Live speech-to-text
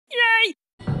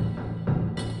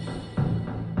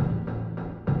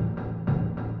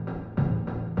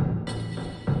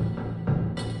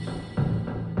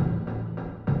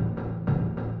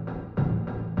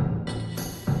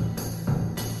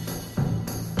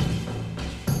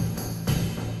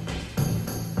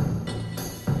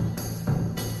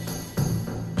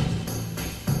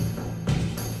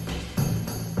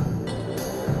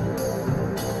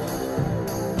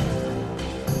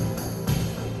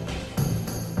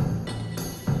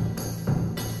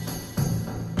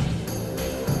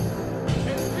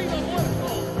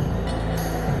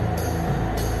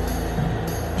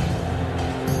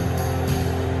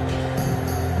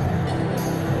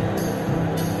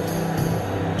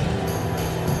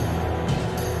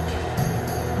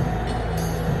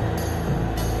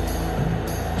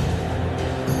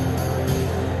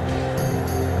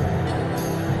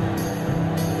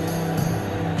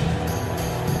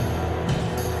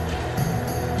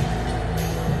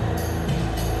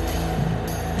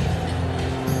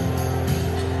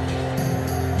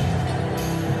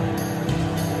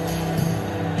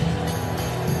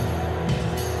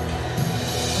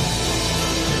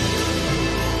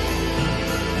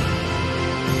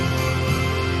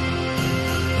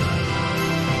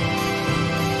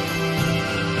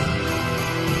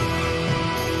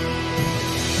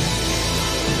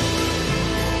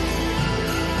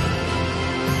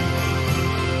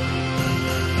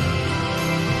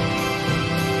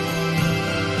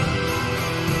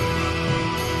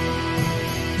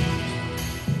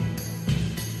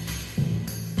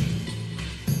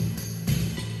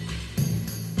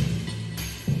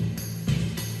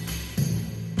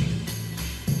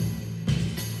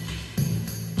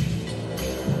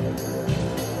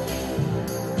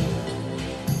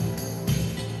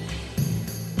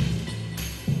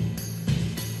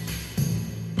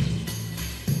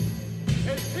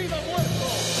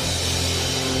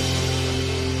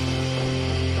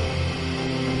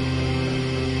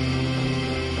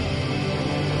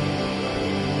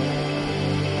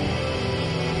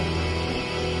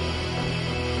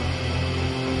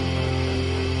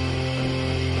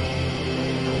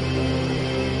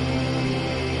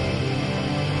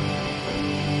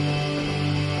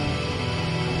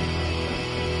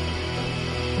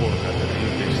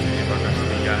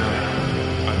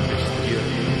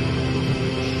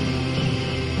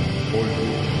Polvo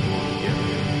por tierra,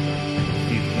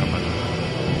 Cid Camargo.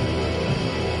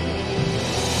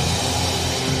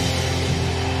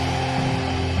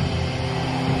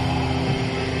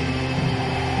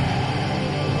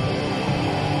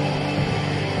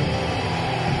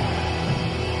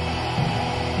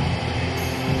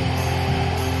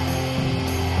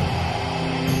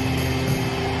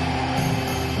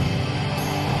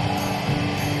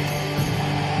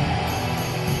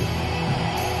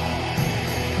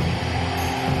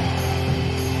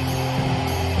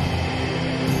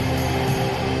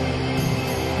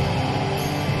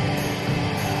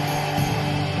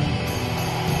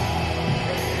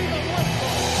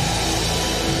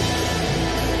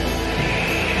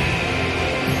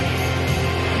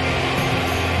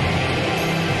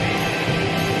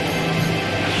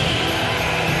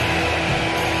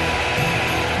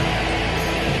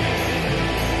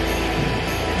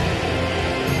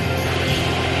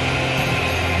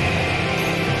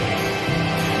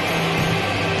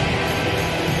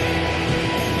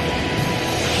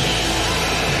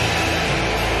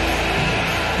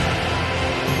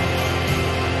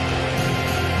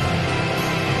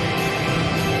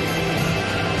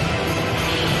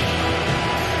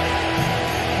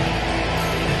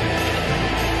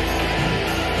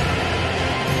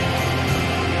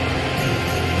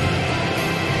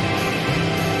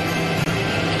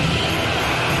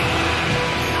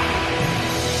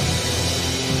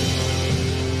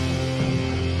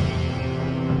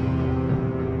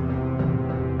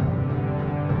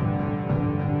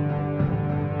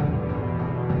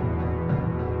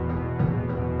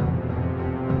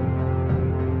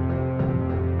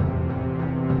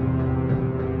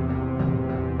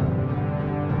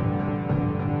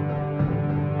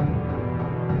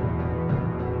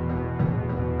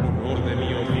 Honor de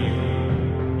mi oficio,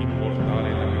 inmortal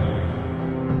en la memoria,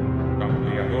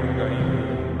 campeador caído,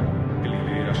 que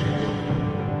lidera su pueblo.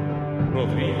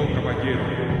 Rodrigo Caballero,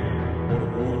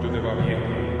 orgullo de Baviera,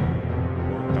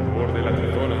 portador de la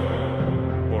trizona,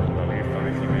 fortaleza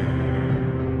de Cimento.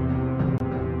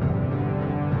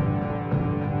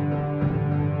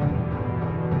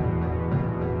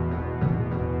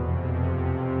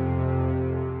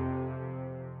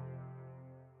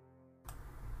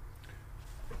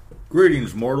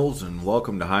 Greetings, mortals, and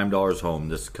welcome to Heimdallr's Home.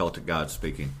 This is Celtic God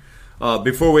speaking.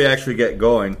 Before we actually get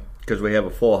going, because we have a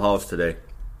full house today,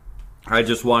 I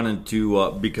just wanted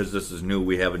to, because this is new,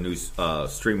 we have a new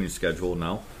streaming schedule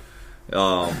now.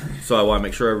 So I want to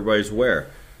make sure everybody's aware.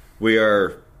 We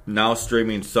are now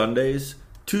streaming Sundays,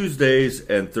 Tuesdays,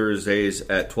 and Thursdays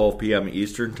at 12 p.m.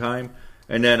 Eastern Time.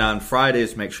 And then on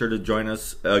Fridays, make sure to join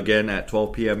us again at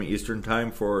 12 p.m. Eastern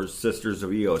Time for Sisters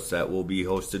of Eos. That will be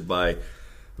hosted by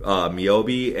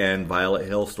Miobi and Violet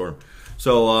Hailstorm.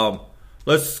 So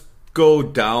let's go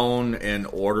down in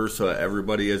order so that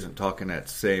everybody isn't talking at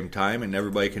the same time and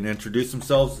everybody can introduce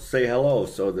themselves and say hello.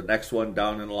 So the next one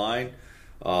down in line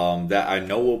that I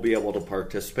know will be able to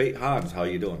participate. Hans, how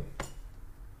you doing?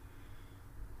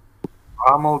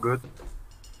 I'm all good.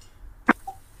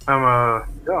 I'm a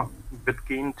bit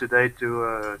keen today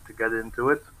to get into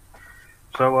it.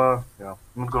 So I'm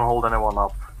not gonna hold anyone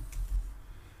up.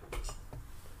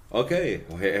 Okay,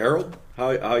 well, hey, Harold,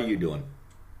 how are you doing?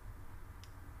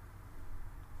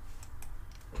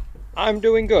 I'm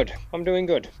doing good.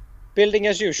 Building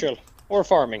as usual, or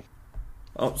farming.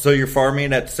 Oh, so you're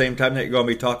farming at the same time that you're going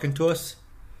to be talking to us?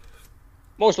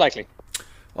 Most likely.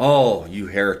 Oh, you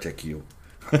heretic, you.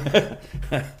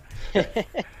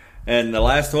 And the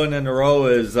last one in a row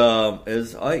is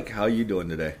Ike. How you doing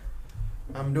today?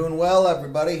 I'm doing well,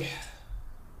 everybody.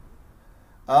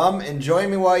 Enjoy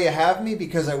me while you have me,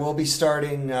 because I will be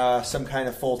starting some kind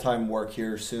of full-time work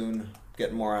here soon,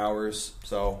 getting more hours,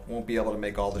 so won't be able to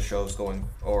make all the shows going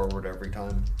forward every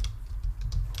time.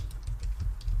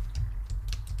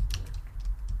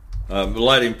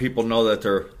 Letting people know that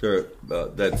they're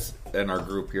that's in our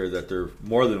group here, that they're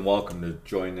more than welcome to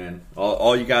join in.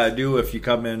 All you gotta do if you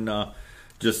come in,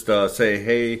 just say,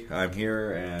 "Hey, I'm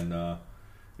here," and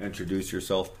introduce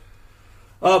yourself.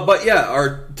 But yeah,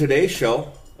 our today's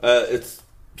show, it's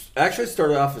actually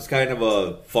started off as kind of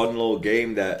a fun little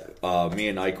game that me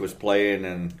and Ike was playing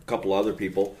and a couple other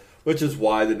people, which is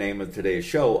why the name of today's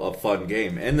show, A Fun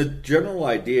Game. And the general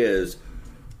idea is,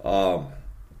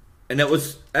 and it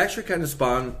was actually kind of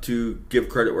spawned to give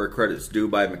credit where credit's due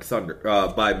by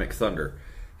McThunder.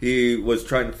 He was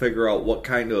trying to figure out what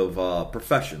kind of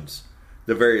professions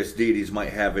the various deities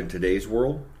might have in today's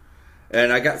world.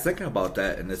 And I got thinking about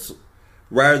that, and it's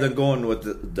rather than going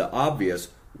with the obvious,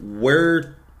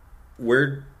 where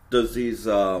does these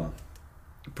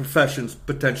professions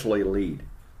potentially lead?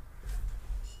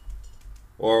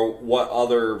 or what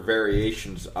other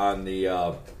variations on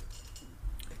the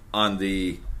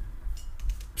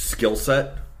skill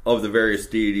set of the various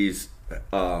deities.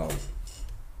 How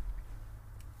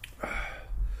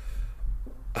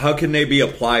can they be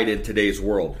applied in today's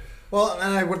world? Well,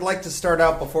 and I would like to start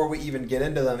out before we even get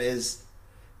into them is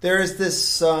there is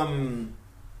this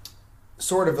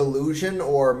sort of illusion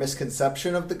or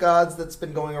misconception of the gods that's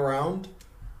been going around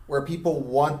where people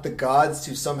want the gods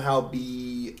to somehow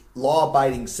be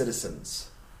law-abiding citizens.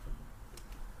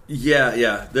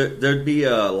 Yeah. There'd be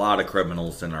a lot of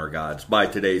criminals in our gods by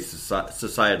today's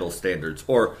societal standards.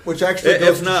 Or, which actually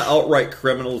if not outright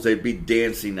criminals, they'd be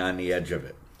dancing on the edge of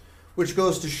it. Which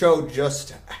goes to show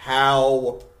just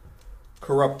how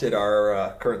corrupted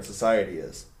our current society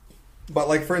is. But,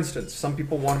 like, for instance, some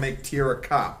people want to make Tyr a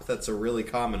cop. That's a really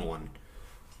common one.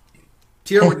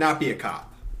 Tyr would not be a cop.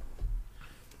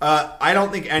 I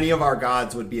don't think any of our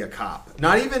gods would be a cop.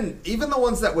 Not even the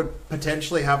ones that would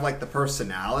potentially have, like, the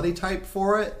personality type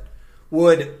for it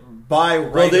would, by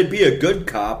right... Well, they'd be a good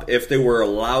cop if they were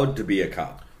allowed to be a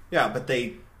cop. Yeah, but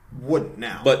they wouldn't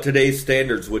now. But today's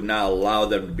standards would not allow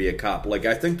them to be a cop. Like,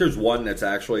 I think there's one that's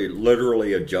actually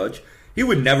literally a judge. He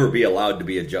would never be allowed to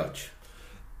be a judge.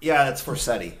 Yeah, that's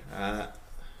Forseti. I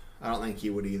don't think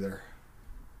he would either.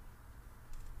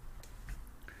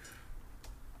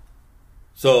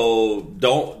 So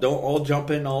don't all jump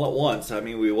in all at once. I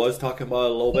mean, we was talking about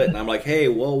it a little bit, and I'm like, hey,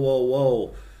 whoa.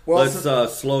 Well,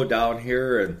 let's slow down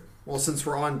here. And well, since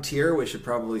we're on Tyr, we should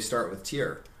probably start with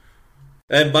Tyr.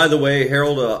 And by the way,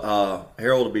 Harold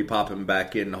will be popping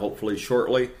back in hopefully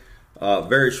shortly,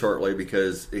 very shortly,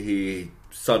 because he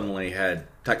suddenly had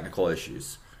technical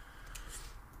issues.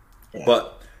 Yeah.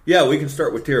 But yeah, we can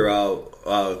start with Tyr.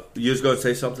 You was going to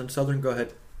say something, Southern? Go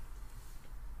ahead.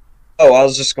 Oh, I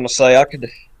was just going to say I could,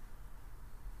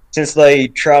 since they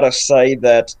try to say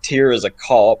that Tyr is a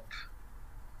cop.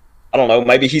 I don't know.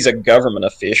 Maybe he's a government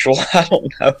official. I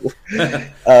don't know.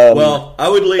 Well, I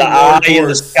would lean the more eye towards in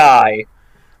the sky.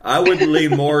 I would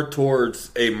lean more towards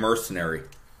a mercenary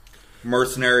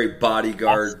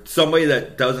bodyguard, somebody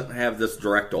that doesn't have this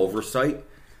direct oversight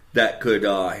that could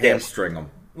hamstring them.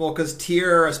 Well, because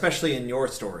Tyr, especially in your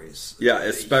stories. Yeah,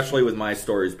 especially with my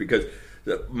stories, because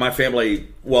my family,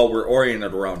 well, we're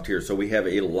oriented around Tyr, so we have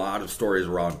a lot of stories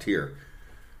around Tyr.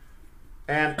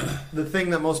 And the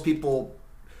thing that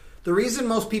the reason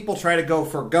most people try to go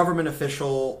for government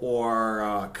official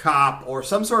or cop or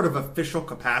some sort of official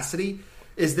capacity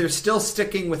is they're still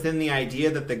sticking within the idea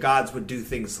that the gods would do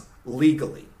things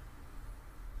legally.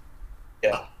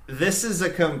 Yeah. This is a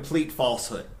complete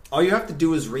falsehood. All you have to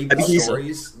do is read the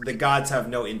stories. The gods have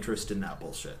no interest in that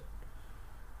bullshit.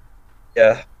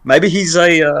 Yeah. Maybe he's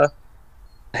a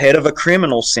head of a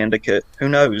criminal syndicate. Who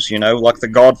knows, like the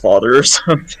Godfather or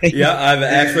something. Yeah, I've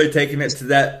actually taken it to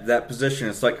that position.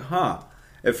 It's like,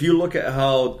 if you look at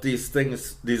how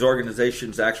these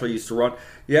organizations actually used to run,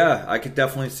 yeah, I could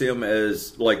definitely see him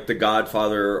as like the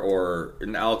Godfather or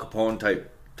an Al Capone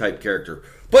type character.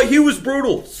 But he was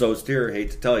brutal. So is Tyr,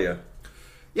 hate to tell you.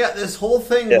 Yeah, this whole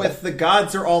thing with the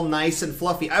gods are all nice and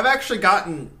fluffy. I've actually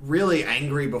gotten really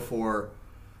angry before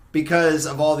because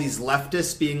of all these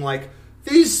leftists being like,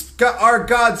 our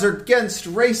gods are against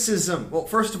racism. Well,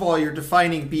 first of all, you're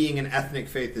defining being an ethnic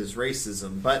faith as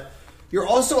racism, but you're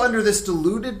also under this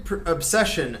deluded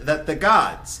obsession that the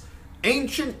gods,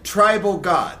 ancient tribal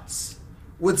gods,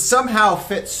 would somehow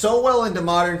fit so well into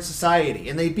modern society,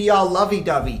 and they'd be all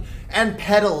lovey-dovey, and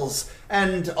petals,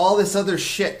 and all this other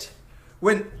shit.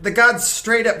 When the gods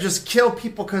straight up just kill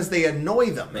people because they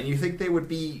annoy them, and you think they would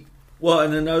be... Well,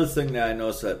 and another thing that I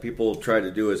notice that people try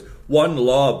to do is, one,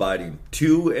 law-abiding,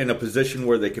 two, in a position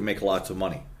where they can make lots of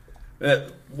money.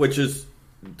 Which is,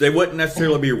 they wouldn't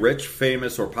necessarily be rich,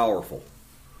 famous, or powerful.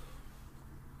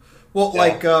 Well,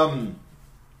 like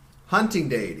hunting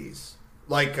deities.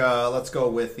 Like, let's go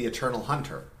with the Eternal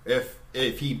Hunter. If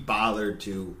he bothered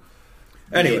to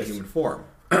be in human form.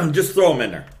 Just throw him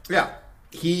in there. Yeah.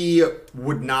 He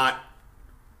would not...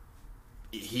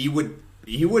 He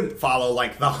wouldn't follow,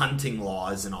 like, the hunting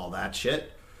laws and all that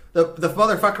shit. The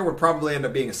motherfucker would probably end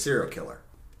up being a serial killer.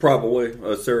 Probably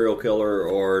a serial killer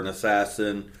or an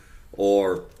assassin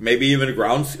or maybe even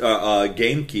a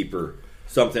gamekeeper,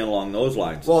 something along those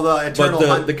lines. Well,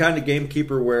 the kind of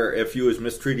gamekeeper where if you was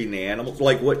mistreating the animals,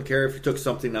 like wouldn't care if you took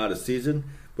something out of season,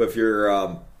 but if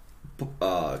you're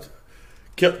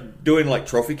doing like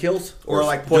trophy kills or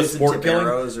like poison sport killing,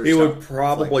 arrows or he would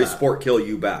probably like sport kill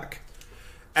you back.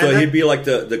 So he'd be like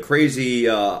the crazy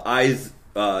eyes.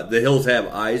 The hills have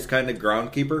eyes kind of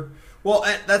groundkeeper. Well,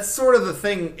 that's sort of the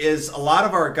thing is a lot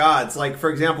of our gods, like, for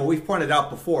example, we've pointed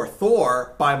out before,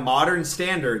 Thor, by modern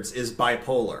standards, is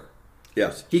bipolar.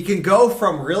 Yes. He can go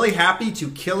from really happy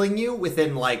to killing you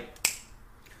within, like,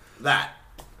 that.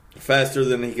 Faster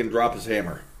than he can drop his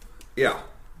hammer. Yeah.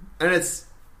 And it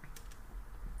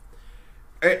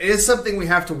is something we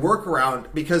have to work around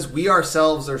because we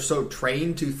ourselves are so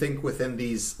trained to think within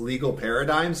these legal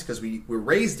paradigms because we're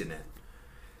raised in it.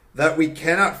 That we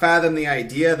cannot fathom the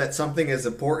idea that something as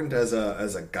important as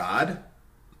a god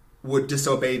would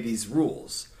disobey these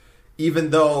rules, even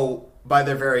though by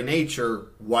their very nature,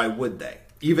 why would they?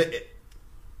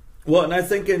 Well, and I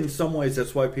think in some ways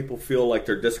that's why people feel like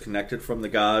they're disconnected from the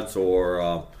gods,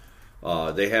 or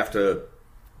they have to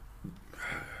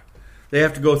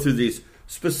go through these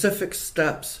specific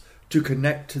steps to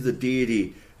connect to the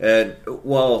deity. And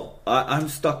well, I'm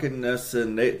stuck in this,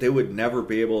 and they would never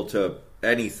be able to.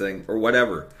 Anything or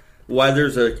whatever. Why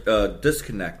there's a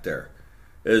disconnect there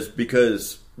is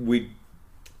because we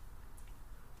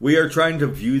are trying to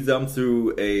view them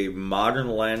through a modern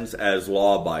lens as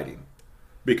law-abiding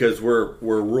because we're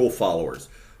rule followers.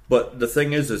 But the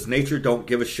thing is nature don't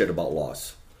give a shit about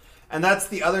laws. And that's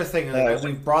the other thing.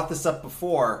 We've brought this up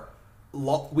before.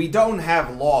 We don't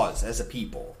have laws as a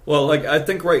people. Well, like I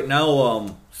think right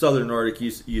now, Southern Nordic,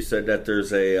 you said that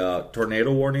there's a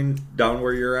tornado warning down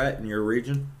where you're at in your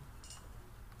region.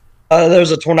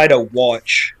 There's a tornado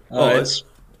watch. There's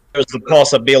the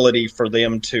possibility for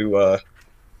them to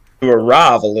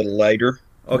arrive a little later.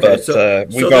 Okay, but,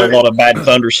 we've got a lot of bad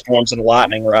thunderstorms and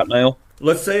lightning right now.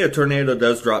 Let's say a tornado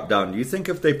does drop down. Do you think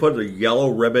if they put a yellow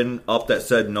ribbon up that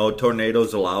said no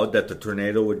tornadoes allowed, that the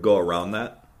tornado would go around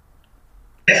that?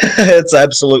 It's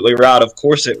absolutely right. Of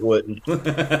course it wouldn't.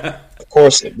 Of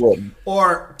course it wouldn't.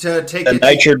 Or to take and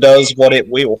nature does what it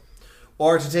will.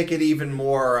 Or to take it even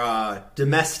more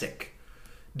domestic.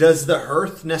 Does the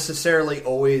hearth necessarily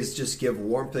always just give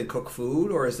warmth and cook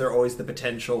food, or is there always the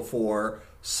potential for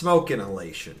smoke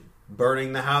inhalation,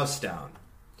 burning the house down?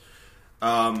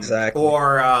 Exactly.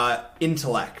 Or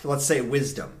intellect. Let's say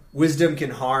wisdom. Wisdom can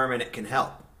harm and it can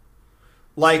help.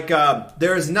 Like,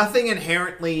 there is nothing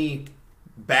inherently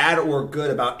bad or good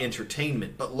about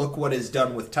entertainment, but look what is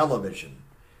done with television.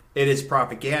 It is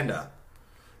propaganda.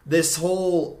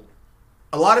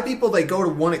 A lot of people, they go to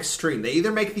one extreme. They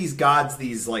either make these gods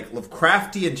these like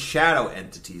Lovecraftian shadow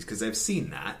entities, because I've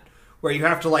seen that, where you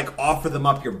have to like offer them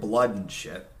up your blood and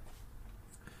shit.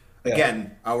 Yeah.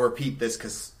 Again, I'll repeat this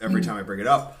because every time I bring it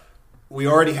up, we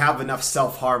already have enough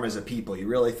self-harm as a people. You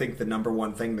really think the number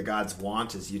one thing the gods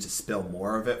want is you to spill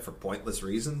more of it for pointless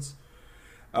reasons?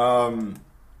 But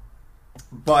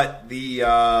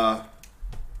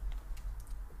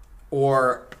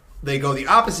or they go the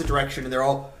opposite direction and they're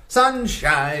all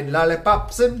sunshine,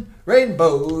 lollipops, and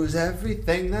rainbows.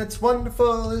 Everything that's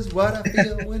wonderful is what I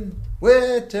feel when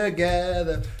we're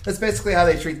together. That's basically how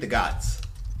they treat the gods.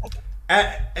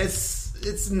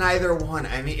 It's neither one.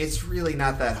 I mean, it's really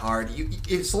not that hard.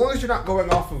 As long as you're not going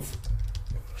off of,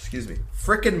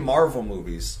 frickin' Marvel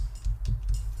movies.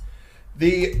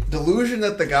 The delusion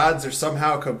that the gods are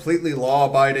somehow completely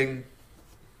law-abiding.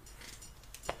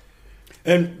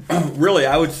 And really,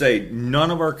 I would say none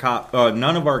of our gods,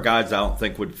 I don't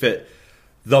think, would fit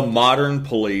the modern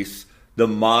police, the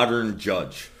modern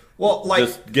judge. Well, like,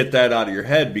 just get that out of your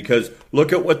head, because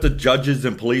look at what the judges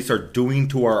and police are doing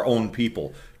to our own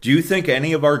people. Do you think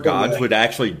any of our gods would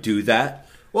actually do that?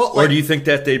 Well, or do you think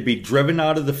that they'd be driven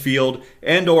out of the field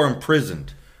and or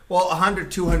imprisoned? Well,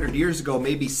 100, 200 years ago,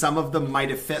 maybe some of them might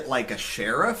have fit like a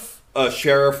sheriff. A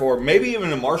sheriff, or maybe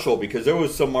even a marshal, because there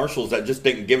was some marshals that just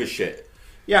didn't give a shit.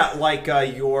 Yeah, like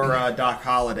your Doc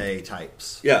Holliday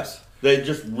types. Yes, they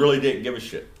just really didn't give a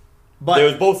shit. But there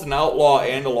was both an outlaw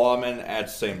and a lawman at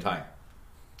the same time.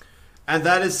 And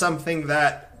that is something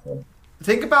that...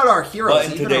 Think about our heroes, but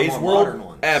in even today's our more world, modern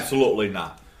ones. Absolutely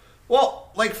not.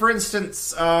 Well, like for instance,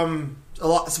 so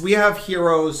we have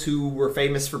heroes who were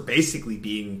famous for basically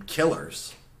being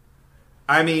killers.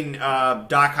 I mean,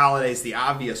 Doc Holliday's the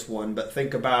obvious one, but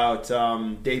think about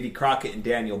Davy Crockett and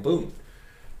Daniel Boone.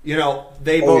 You know,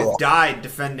 they both died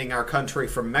defending our country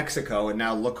from Mexico, and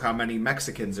now look how many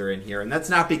Mexicans are in here. And that's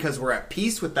not because we're at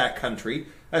peace with that country.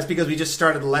 That's because we just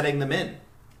started letting them in.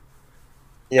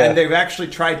 Yeah. And they've actually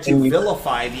tried to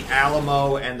vilify the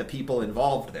Alamo and the people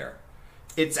involved there.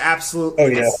 It's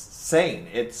absolutely insane.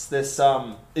 It's this,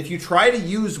 if you try to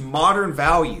use modern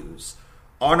values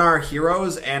on our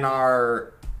heroes and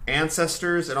our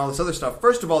ancestors and all this other stuff,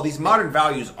 first of all, these modern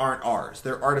values aren't ours.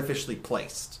 They're artificially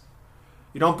placed.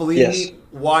 You don't believe me?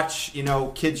 Watch,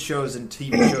 kids shows and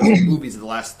TV shows and movies of the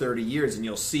last 30 years, and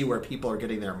you'll see where people are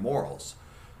getting their morals.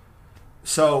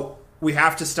 So, we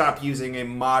have to stop using a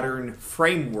modern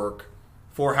framework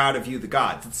for how to view the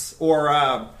gods.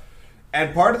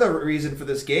 And part of the reason for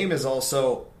this game is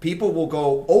also people will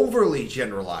go overly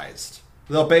generalized.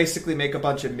 They'll basically make a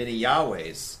bunch of mini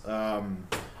Yahwehs.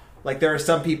 Like there are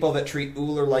some people that treat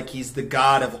Uller like he's the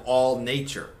god of all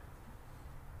nature.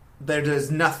 There's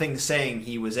nothing saying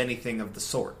he was anything of the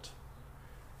sort.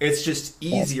 It's just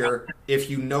easier if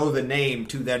you know the name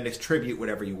to then attribute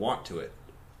whatever you want to it.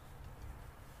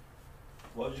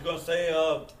 What was you going to say,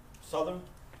 Southern?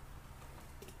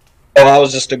 Oh, I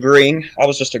was just agreeing.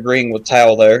 With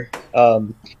Tal there.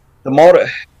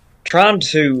 Trying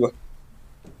to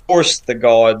force the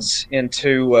gods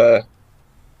into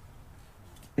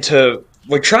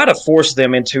we try to force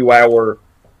them into how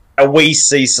we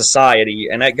see society,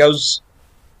 and that goes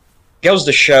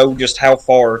to show just how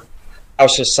far our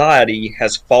society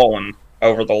has fallen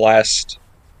over the last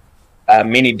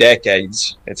many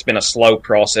decades. It's been a slow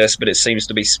process, but it seems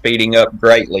to be speeding up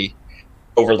greatly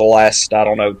over the last,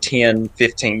 10,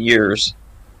 15 years.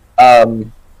 I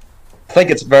think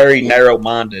it's very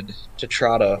narrow-minded to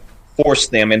try to force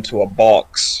them into a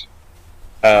box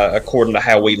according to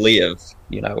how we live,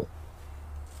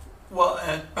 Well,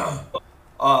 and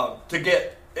to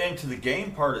get into the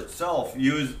game part itself,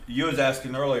 you was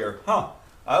asking earlier,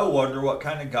 I wonder what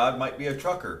kind of god might be a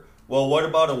trucker. Well, what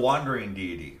about a wandering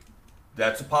deity?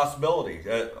 That's a possibility.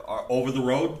 Over the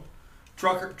road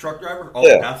truck driver? Oh,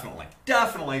 yeah.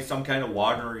 Definitely some kind of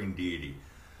wandering deity.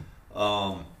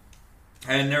 And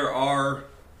there are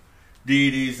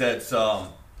deities that's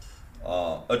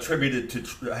attributed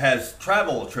to has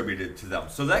travel attributed to them.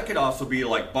 So that could also be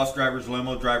like bus drivers,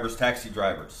 limo drivers, taxi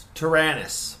drivers.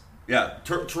 Tyrannus. Yeah,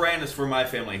 Tyrannus for my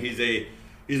family. He's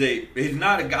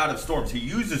not a god of storms. He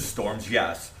uses storms,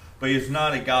 yes, but he's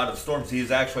not a god of storms. He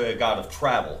is actually a god of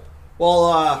travel.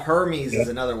 Well, Hermes is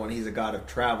another one. He's a god of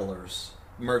travelers,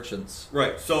 merchants.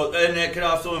 Right. So, and it could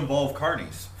also involve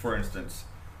carnies, for instance.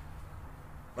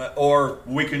 Or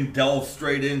we can delve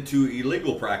straight into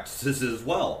illegal practices as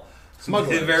well.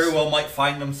 Smugglers. They very well might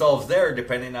find themselves there,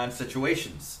 depending on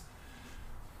situations,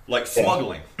 like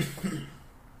smuggling.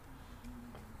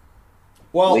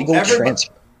 Well, legal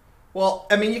transfer. Well,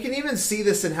 I mean, you can even see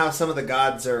this in how some of the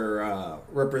gods are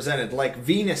represented. Like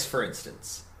Venus, for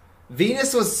instance.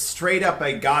 Venus was straight up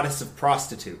a goddess of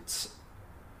prostitutes.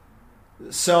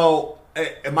 So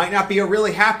it might not be a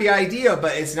really happy idea,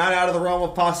 but it's not out of the realm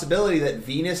of possibility that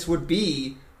Venus would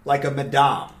be like a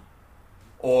madame.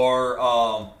 Or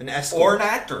an escort. Or an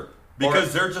actor.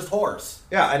 Because they're just whores.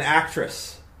 Yeah, an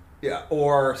actress. Yeah,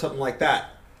 or something like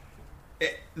that.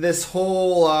 This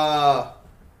whole...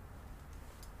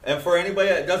 And for anybody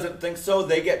that doesn't think so,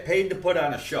 they get paid to put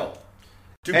on a show.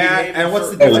 And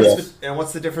what's the difference? And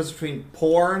what's the difference between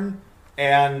porn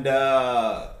and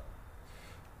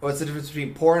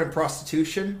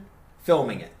prostitution?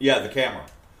 Filming it. Yeah, the camera.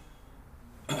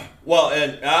 Well,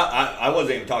 and I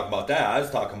wasn't even talking about that. I was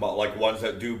talking about like ones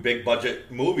that do big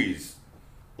budget movies,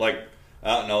 like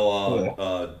I don't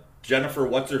know, Jennifer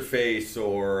What's Her Face,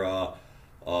 or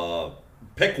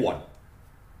pick one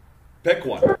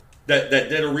that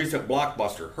did a recent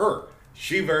blockbuster.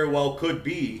 She very well could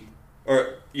be,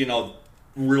 or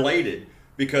related,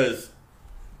 because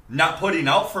not putting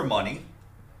out for money,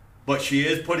 but she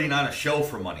is putting on a show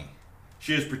for money.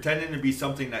 She is pretending to be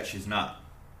something that she's not.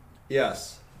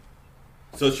 Yes.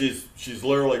 So she's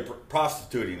literally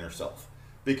prostituting herself,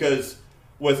 because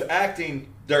with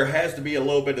acting there has to be a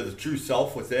little bit of the true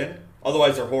self within.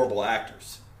 Otherwise, they're horrible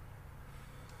actors.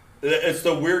 It's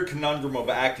the weird conundrum of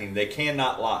acting. They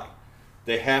cannot lie.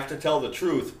 They have to tell the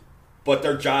truth, but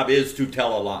their job is to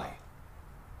tell a lie.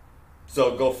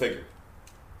 So go figure.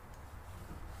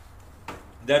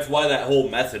 That's why that whole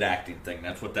method acting thing,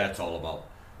 that's what that's all about.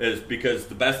 Is because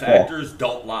the best actors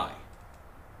don't lie.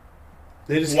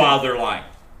 While they're lying.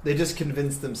 They just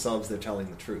convince themselves they're telling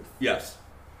the truth. Yes.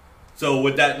 So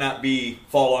would that not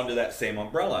fall under that same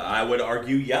umbrella? I would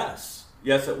argue yes.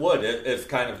 Yes, it would. It's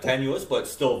kind of tenuous, but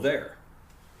it's still there.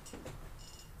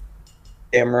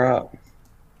 Damn right.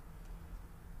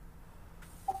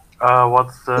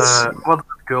 What's the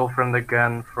girlfriend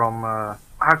again from?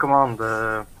 Come on,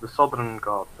 the southern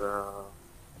god.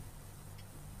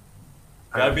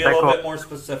 Gotta be a little bit more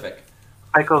specific.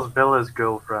 Michael's Bella's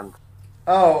girlfriend.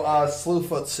 Oh,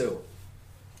 Slewfoot Sue.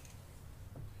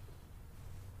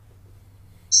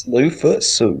 Slewfoot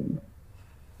Sue.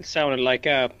 It sounded like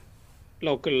a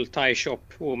local Thai shop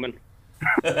woman.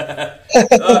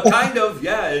 Kind of,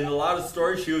 yeah. In a lot of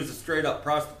stories, she was a straight-up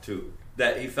prostitute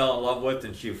that he fell in love with,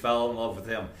 and she fell in love with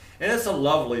him. And it's a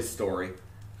lovely story.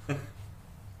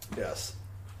 Yes.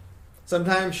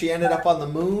 Sometimes she ended up on the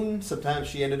moon. Sometimes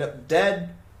she ended up dead.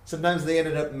 Sometimes they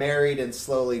ended up married and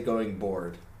slowly going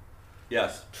bored.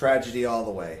 Yes. Tragedy all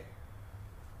the way.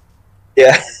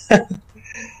 Yeah. Not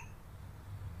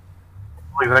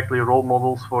exactly role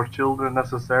models for children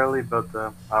necessarily, but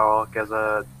I guess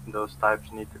those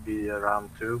types need to be around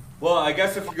too. Well, I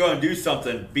guess if you're going to do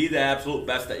something, be the absolute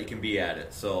best that you can be at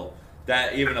it. So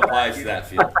that even applies to that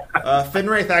field.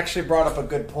 Finwraith actually brought up a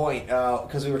good point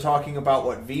because we were talking about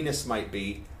what Venus might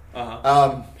be.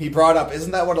 Uh-huh. He brought up,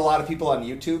 isn't that what a lot of people on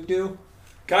YouTube do?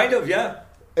 Kind of, yeah.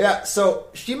 Yeah, so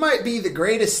she might be the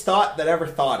greatest thought that ever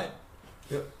thought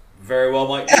it. Very well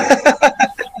might be.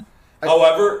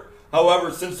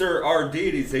 However, since there are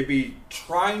deities, they'd be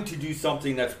trying to do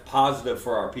something that's positive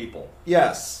for our people.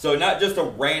 Yes. So not just a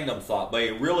random thought, but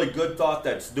a really good thought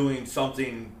that's doing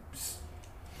something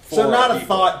for So not our a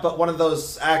people. thought, but one of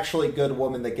those actually good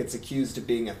women that gets accused of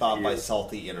being a thought by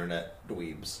salty internet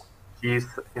dweebs. She's,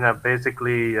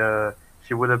 basically,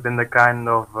 she would have been the kind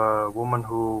of woman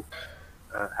who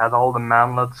had all the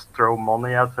manlets throw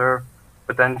money at her,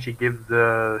 but then she gives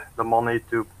the money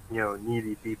to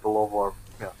needy people or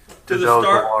to those who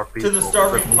are the people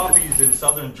starving that need puppies in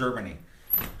southern Germany.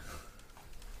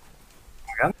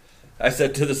 Again? I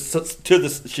said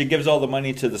she gives all the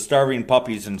money to the starving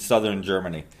puppies in southern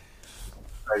Germany.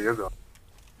 There you go.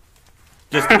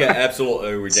 Just to get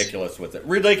absolutely ridiculous with it.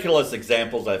 Ridiculous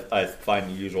examples I find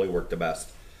usually work the best.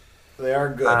 They are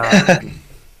good.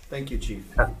 Thank you, Chief.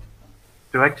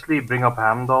 To actually bring up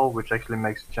Hamdall, which actually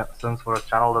makes sense for a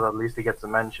channel that at least he gets a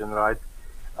mention, right?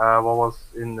 What was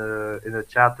in the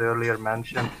chat earlier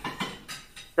mentioned?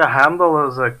 Yeah,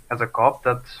 Hamdall as a cop,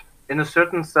 that in a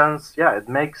certain sense, yeah, it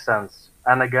makes sense.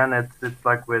 And again, it's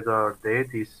like with our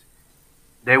deities,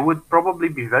 they would probably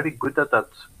be very good at that,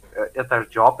 at their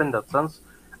job in that sense,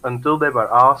 until they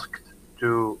were asked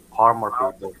to harm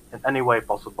our people in any way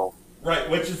possible. Right,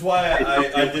 which is why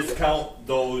I discount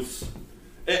those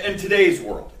in today's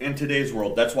world. In today's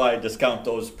world, that's why I discount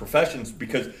those professions,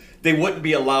 because they wouldn't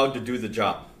be allowed to do the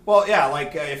job. Well, yeah,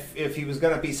 like if he was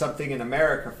going to be something in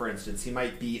America, for instance, he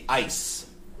might be ICE,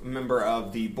 a member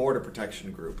of the Border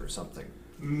Protection Group or something.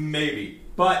 Maybe.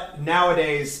 But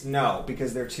nowadays, no,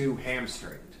 because they're too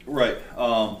hamstringed. Right.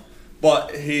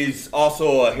 But he's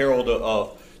also a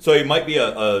herald so he might be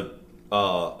a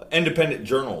independent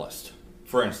journalist,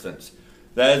 for instance.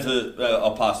 That is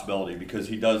a possibility, because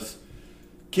he does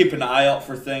keep an eye out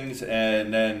for things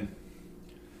and then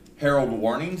herald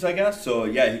warnings, I guess. So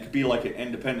yeah, he could be like an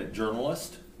independent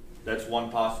journalist. That's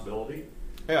one possibility.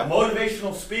 Yeah. A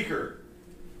motivational speaker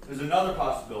is another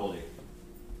possibility.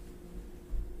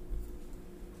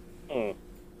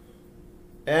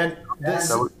 And this,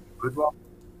 That was a good one.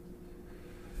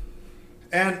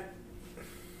 and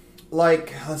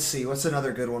like, let's see, what's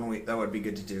another good one that would be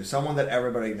good to do? Someone that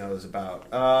everybody knows about.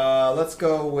 Let's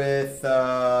go with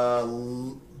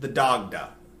the Dagda,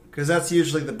 because that's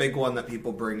usually the big one that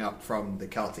people bring up from the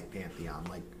Celtic pantheon.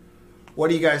 Like, what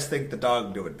do you guys think the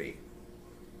Dagda would be?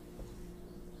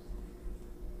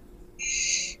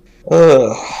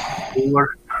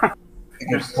 Brewer.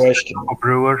 Good question. A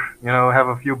brewer, have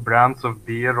a few brands of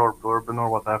beer or bourbon or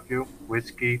what have you,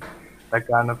 whiskey, that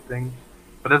kind of thing.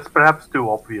 But it's perhaps too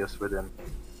obvious with him.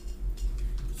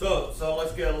 So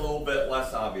let's get a little bit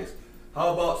less obvious.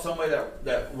 How about somebody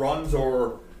that runs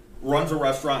a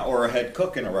restaurant, or a head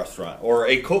cook in a restaurant, or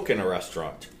a cook in a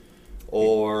restaurant,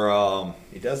 or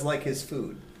He does like his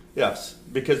food. yes,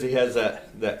 because he has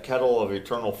that kettle of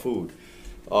eternal food.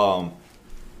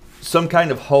 Some kind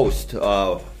of host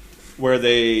where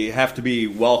they have to be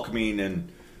welcoming,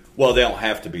 and well, they don't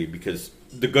have to be, because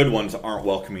the good ones aren't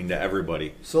welcoming to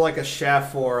everybody. So like a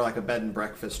chef or like a bed and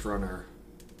breakfast runner.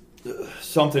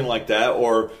 Something like that,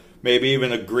 or maybe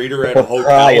even a greeter at a hotel or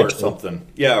Proprietor. something.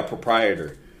 Yeah, a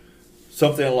proprietor.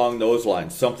 Something along those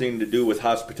lines. Something to do with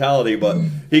hospitality, but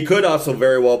he could also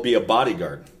very well be a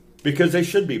bodyguard, because they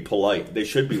should be polite. They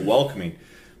should be welcoming.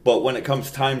 But when it comes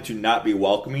time to not be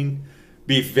welcoming,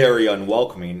 be very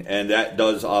unwelcoming, and that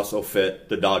does also fit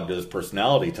the Dagda's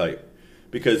personality type,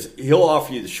 because he'll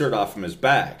offer you the shirt off from his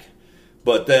back,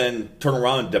 but then turn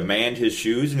around and demand his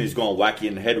shoes, and he's going to whack you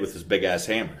in the head with his big-ass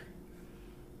hammer.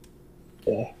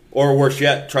 Yeah. Or worse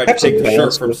yet, try to That's take the shirt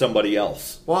advanced. from somebody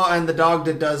else. Well, and the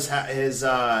Dagda does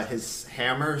his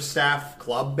hammer staff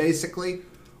club, basically.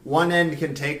 One end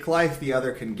can take life, the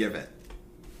other can give it.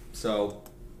 So,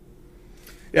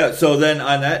 Yeah, so then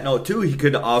on that note, too, he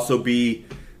could also be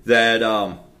that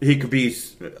he could be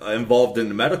involved in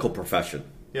the medical profession,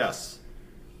 yes.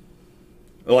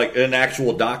 like an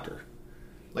actual doctor.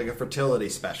 Like a fertility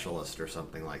specialist or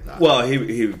something like that. Well,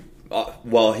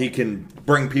 he can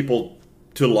bring people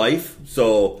to life.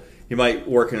 So he might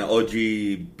work in an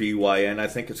OGBYN, I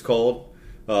think it's called.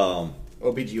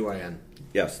 OBGYN.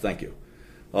 Yes, thank you.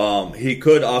 He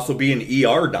could also be an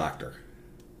ER doctor.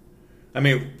 I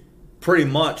mean, pretty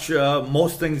much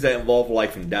most things that involve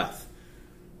life and death.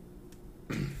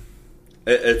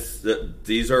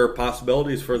 These are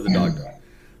possibilities for the doctor.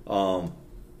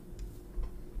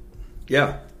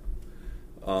 Yeah.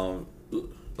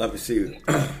 Let me see.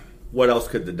 What else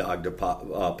could the doctor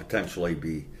potentially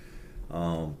be?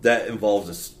 That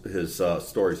involves his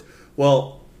stories.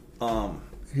 Well,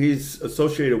 he's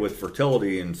associated with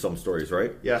fertility in some stories,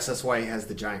 right? Yes, that's why he has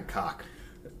the giant cock.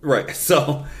 Right.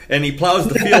 So, and he plows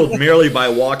the field merely by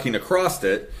walking across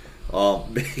it.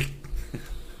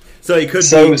 So he could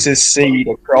sows his seed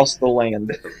across the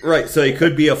land. Right. So he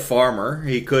could be a farmer.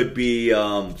 He could be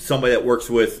somebody that works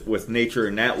with nature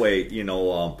in that way. You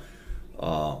know,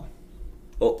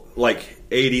 like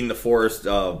aiding the forest.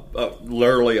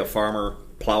 Literally, a farmer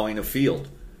plowing a field.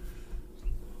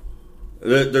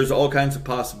 There's all kinds of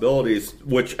possibilities,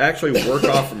 which actually work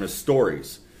off from his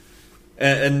stories.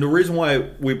 And the reason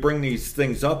why we bring these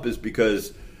things up is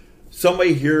because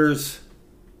somebody hears.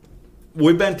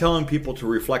 We've been telling people to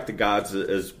reflect the gods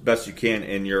as best you can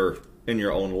in your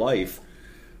own life,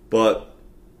 but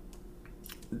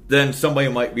then somebody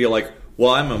might be like,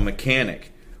 "Well, I'm a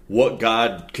mechanic. What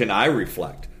god can I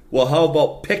reflect?" Well, how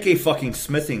about pick a fucking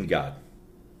smithing god?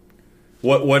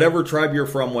 Whatever tribe you're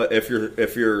from, if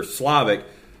you're Slavic,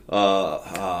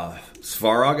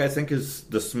 Svarog, I think, is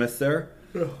the smith there.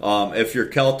 If you're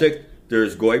Celtic,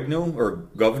 there's Goibnu or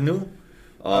Govnu.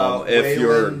 If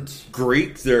you're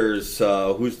Greek, there's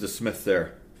who's the smith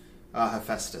there?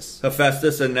 Hephaestus.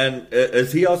 Hephaestus, and then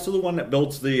is he also the one that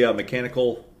builds the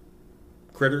mechanical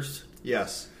critters?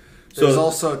 Yes. There's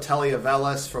also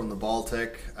Telliavelis from the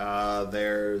Baltic.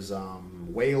 There's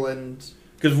Wayland.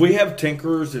 Because we have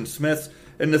tinkerers and smiths,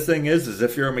 and the thing is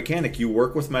if you're a mechanic, you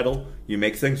work with metal, you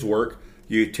make things work,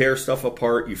 you tear stuff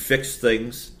apart, you fix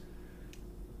things.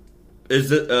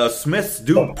 Smiths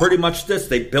do pretty much this.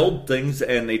 They build things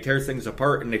and they tear things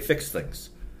apart and they fix things.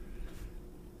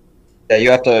 Yeah, you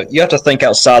have to think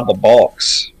outside the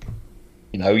box.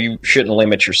 You know, you shouldn't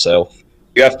limit yourself.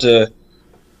 You have to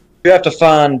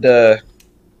find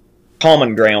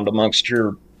common ground amongst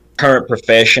your current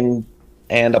profession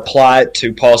and apply it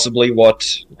to possibly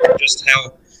just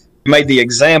how you made the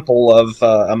example of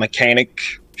a mechanic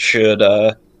should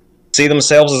see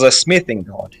themselves as a smithing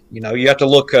god. You know, you have to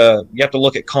look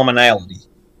at commonality.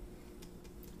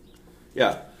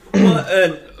 Yeah, well,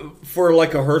 and for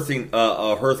like a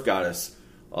hearth goddess,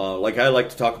 like I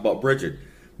like to talk about Bridget.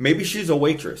 Maybe she's a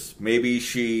waitress. Maybe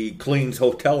she cleans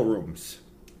hotel rooms.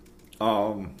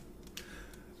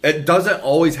 It doesn't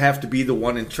always have to be the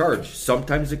one in charge.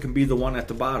 Sometimes it can be the one at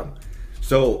the bottom.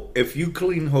 So if you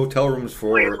clean hotel rooms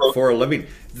for a living,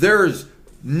 there's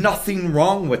nothing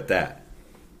wrong with that.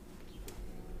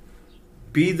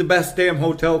 Be the best damn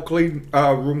hotel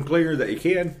room cleaner that you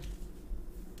can,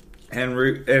 and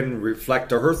reflect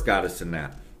the hearth goddess in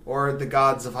that. Or the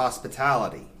gods of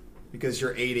hospitality, because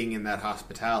you're aiding in that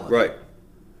hospitality. Right.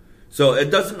 So it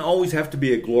doesn't always have to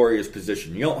be a glorious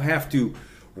position. You don't have to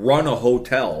run a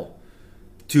hotel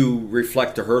to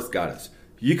reflect the hearth goddess.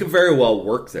 You can very well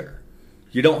work there.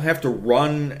 You don't have to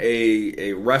run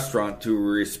a restaurant to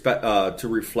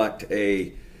reflect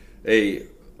a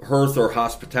hearth or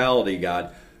hospitality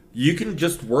god. You can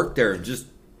just work there and just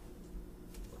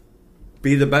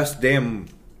be the best damn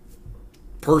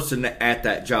person at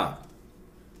that job,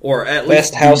 or at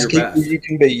least best housekeeper you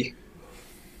can be.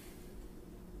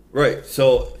 Right.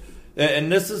 So,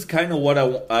 and this is kind of what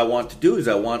I want to do is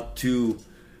I want to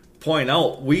point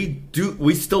out we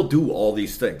still do all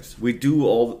these things. We do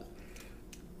all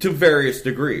to various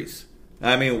degrees.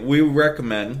 I mean, we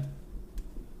recommend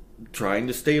trying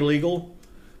to stay legal.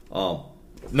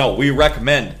 No, we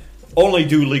recommend only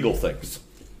do legal things.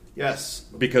 Yes.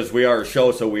 Because we are a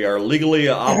show, so we are legally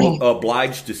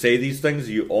obliged to say these things.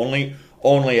 You only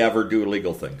ever do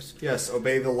legal things. Yes,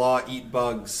 obey the law, eat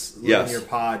bugs, live in your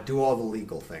pod, do all the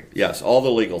legal things. Yes, all the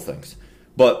legal things.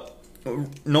 But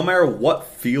no matter what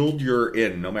field you're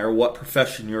in, no matter what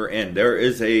profession you're in, there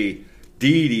is a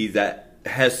deity that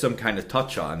has some kind of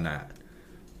touch on that.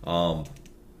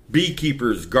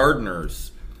 Beekeepers,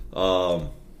 gardeners.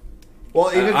 Well,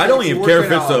 even I don't even care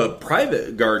if it's a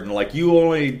private garden. Like you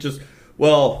only just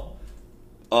I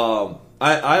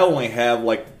only have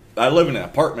I live in an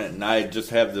apartment and I just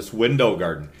have this window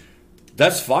garden.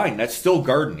 That's fine. That's still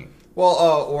gardening. Well,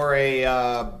 or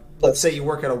let's say you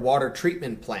work at a water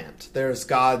treatment plant. There's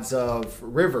gods of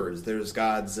rivers. There's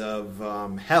gods of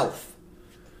health.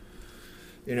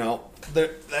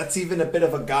 That's even a bit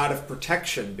of a god of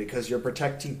protection because you're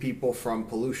protecting people from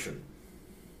pollution.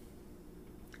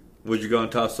 Was you going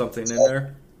to toss something in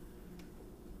there?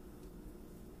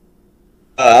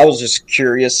 I was just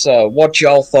curious what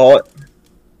y'all thought.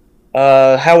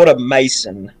 How would a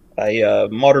mason, a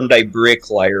modern day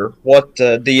bricklayer, what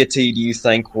deity do you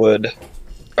think would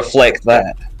reflect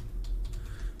that?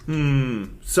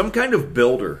 Some kind of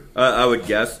builder, I would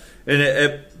guess, and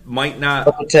it might not.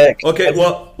 Architect. Okay,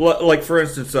 well, like for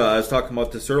instance, I was talking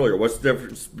about this earlier. What's the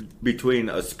difference between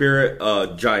a spirit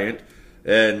giant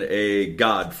and a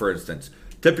god, for instance?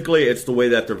 Typically, it's the way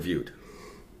that they're viewed.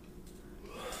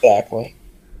 Exactly.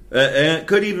 And it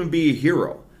could even be a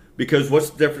hero. Because what's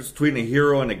the difference between a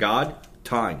hero and a god?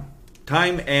 Time.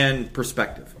 Time and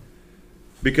perspective.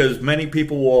 Because many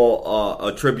people will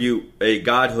attribute a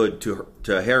godhood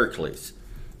to Heracles.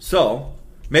 So,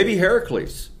 maybe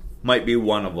Heracles might be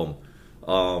one of them.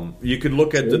 You can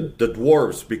look at the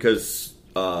dwarves, because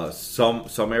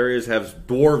some areas have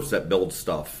dwarves that build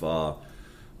stuff.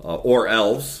 Or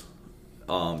elves,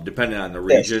 depending on the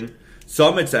region. Yes.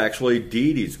 Some it's actually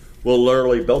deities. Will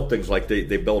literally build things like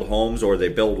they build homes, or they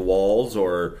build walls,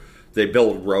 or they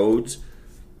build roads,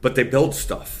 but they build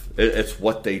stuff. It's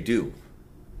what they do.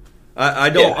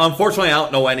 I don't, unfortunately, I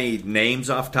don't know any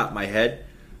names off the top of my head,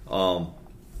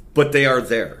 but they are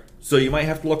there. So you might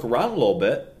have to look around a little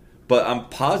bit, but I'm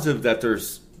positive that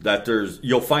there's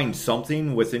you'll find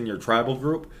something within your tribal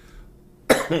group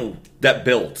that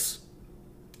builds,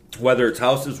 whether it's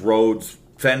houses, roads,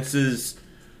 fences,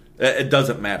 it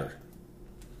doesn't matter.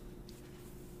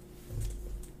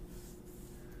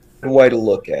 Good way to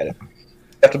look at it. You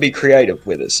have to be creative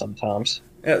with it sometimes.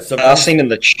 Yeah, I've seen in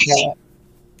the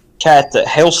chat that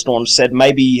Hailstorm said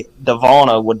maybe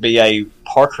Davana would be a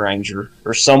park ranger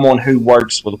or someone who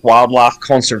works with wildlife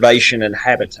conservation and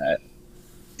habitat.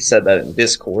 He said that in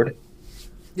Discord.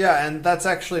 Yeah, and that's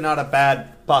actually not a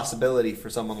bad possibility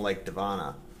for someone like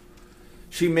Davana.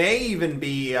 She may even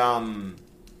be an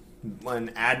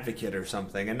advocate or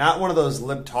something, and not one of those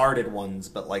libtarded ones,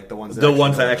 but like the ones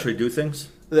that actually do things.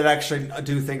 That actually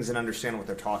do things and understand what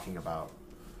they're talking about.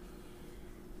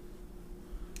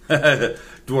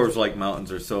 Dwarves like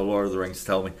mountains, or so Lord of the Rings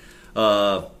tell me.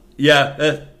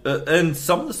 And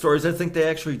some of the stories I think they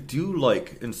actually do,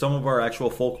 like in some of our actual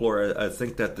folklore, I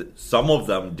think that some of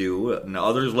them do, and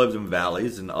others live in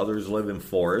valleys, and others live in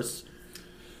forests.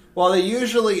 Well, they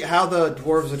usually, how the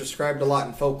dwarves are described a lot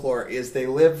in folklore is they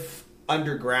live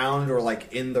underground or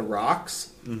like in the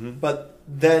rocks, but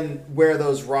then where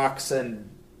those rocks and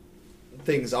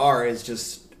things are is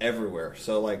just everywhere.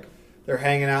 So like they're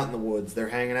hanging out in the woods, they're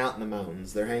hanging out in the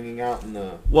mountains, they're hanging out in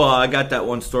the... Well, I got that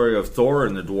one story of Thor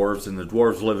and the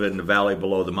dwarves live in the valley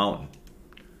below the mountain.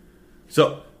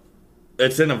 So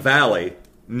it's in a valley,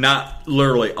 not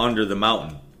literally under the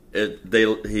mountain. They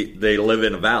live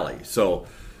in a valley. So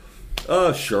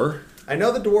sure. I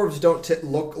know the dwarves don't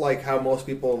look like how most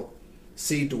people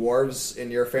see dwarves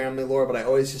in your family lore, but I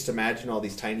always just imagine all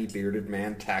these tiny bearded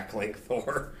men tackling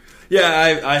Thor.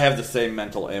 Yeah, I have the same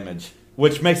mental image,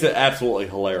 which makes it absolutely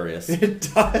hilarious. It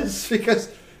does, because,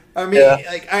 I mean,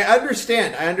 like I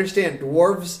understand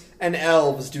dwarves and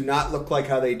elves do not look like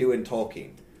how they do in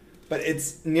Tolkien, but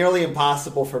it's nearly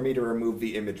impossible for me to remove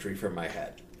the imagery from my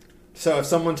head. So if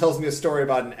someone tells me a story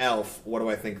about an elf, what do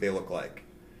I think they look like?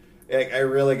 I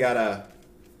really gotta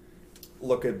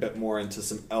look a bit more into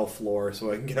some elf lore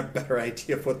so I can get a better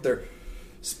idea of what they're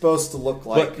supposed to look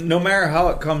like. But no matter how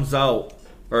it comes out,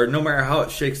 or no matter how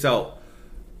it shakes out,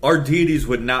 our deities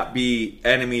would not be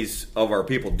enemies of our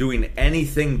people, doing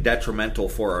anything detrimental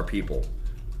for our people.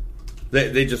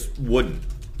 They just wouldn't.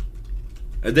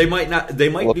 They might not. They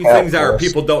might do things that our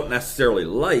people don't necessarily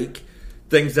like,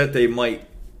 things that they might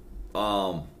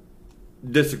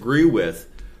disagree with,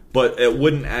 but it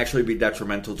wouldn't actually be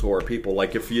detrimental to our people.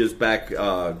 Like if you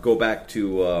go back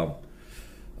to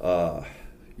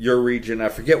your region, I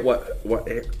forget what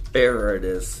era it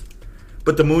is.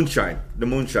 But the moonshining.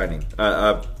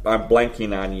 I'm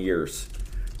blanking on years.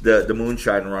 The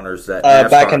moonshine runners that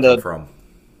back in the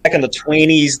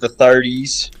 20s, the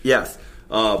 30s. Yes,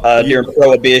 during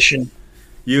Prohibition.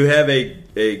 You have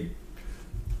a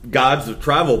gods of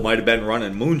travel might have been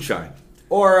running moonshine.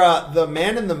 Or the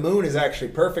man in the moon is actually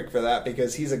perfect for that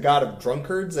because he's a god of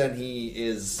drunkards and he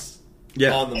is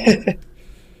on the moon.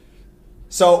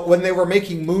 So when they were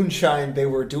making moonshine, they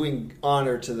were doing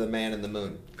honor to the man in the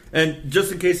moon. And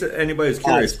just in case anybody's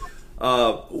curious,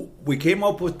 we came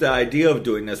up with the idea of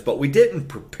doing this, but we didn't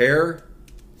prepare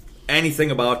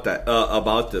anything about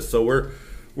this. So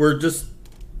we're just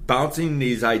bouncing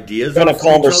these ideas Got a off of each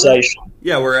other. conversation.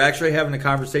 Yeah, we're actually having a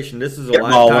conversation. This is a Get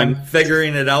lifetime rolling.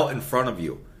 figuring it out in front of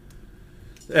you.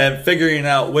 And figuring it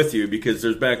out with you, because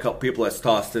there's been a couple people that's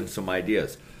tossed in some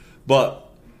ideas. But,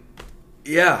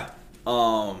 yeah.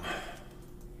 Man,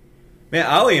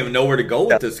 I don't even know where to go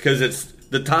with this, because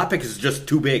the topic is just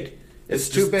too big. It's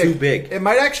just too big. It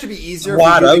might actually be easier if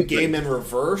Wide we do the open. game in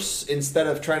reverse instead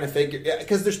of trying to figure...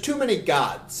 Because there's too many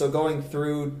gods, so going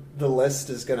through the list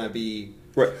is going to be...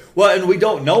 Right. Well, and we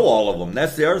don't know all of them.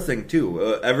 That's the other thing,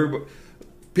 too.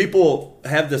 People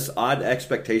have this odd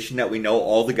expectation that we know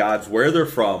all the gods, where they're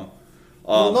from,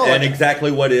 and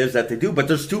exactly what it is that they do, but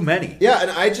there's too many. Yeah,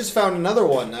 and I just found another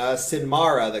one,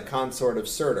 Sinmara, the consort of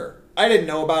Surtur. I didn't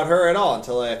know about her at all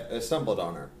until I stumbled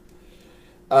on her.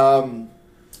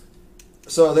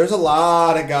 So there's a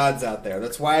lot of gods out there.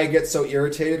 That's why I get so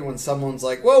irritated when someone's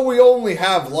like, well, we only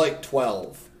have like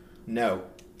 12. No,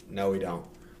 we don't.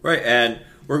 Right, and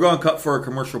we're going to cut for a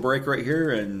commercial break right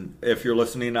here, and if you're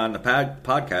listening on the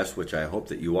podcast, which I hope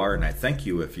that you are, and I thank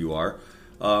you if you are,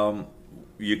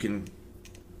 you can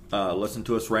listen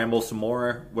to us ramble some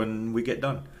more when we get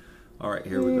done. All right,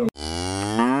 here we go.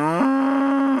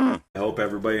 I hope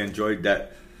everybody enjoyed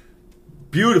that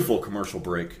beautiful commercial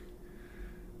break.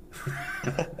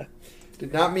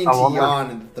 Did not mean to yawn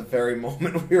at the very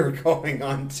moment we were going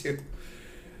on to.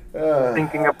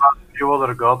 Thinking about a few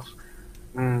other gods,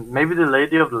 maybe the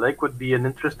Lady of the Lake would be an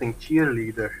interesting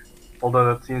cheerleader.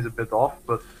 Although that seems a bit off,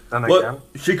 but then again,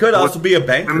 she could also be a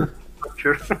banker.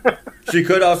 Sure. She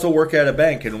could also work at a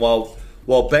bank, and while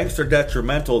banks are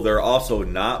detrimental, they're also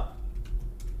not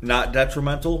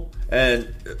detrimental,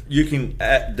 and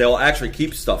they'll actually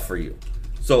keep stuff for you,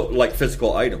 so like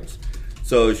physical items.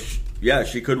 So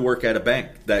she could work at a bank.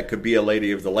 That could be a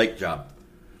Lady of the Lake job,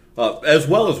 as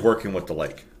well as working with the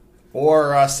lake.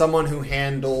 Or someone who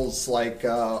handles like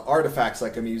artifacts,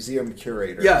 like a museum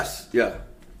curator. Yes, yeah,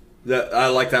 I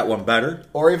like that one better.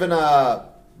 Or even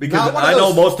because I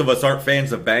know most of us aren't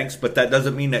fans of banks, but that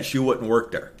doesn't mean that she wouldn't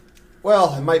work there.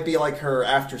 Well, it might be like her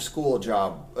after-school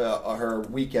job, her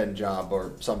weekend job,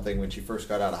 or something when she first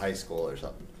got out of high school or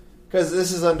something. Because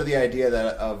this is under the idea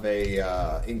of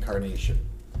a incarnation.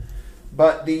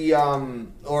 But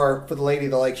or for the Lady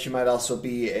of the Lake, she might also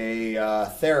be a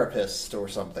therapist or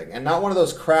something. And not one of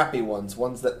those crappy ones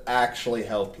that actually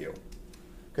help you.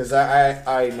 Because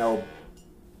I know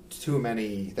too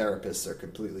many therapists are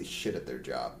completely shit at their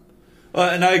job.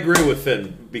 And I agree with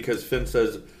Finn, because Finn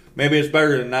says maybe it's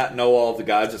better to not know all the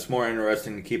gods. It's more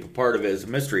interesting to keep a part of it as a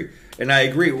mystery. And I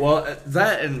agree. Well,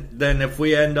 that, and then if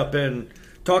we end up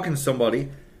talking to somebody,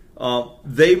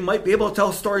 they might be able to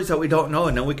tell stories that we don't know,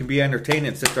 and then we can be entertained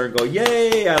and sit there and go,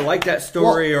 yay, I like that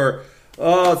story, or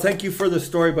oh, thank you for the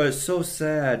story, but it's so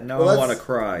sad. Now I want to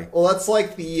cry. Well, that's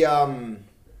like the...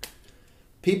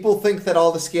 people think that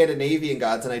all the Scandinavian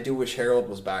gods, and I do wish Harold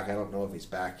was back. I don't know if he's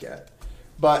back yet.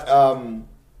 But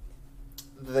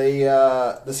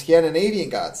the Scandinavian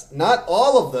gods, not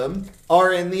all of them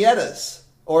are in the Eddas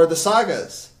or the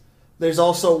sagas. There's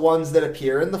also ones that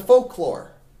appear in the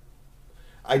folklore.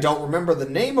 I don't remember the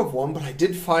name of one, but I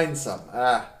did find some.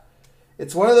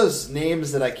 It's one of those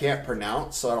names that I can't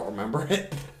pronounce, so I don't remember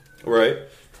it. Right.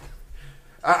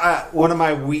 One of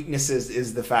my weaknesses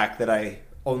is the fact that I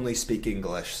only speak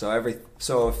English.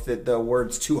 So if the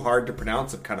word's too hard to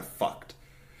pronounce, I'm kind of fucked.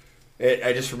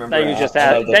 I just remember. Now you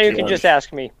can just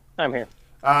ask me. I'm here.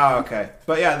 Okay.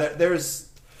 But yeah, there's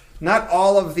not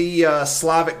all of the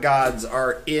Slavic gods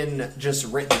are in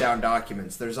just written down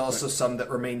documents. There's also some that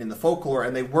remain in the folklore,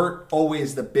 and they weren't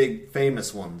always the big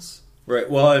famous ones. Right.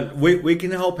 Well, and we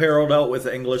can help Harold out with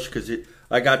English, because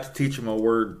I got to teach him a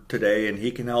word today, and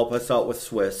he can help us out with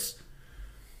Swiss.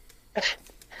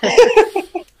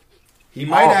 He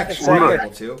might actually be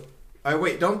able to.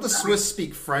 Wait, don't the Swiss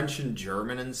speak French and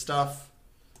German and stuff?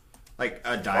 Like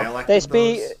a dialect. They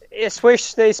speak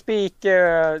Swiss. They speak.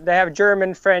 They have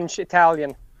German, French,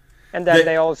 Italian, and then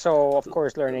they also, of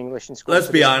course, learn English in school. Let's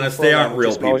be honest, they aren't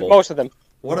real people. Most of them.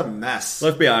 What a mess.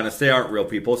 Let's be honest, they aren't real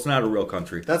people. It's not a real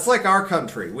country. That's like our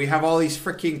country. We have all these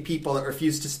freaking people that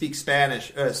refuse to speak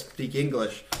speak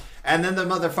English, and then the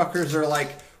motherfuckers are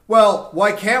like, well,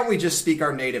 why can't we just speak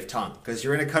our native tongue? Because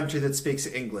you're in a country that speaks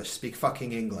English. Speak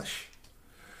fucking English.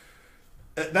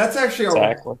 That's actually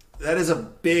that is a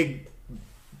big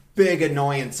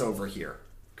annoyance over here.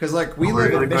 Because like we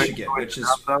live in Michigan, which is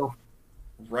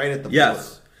right at the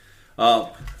border.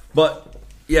 But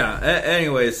yeah.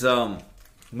 Anyways,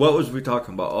 what was we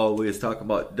talking about? Oh, we was talking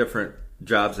about different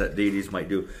jobs that deities might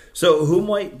do. So, who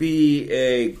might be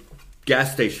a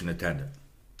gas station attendant?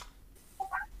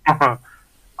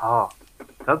 Oh,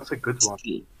 that's a good one.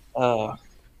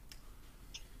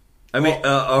 I mean,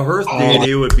 a hearth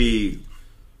deity would be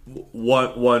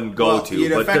one go-to,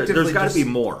 you'd but there's effectively got to be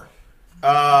just- more.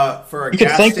 For a You could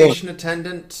gas think of- station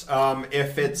attendant,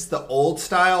 if it's the old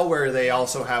style where they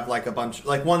also have like a bunch,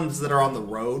 like ones that are on the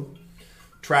road,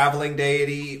 traveling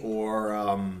deity,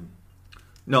 or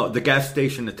No, the gas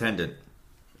station attendant.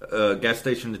 Gas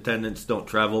station attendants don't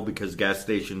travel because gas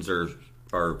stations are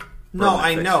no,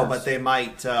 I permanent know, fixtures. but they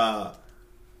might.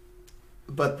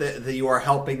 But you are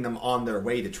helping them on their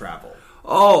way to travel.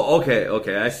 Oh, okay,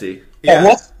 I see. Yeah.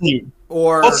 What's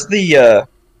Or the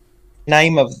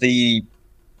name of the?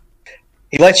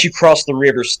 He lets you cross the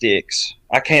river Styx.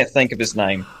 I can't think of his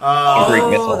name. in Greek Oh,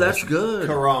 mythology. that's good.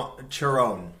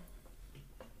 Chiron.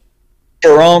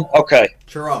 Chiron. Okay.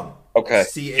 Chiron.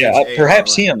 Yeah,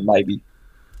 perhaps him. Maybe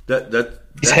He's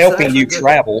he's helping you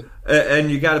travel. And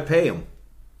you got to pay him.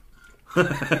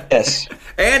 Yes.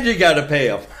 And you got to pay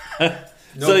him.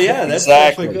 So yeah, that's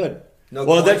Exactly. actually good. No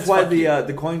Well, coins, that's why fuck you.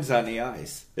 the coins on the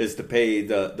ice is to pay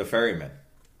the ferryman.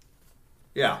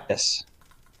 Yeah. Yes.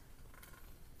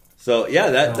 So yeah,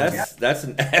 that's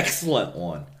an excellent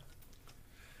one.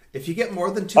 If you get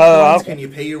more than 2 I'll- coins, can you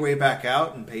pay your way back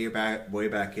out and pay your way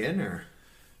back in, or?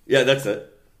 Yeah, that's it.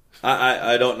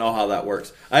 I don't know how that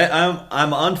works.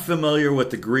 I'm unfamiliar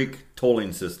with the Greek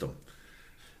tolling system.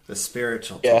 The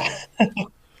spiritual. Yeah.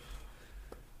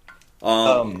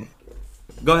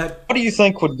 Go ahead. What do you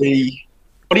think would be?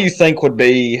 What do you think would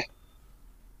be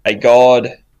a god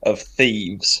of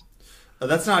thieves? Oh,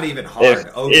 that's not even hard. If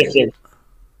Odin.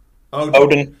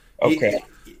 Odin. Okay.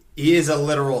 He is a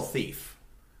literal thief.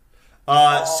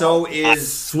 So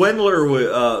is Swindler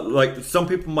would like some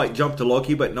people might jump to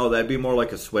Loki, but no, that'd be more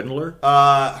like a swindler.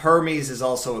 Hermes is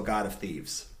also a god of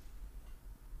thieves.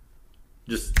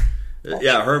 Just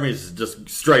yeah, Hermes is just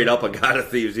straight up a god of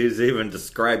thieves. He's even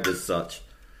described as such.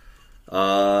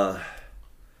 How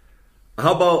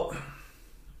about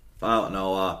I don't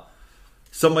know,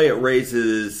 somebody that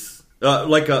raises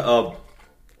like a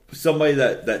somebody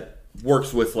that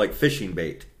works with like fishing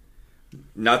bait,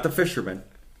 not the fisherman,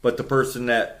 but the person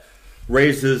that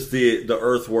raises the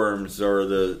earthworms or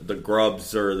the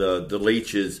grubs or the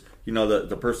leeches. You know,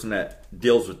 the person that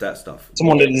deals with that stuff.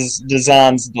 Someone that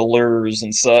designs the lures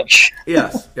and such.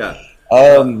 Yes, yeah.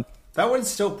 That would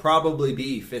still probably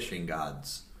be fishing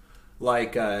gods,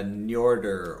 like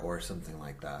Njordur or something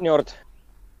like that. Njord.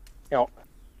 Ja.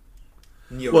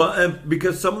 Njord. Well, and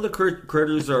because some of the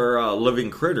critters are living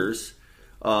critters,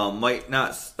 might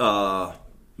not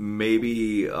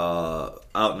maybe I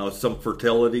don't know, some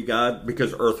fertility god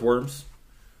because earthworms,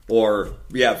 or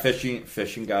yeah,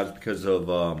 fishing gods because of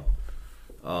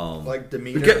like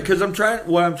Demeter. because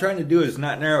what I'm trying to do is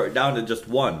not narrow it down to just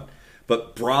one,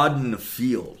 but broaden the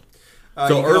field. So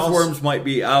you could earthworms also- might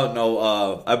be I don't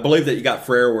know. I believe that you got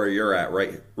Freyr where you're at,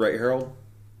 right, Harold?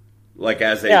 Like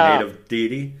as a native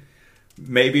deity,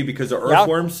 maybe because of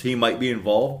earthworms, he might be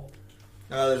involved.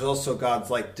 There's also gods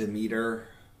like Demeter,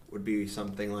 would be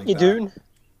something like Idun.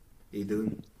 that.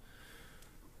 Idun.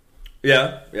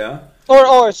 Yeah.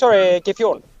 Or sorry,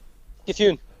 Gefjon.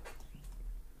 Gefjun.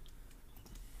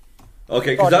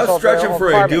 Okay, because I was stretching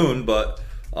for a dune, but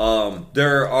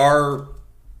there are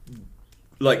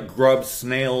like grubs,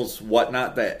 snails,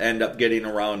 whatnot that end up getting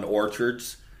around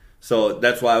orchards. So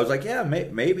that's why I was like, yeah,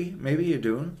 maybe a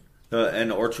dune,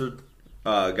 an orchard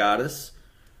goddess.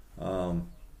 But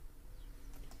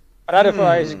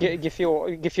otherwise,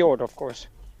 Gefjord, of course.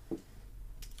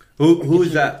 Who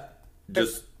is that?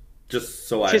 Just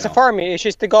so I She's know. a farming.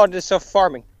 She's the goddess of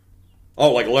farming.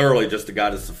 Oh, like literally just the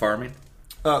goddess of farming.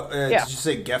 Did Yeah. you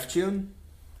say Gefjun?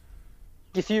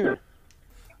 Gefjun.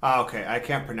 Okay, I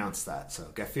can't pronounce that, so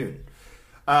Gefjun.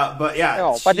 But yeah,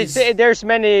 No, but there's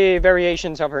many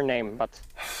variations of her name, but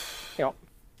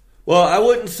Well, I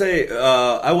wouldn't say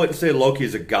Loki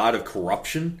is a god of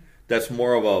corruption. That's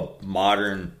more of a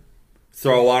modern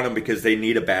throw on him because they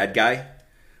need a bad guy.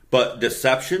 But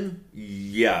deception,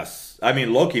 yes. I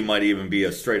mean, Loki might even be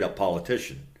a straight up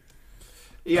politician.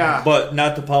 yeah. But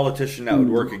not the politician that would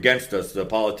work against us, the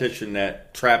politician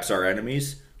that traps our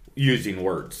enemies using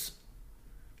words.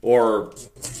 Or,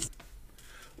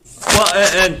 well,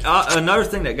 and another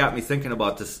thing that got me thinking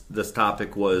about this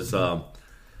topic was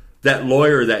that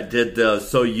lawyer that did the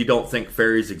So You Don't Think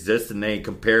Fairies Exist, and they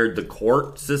compared the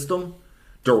court system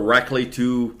directly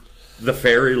to the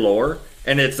fairy lore,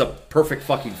 and it's a perfect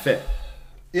fucking fit.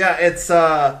 Yeah, it's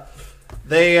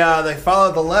they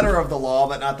follow the letter of the law,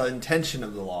 but not the intention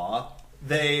of the law.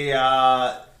 They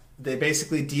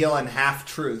basically deal in half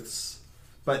truths,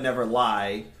 but never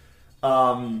lie,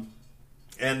 and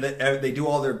they do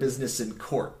all their business in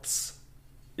courts.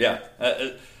 Yeah.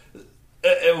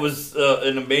 it was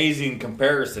an amazing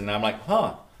comparison. I'm like,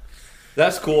 huh,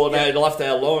 that's cool. And I left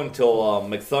that alone until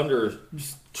McThunder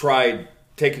tried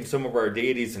taking some of our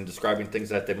deities and describing things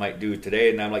that they might do today.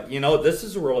 And I'm like, this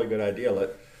is a really good idea.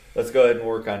 Let's go ahead and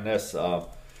work on this.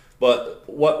 But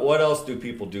what else do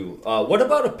people do? What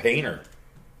about a painter?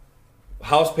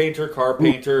 House painter, car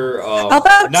painter. How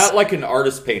about, not like an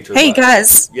artist painter. Hey,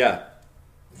 guys. Yeah.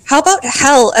 How about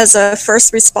Hell as a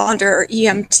first responder or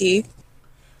EMT?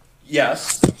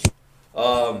 Yes.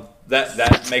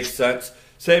 That makes sense.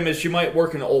 Same as she might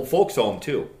work in an old folks home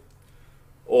too.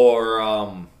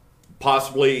 Or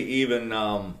possibly even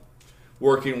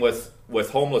working with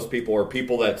homeless people or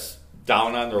people that's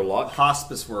down on their luck.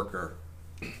 Hospice worker.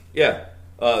 Yeah.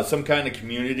 Some kind of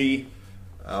community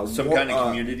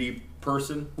community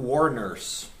person. War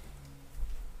nurse.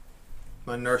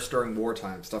 A nurse during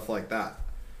wartime, stuff like that.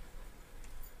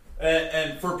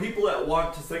 And for people that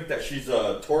want to think that she's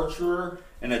a torturer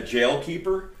and a jail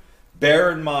keeper,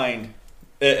 bear in mind,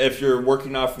 if you're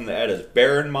working off from the edits,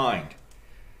 bear in mind,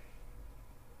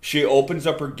 she opens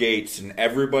up her gates and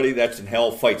everybody that's in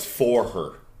hell fights for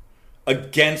her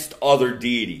against other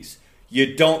deities.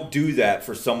 You don't do that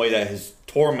for somebody that has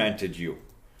tormented you,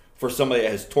 for somebody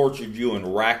that has tortured you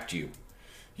and racked you.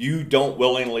 You don't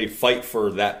willingly fight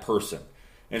for that person.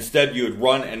 Instead, you would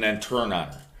run and then turn on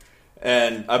her.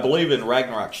 And I believe in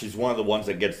Ragnarok, she's one of the ones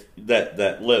that gets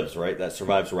that lives, right? That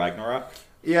survives Ragnarok.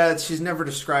 Yeah, she's never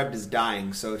described as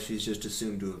dying, so she's just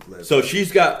assumed to have lived. So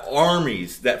she's got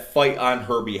armies that fight on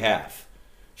her behalf.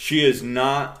 She is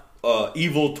not an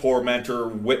evil tormentor,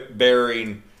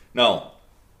 whip-bearing. No.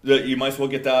 You might as well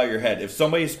get that out of your head. If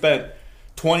somebody spent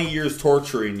 20 years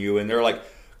torturing you and they're like,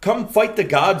 come fight the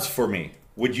gods for me,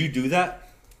 would you do that?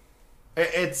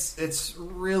 It's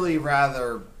really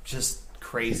rather just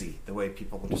crazy the way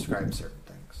people will describe certain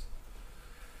things.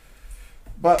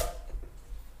 But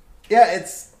yeah,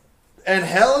 and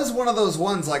hell is one of those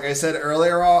ones, like I said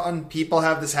earlier on, people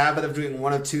have this habit of doing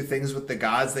one of two things with the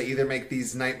gods. They either make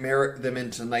them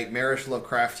into nightmarish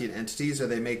Lovecraftian entities, or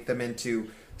they make them into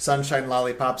sunshine,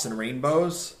 lollipops, and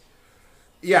rainbows.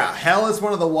 Yeah, hell is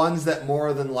one of the ones that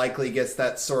more than likely gets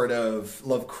that sort of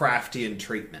Lovecraftian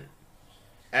treatment.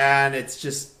 And it's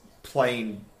just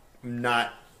plain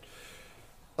not...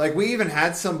 Like, we even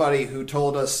had somebody who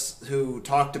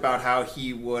talked about how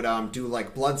he would do,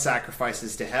 like, blood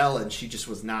sacrifices to hell, and she just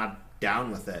was not down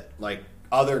with it. Like,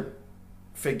 other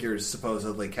figures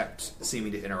supposedly kept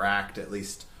seeming to interact, at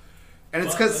least. And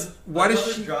it's because... What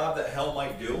is she... job that hell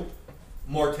might do?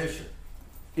 Mortician.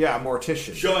 Yeah,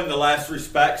 mortician. Showing the last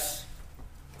respects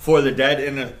for the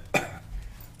dead.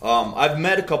 I've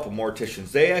met a couple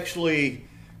morticians. They actually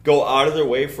go out of their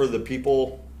way for the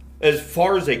people as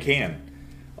far as they can.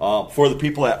 For the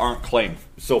people that aren't claimed.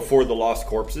 So for the lost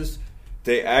corpses,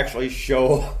 they actually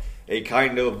show a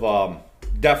kind of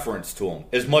deference to them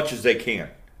as much as they can.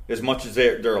 As much as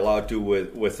they're allowed to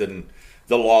within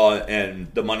the law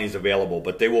and the money's available.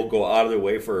 But they will go out of their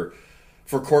way for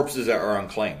corpses that are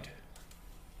unclaimed.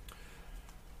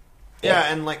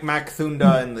 Yeah, and like Mac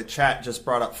Thunda in the chat just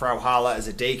brought up Frau Hala as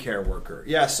a daycare worker.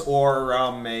 Yes, or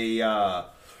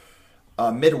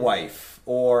a midwife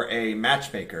or a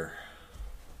matchmaker.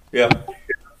 Yeah.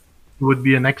 Would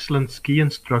be an excellent ski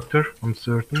instructor, I'm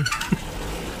certain.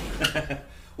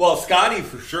 Well, Scotty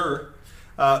for sure.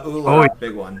 Ular,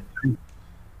 big one.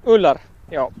 Ular,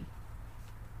 yeah.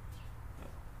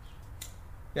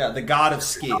 Yeah, the god of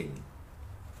skiing.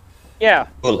 Yeah,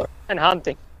 Ular. and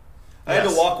hunting. I had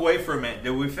to walk away for a minute.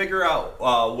 Did we figure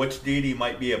out which deity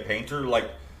might be a painter? Like,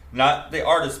 not the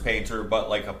artist painter, but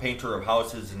like a painter of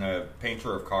houses and a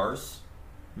painter of cars?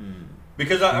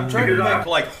 Because I'm trying to make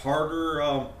like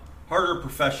harder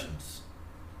professions.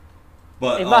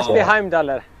 But it must be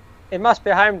Heimdallr. It must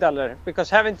be Heimdallr, because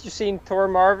haven't you seen Thor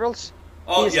Marvels?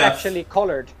 He's actually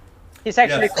colored. He's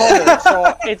actually colored,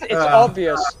 so it's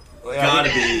obvious. Gotta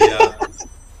be, yeah.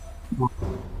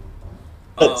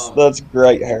 That's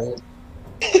great, Harold.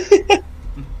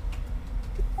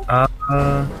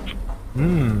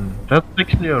 That's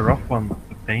actually a rough one,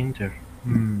 the painter.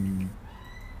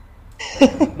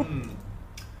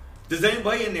 Does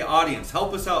anybody in the audience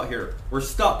help us out here? We're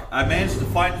stuck. I managed to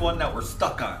find one that we're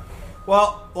stuck on.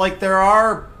 Well, like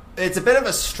it's a bit of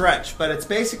a stretch, but it's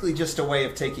basically just a way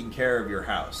of taking care of your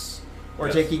house or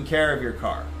taking care of your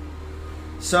car.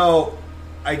 So,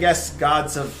 I guess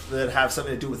gods that have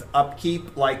something to do with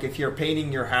upkeep, like if you're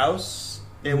painting your house,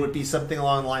 it would be something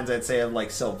along the lines, I'd say, of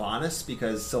like Sylvanus,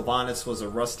 because Sylvanus was a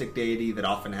rustic deity that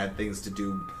often had things to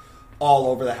do all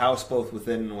over the house, both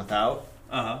within and without.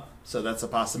 Uh-huh. So that's a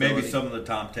possibility. Maybe some of the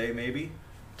Tomte, maybe?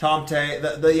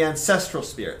 Tomte, the ancestral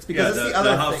spirits. Because yeah, that's the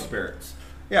other house thing. spirits.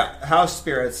 Yeah, house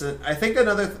spirits. And I think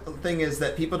another thing is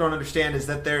that people don't understand is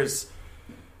that there's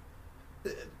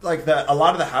like a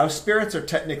lot of the house spirits are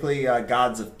technically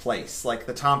gods of place, like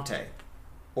the Tomte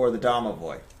or the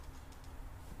Domovoy.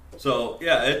 So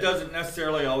yeah, it doesn't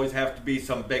necessarily always have to be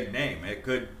some big name. It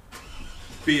could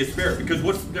be a spirit. Because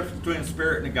what's the difference between a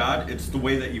spirit and a god? It's the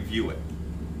way that you view it.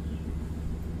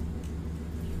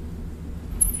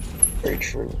 Very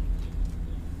true.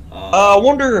 I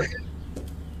wonder.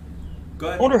 Go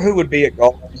ahead. I wonder who would be a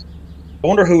god. I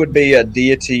wonder who would be a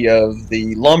deity of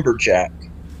the lumberjack.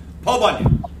 Paul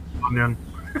Bunyan. Onion.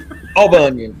 Paul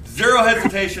Bunyan. Zero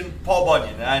hesitation, Paul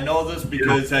Bunyan. And I know this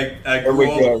because I There we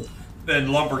grew up go.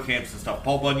 in lumber camps and stuff.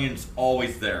 Paul Bunyan's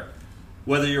always there.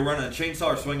 Whether you're running a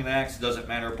chainsaw or swinging an axe, it doesn't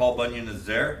matter. Paul Bunyan is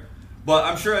there. But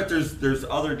I'm sure that there's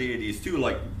other deities too,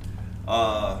 like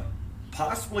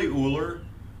possibly Uller.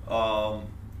 The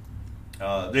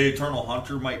Eternal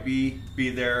Hunter might be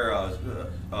there.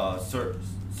 Sir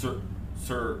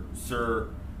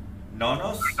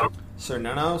Nonos? Sir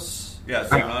Nonos? Yeah,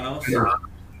 Sir Nonos.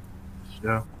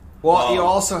 Yeah. Well, you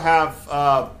also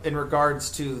have, in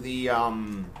regards to the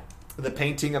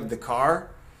painting of the car,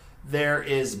 there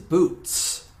is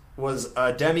Boots, was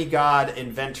a demigod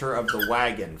inventor of the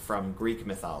wagon from Greek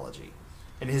mythology.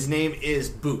 And his name is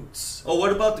Boots. Oh,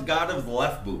 what about the god of the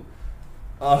left boot?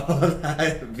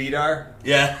 Vidar?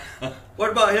 Yeah.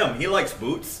 What about him? He likes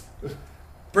boots.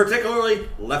 Particularly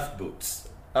left boots.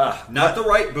 Not the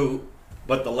right boot,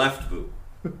 but the left boot.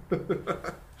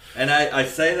 And I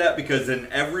say that because in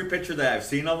every picture that I've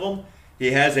seen of him,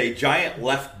 he has a giant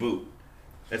left boot.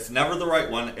 It's never the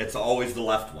right one, it's always the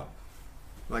left one.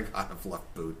 The god of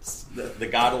left boots. The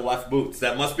god of left boots.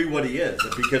 That must be what he is,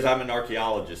 because I'm an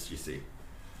archaeologist, you see.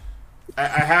 I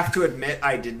have to admit,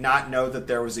 I did not know that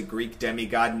there was a Greek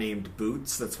demigod named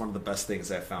Boots. That's one of the best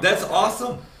things I found. That's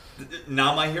awesome.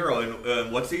 Now my hero.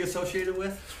 And what's he associated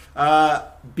with?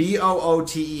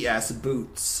 Bootes,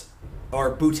 Boots. Or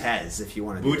Bootes, if you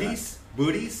want to do Booties?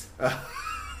 Booties?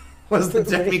 was the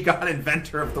demigod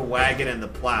inventor of the wagon and the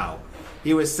plow.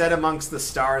 He was set amongst the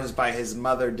stars by his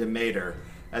mother Demeter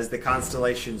as the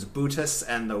constellations Bootes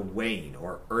and the Wain,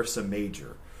 or Ursa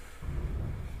Major.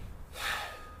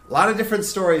 A lot of different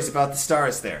stories about the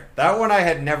stars there. That one I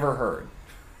had never heard.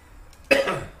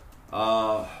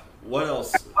 What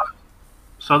else?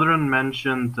 Southern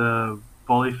mentioned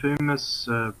Polyphemus,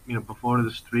 before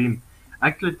the stream. I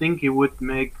actually think he would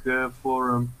make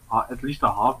for at least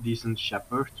a half decent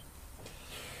shepherd,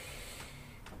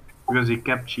 because he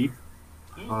kept sheep,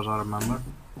 as far as I remember.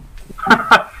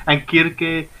 And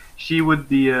Kirke, she would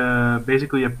be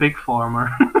basically a pig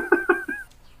farmer.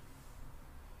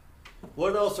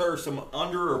 What else are some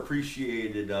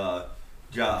underappreciated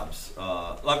jobs?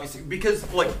 Let me see. Because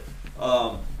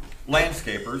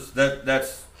landscapers,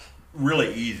 that's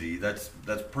really easy. That's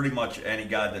pretty much any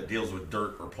guy that deals with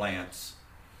dirt or plants.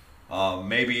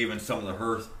 Maybe even some of the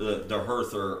hearth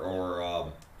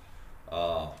or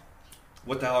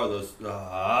what the hell are those?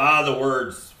 The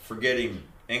words, forgetting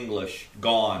English,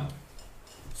 gone.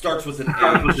 Starts with an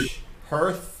H.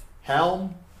 Hearth?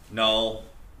 Helm? No.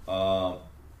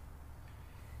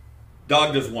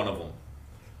 Dog does one of them.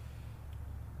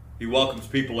 He welcomes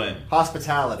people in.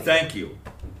 Hospitality. Thank you.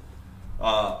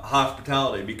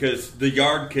 Hospitality, because the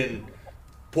yard can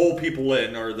pull people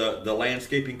in, or the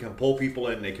landscaping can pull people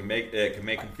in. It can make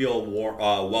them feel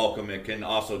welcome. It can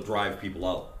also drive people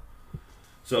out.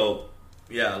 So,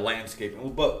 yeah,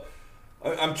 landscaping. But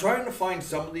I'm trying to find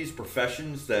some of these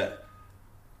professions that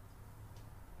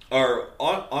are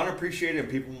unappreciated, and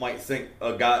people might think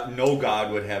no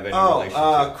god would have any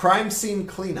relationship. Crime scene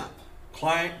cleanup.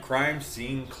 Crime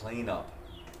scene cleanup.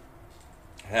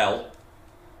 Hell,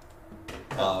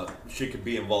 she could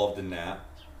be involved in that.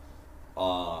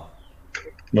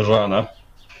 Majana,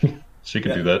 she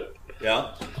could do that.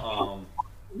 Yeah.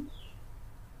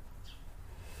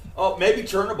 Maybe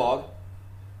Chernobog.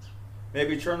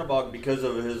 Maybe Chernobog, because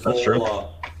of his That's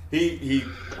whole. true.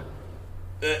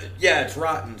 Yeah, it's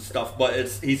rotten stuff, but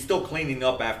he's still cleaning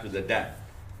up after the death.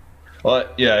 Well,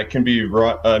 yeah, it can be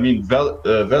rot. I mean,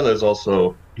 Vela is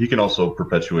also, he can also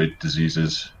perpetuate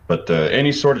diseases, but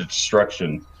any sort of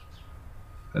destruction,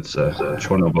 that's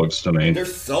Chernobog's domain.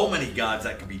 There's so many gods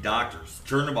that could be doctors.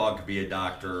 Chernobog could be a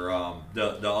doctor.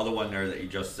 The other one there that you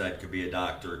just said could be a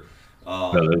doctor.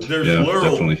 There's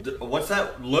literal. definitely. What's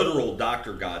that literal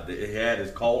doctor god that he had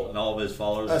his cult and all of his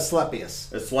followers?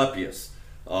 Asclepius. Asclepius.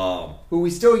 Who we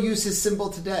still use his symbol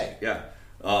today. Yeah.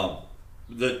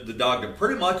 The dog,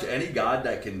 pretty much any god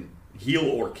that can heal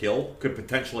or kill could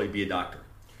potentially be a doctor.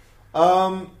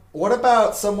 What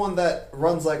about someone that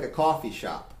runs like a coffee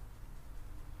shop?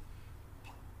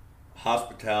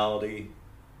 Hospitality.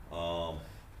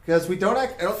 Because we don't. I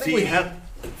don't think we have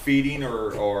feeding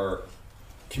or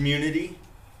community.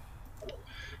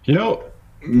 You know,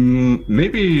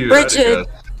 maybe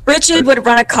Bridget would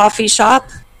run a coffee shop.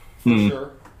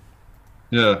 Sure.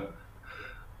 Yeah,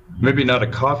 maybe not a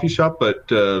coffee shop,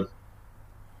 but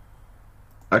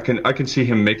I can see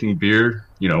him making beer.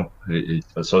 You know,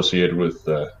 associated with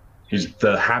he's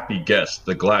the happy guest,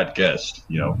 the glad guest.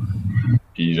 You know,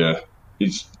 he's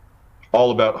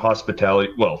all about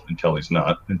hospitality. Well, until he's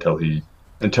not. Until you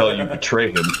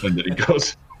betray him and then he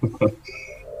goes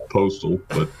postal.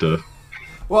 But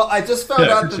well, I just found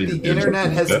out that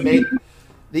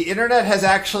the internet has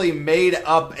actually made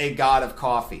up a god of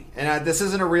coffee, and this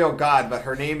isn't a real god, but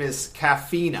her name is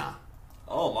Caffeina.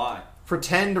 Oh my!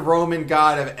 Pretend Roman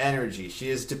god of energy. She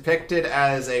is depicted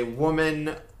as a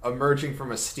woman emerging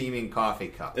from a steaming coffee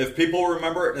cup. If people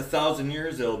remember it in 1,000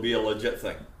 years, it'll be a legit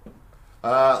thing.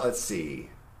 Let's see.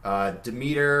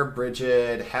 Demeter,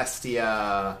 Bridget,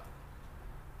 Hestia.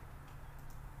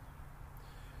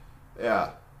 Yeah,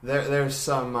 there's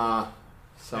some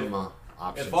options.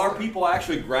 If our people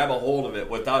actually grab a hold of it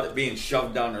without it being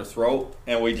shoved down their throat,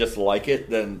 and we just like it,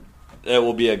 then it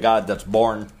will be a god that's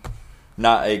born,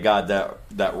 not a god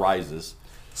that rises.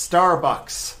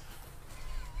 Starbucks.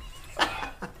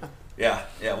 Yeah,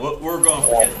 we're going to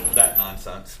forget that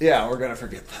nonsense. Yeah, we're going to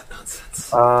forget that nonsense.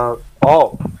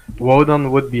 Wodan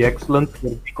would be excellent for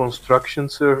deconstruction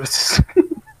services.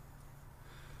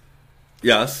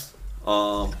 Yes.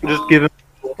 Just give him.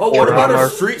 Oh, what about a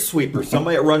street sweeper?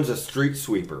 Somebody that runs a street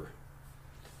sweeper.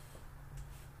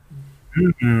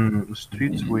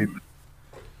 Street sweeper.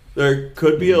 There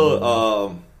could be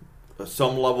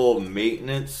some level of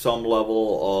maintenance, some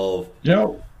level of.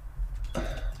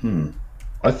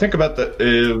 I think about that.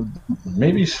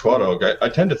 Maybe Swadog. I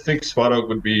tend to think Swadog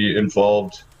would be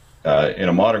involved in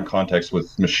a modern context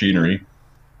with machinery.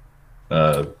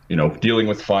 Dealing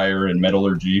with fire and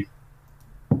metallurgy.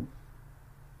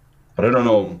 But I don't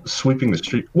know, sweeping the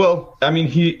street. Well, I mean,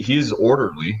 he's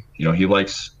orderly. You know, he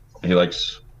likes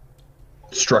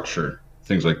structure,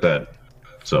 things like that.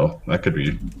 So that could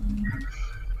be.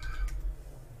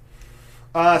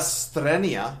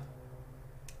 Strenia.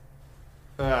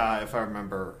 If I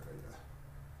remember.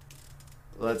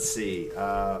 Let's see.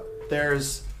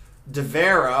 There's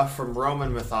Devera from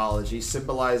Roman mythology,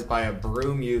 symbolized by a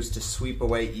broom used to sweep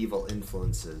away evil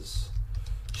influences.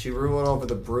 She ruled over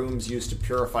the brooms used to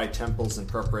purify temples in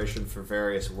preparation for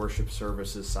various worship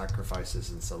services, sacrifices,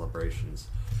 and celebrations.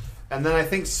 And then I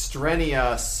think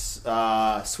Strenia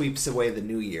sweeps away the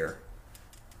new year.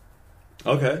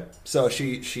 Okay. So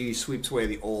she sweeps away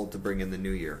the old to bring in the new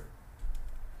year.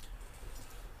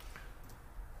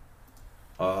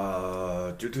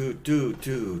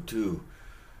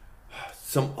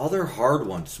 Some other hard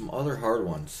ones.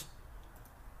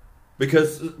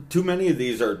 Because too many of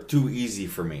these are too easy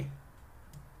for me.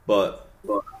 But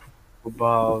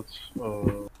About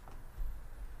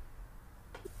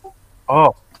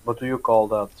what do you call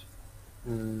that?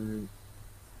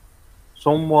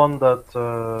 Someone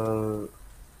that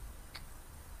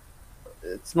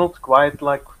it's not quite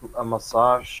like a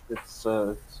massage. It's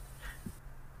who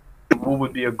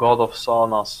would be a god of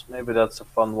saunas? Maybe that's a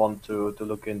fun one to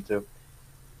look into.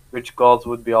 Which gods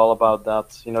would be all about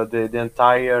that? You know, the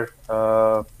entire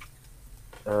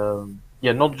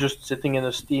not just sitting in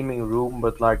a steaming room,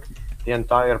 but like the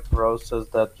entire process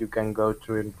that you can go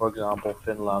through in, for example,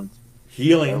 Finland.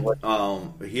 Healing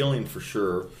for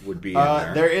sure would be in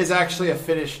there. There is actually a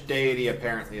Finnish deity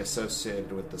apparently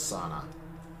associated with the sauna.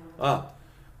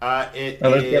 There's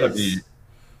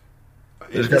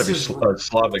got to be a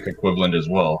Slavic equivalent as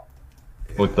well,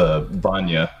 with the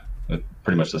Vanya.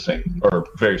 Pretty much the same, or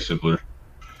very similar.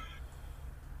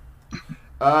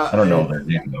 I don't know their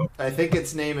name though. I think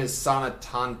its name is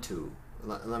Sanatantu.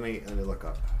 Let me look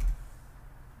up.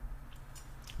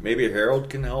 Maybe Harold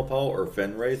can help out, or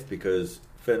Fenraith, because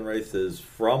Fenraith is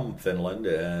from Finland,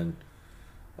 and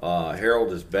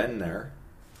Harold has been there.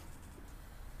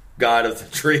 God of the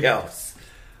treehouse.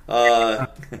 A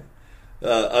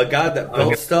god that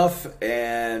built stuff,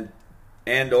 and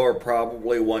or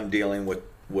probably one dealing with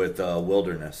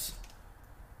wilderness.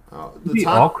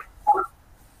 Og?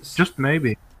 Just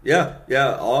maybe. Yeah.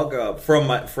 Og from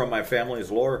my family's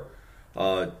lore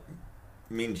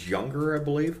means younger, I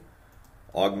believe.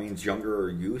 Og means younger or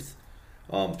youth.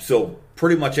 So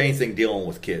pretty much anything dealing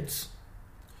with kids.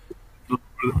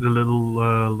 The little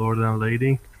lord and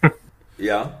lady.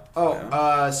 Yeah.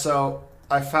 So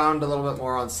I found a little bit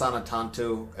more on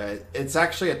Sanatantu. It's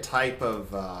actually a type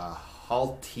of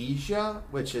Haltesia,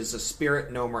 which is a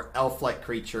spirit gnome or elf-like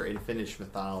creature in Finnish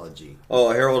mythology.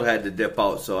 Oh, Harold had to dip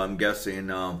out, so I'm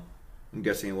guessing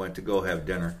he went to go have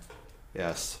dinner.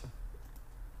 Yes.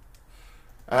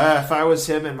 If I was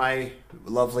him and my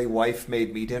lovely wife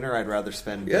made me dinner, I'd rather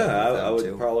spend. Yeah, I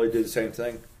would probably do the same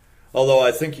thing. Although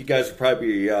I think you guys are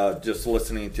probably just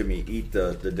listening to me eat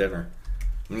the dinner.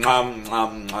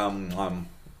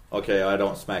 Okay, I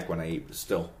don't smack when I eat, but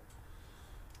still.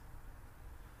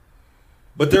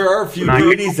 But there are a few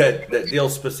deities that deal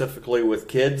specifically with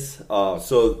kids.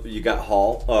 So you got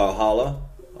Hala,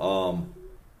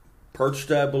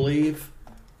 Perched, I believe,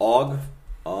 Og.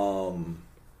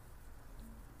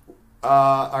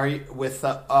 Are you with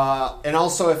and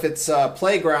also if it's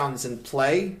playgrounds and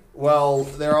play, well,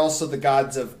 they're also the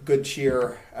gods of good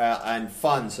cheer and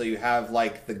fun. So you have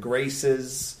like the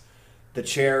graces, the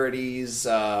charities.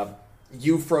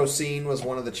 Euphrosyne was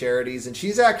one of the charities, and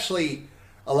she's actually,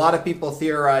 a lot of people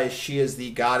theorize she is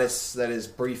the goddess that is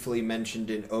briefly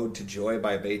mentioned in Ode to Joy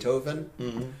by Beethoven.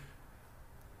 Mm-hmm.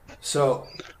 So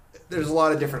there's a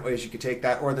lot of different ways you could take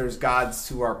that, or there's gods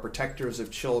who are protectors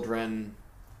of children.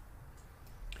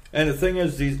 And the thing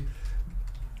is, these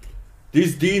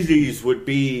deities would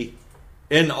be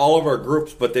in all of our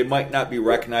groups, but they might not be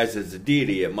recognized as a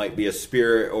deity. It might be a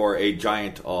spirit or a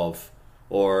giant of,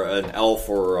 or an elf,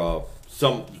 or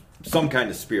some kind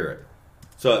of spirit.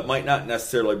 So it might not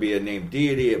necessarily be a named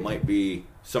deity. It might be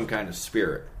some kind of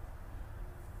spirit.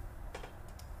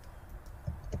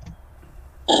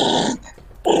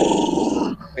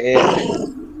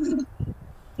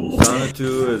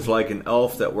 Sanatu is like an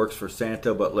elf that works for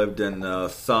Santa, but lived in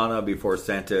Sana before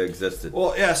Santa existed.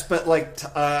 Well, yes, but like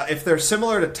if they're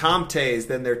similar to Tomtes,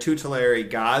 then they're tutelary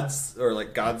gods, or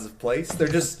like gods of place.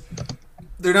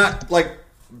 They're not like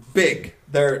big.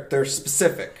 They're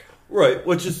specific, right?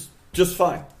 Which is just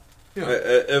fine. Yeah.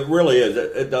 It really is.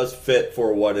 It does fit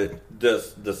for what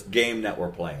this game that we're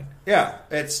playing. Yeah,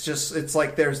 it's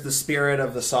like there's the spirit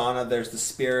of the sauna, there's the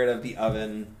spirit of the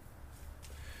oven,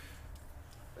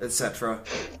 etc.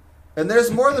 And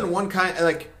there's more than one kind.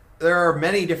 Like there are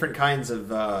many different kinds of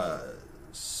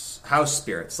house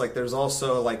spirits. Like there's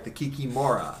also like the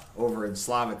Kikimora over in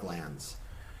Slavic lands,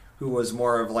 who was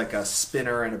more of like a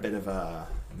spinner and a bit of a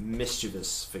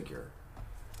mischievous figure.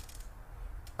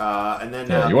 And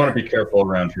then you want to be careful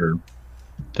around here.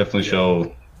 Definitely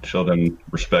show them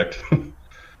respect.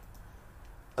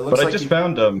 But I just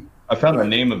found the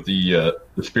name of the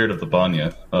spirit of the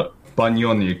Banya,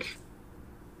 Banyonik.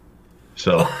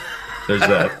 So there's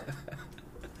that.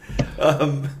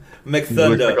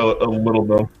 McThunda. Like a little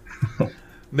bit.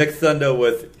 McThunda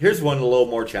with, here's one a little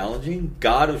more challenging.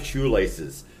 God of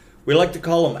Shoelaces. We like to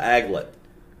call him Aglet.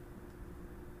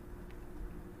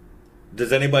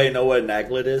 Does anybody know what an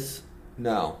aglet is?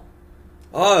 No.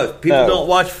 Oh, people don't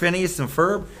watch Phineas and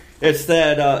Ferb? It's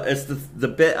that it's the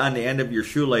bit on the end of your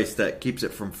shoelace that keeps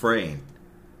it from fraying.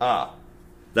 Ah.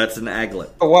 That's an aglet.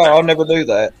 Oh, wow, I'll never do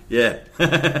that. Yeah.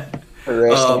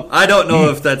 I don't know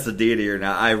if that's a deity or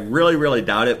not. I really, really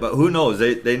doubt it, but who knows?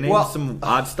 They named some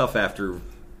odd stuff after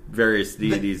various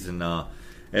deities and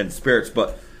spirits,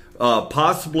 but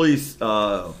possibly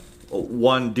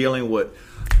one dealing with...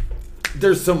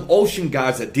 There's some ocean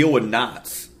gods that deal with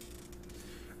knots.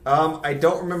 I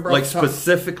don't remember. Like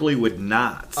specifically with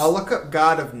knots. I'll look up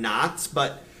God of Knots,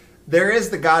 but there is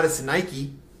the goddess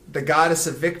Nike, the goddess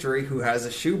of victory, who has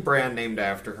a shoe brand named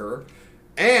after her,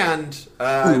 and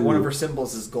one of her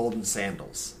symbols is golden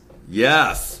sandals.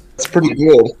 Yes. That's pretty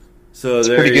good. So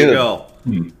there you go.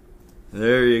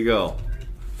 There you go.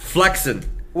 Flexing.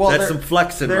 Well, that's some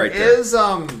flexing right there. There is,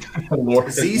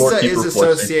 Zisa is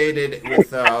associated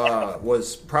with,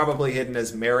 was probably hidden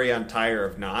as Mary Untier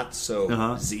of Knots, so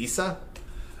Zisa?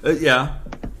 Yeah.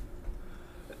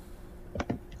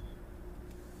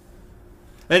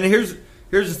 And here's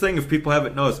the thing, if people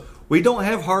haven't noticed, we don't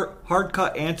have hard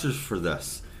cut answers for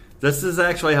this. This is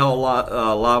actually how a lot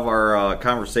of our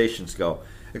conversations go.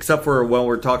 Except for when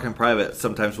we're talking private,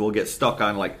 sometimes we'll get stuck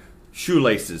on like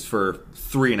shoelaces for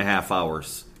 3.5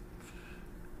 hours.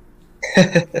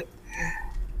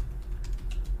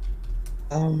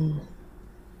 Let's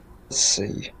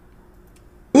see.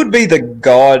 Who would be the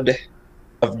god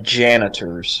of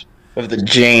janitors, of the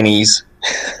Jannies?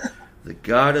 The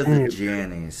god of the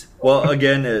Jannies. Well,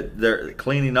 again, they're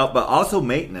cleaning up, but also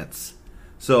maintenance.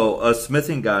 So a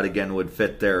smithing god again would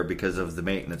fit there because of the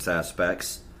maintenance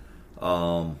aspects.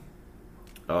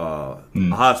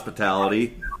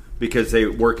 Hospitality, because they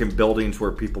work in buildings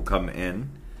where people come in.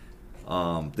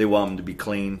 They want them to be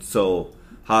clean, so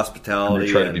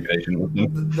hospitality. Try to be patient with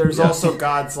them. There's also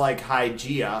gods like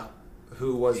Hygeia,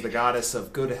 who was the goddess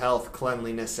of good health,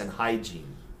 cleanliness, and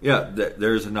hygiene. Yeah,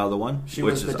 there's another one. She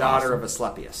was the daughter of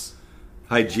Asclepius.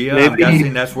 Hygeia, I'm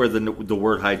guessing that's where the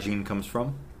word hygiene comes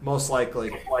from. Most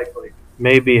likely.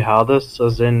 Maybe Hades,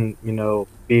 as in,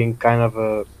 being kind of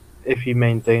a... If he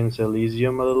maintains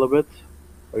Elysium a little bit?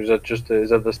 Or is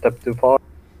that a step too far?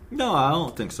 No, I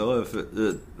don't think so. If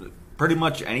pretty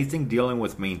much anything dealing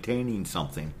with maintaining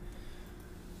something.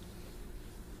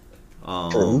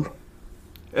 True.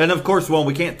 And of course, when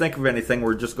we can't think of anything,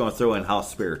 we're just going to throw in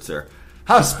house spirits there.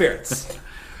 House spirits.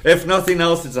 If nothing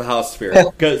else, it's a house spirit.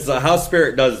 Because a house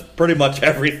spirit does pretty much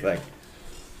everything.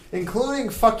 Including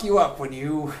fuck you up when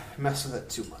you mess with it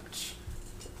too much.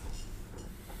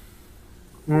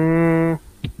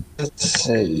 Let's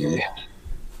see.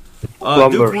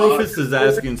 Duke Rufus is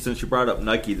asking, since you brought up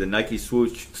Nike, the Nike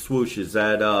swoosh, is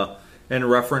that in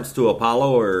reference to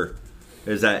Apollo, or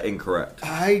is that incorrect?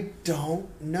 I don't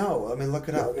know. Let me look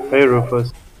it up. Hey,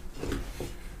 Rufus.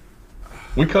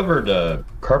 We covered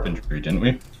carpentry, didn't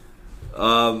we?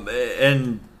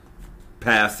 In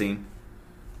passing.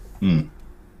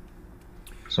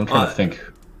 So I'm trying to think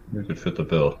who could fit the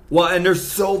bill. Well, and there's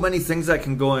so many things that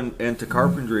can go into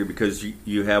carpentry, because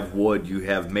you have wood, you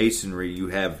have masonry, you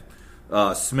have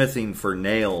smithing for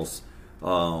nails,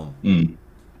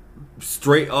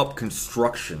 straight up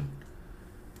construction.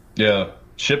 Yeah,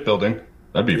 shipbuilding.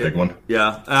 That'd be a big one.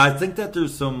 Yeah, I think that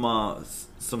there's some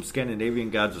Scandinavian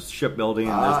gods of shipbuilding,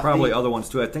 and there's probably other ones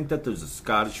too. I think that there's a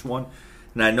Scottish one,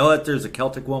 and I know that there's a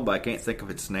Celtic one, but I can't think of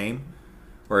its name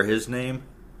or his name.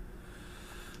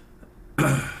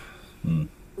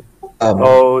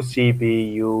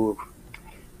 CBU.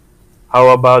 How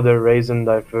about the Raisin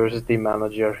Diversity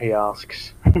Manager, he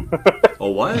asks.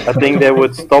 Oh, what? I think they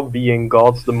would stop being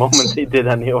gods the moment they did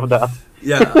any of that.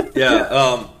 Yeah.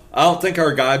 I don't think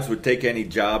our gods would take any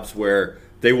jobs where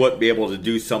they wouldn't be able to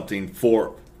do something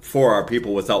for our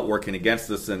people without working against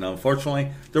us. And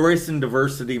unfortunately, the Raisin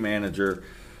Diversity Manager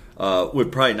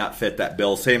would probably not fit that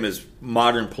bill, same as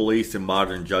modern police and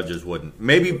modern judges wouldn't.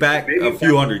 Maybe back a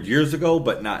few hundred years ago,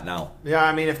 but not now. Yeah,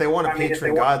 I mean, if they want a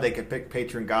patron god, they could pick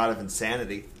patron god of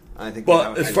insanity. I think.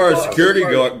 But as far as security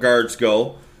guards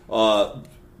go, Thor.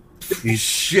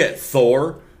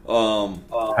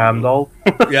 Heimdall.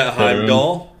 Yeah,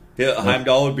 Heimdall. Yeah,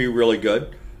 Heimdall would be really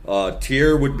good.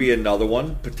 Tyr would be another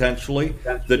one, potentially.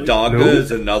 The Dogga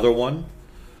is another one.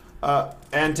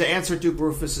 And to answer Duke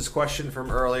Rufus's question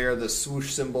from earlier, the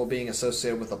swoosh symbol being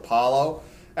associated with Apollo,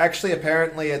 actually,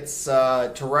 apparently, it's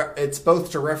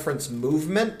both to reference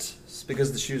movement,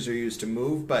 because the shoes are used to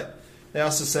move, but they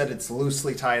also said it's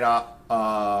loosely tied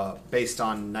up based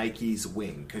on Nike's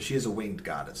wing, because she is a winged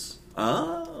goddess.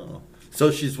 Oh,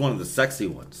 so she's one of the sexy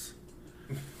ones.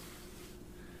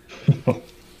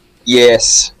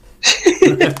 Yes.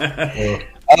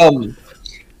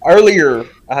 Earlier,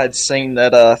 I had seen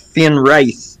that Finn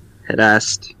Wraith had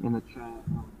asked in the chat.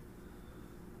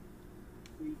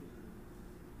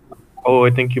 Oh,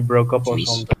 I think you broke up on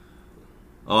something.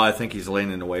 Oh, I think he's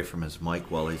leaning away from his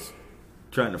mic while he's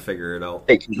trying to figure it out.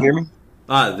 Hey, can you hear me?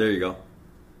 There you go.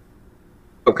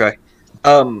 Okay.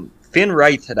 Finn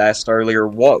Wraith had asked earlier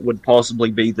what would possibly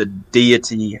be the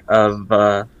deity of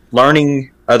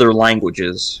learning other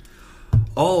languages.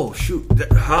 Oh, shoot.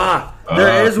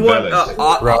 There is one.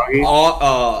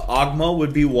 Ogma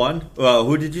would be one.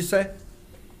 Who did you say?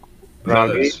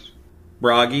 Bragi.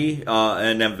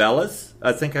 And then Veles,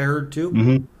 I think I heard too.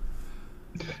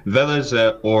 Mm-hmm.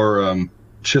 Veles or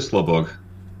Chislobog.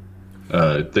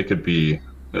 They could be,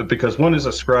 because one is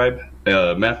a scribe,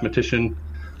 mathematician,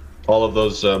 all of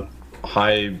those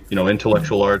high,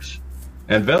 intellectual arts.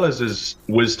 And Veles is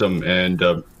wisdom and,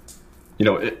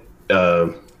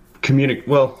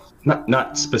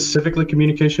 not specifically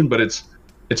communication, but it's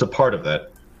a part of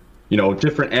that.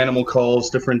 Different animal calls,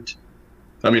 different.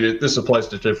 I mean, this applies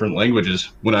to different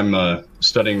languages. When I'm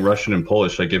studying Russian and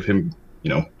Polish, I give him,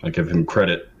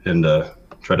 credit and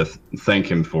try to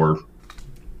thank him for,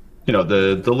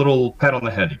 the little pat on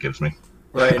the head he gives me.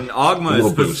 Right, and Ogma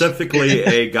is specifically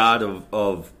a god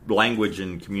of language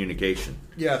and communication.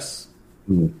 Yes.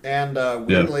 And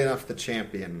weirdly enough, the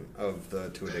champion of the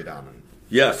Tuatha Dé Danann.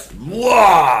 Yes.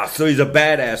 Wah! So he's a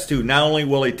badass, too. Not only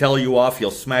will he tell you off,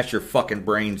 he'll smash your fucking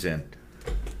brains in.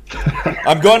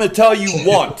 I'm going to tell you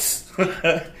once.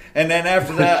 And then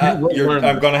after that, I'm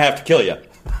going to have to kill you.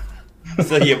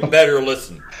 So you better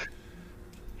listen.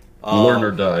 Learn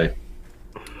or die.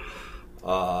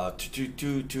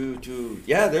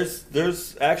 Yeah,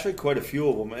 there's actually quite a few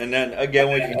of them. And then,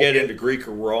 again, we can get into Greek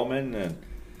or Roman, and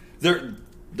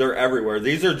they're everywhere.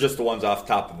 These are just the ones off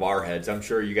the top of our heads. I'm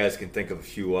sure you guys can think of a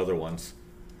few other ones.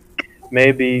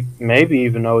 Maybe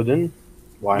even Odin.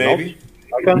 Why Maybe.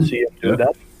 not? I can see him do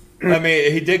that. I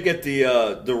mean, he did get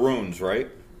the runes, right?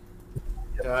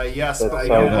 Yes, That's but we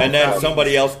how- don't know And if then that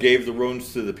somebody means- else gave the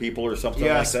runes to the people or something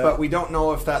Yes, like but that. we don't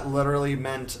know if that literally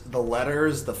meant the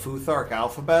letters, the Futhark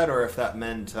alphabet, or if that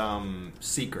meant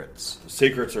secrets.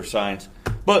 Secrets or signs.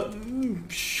 But,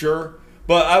 sure.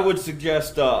 But I would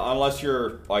suggest, unless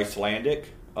you're Icelandic,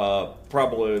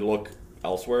 probably look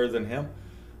elsewhere than him.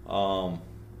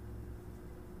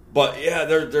 But, yeah,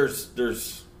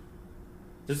 there's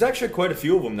actually quite a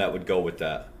few of them that would go with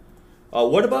that.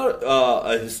 What about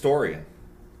a historian?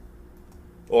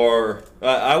 Or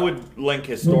I would link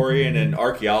historian and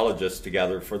archaeologist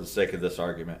together for the sake of this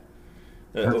argument.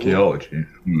 Archaeology.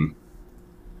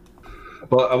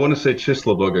 Well, I want to say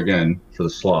Chislabug again for the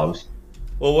Slavs.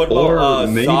 Well, what Or about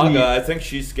maybe- Saga? I think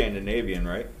she's Scandinavian,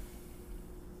 right?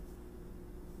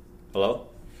 Hello?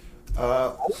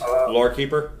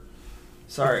 Lorekeeper?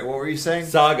 Sorry, what were you saying?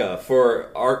 Saga for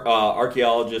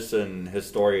archaeologist and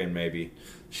historian, maybe.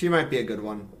 She might be a good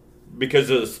one. Because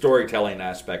of the storytelling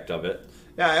aspect of it.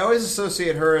 Yeah, I always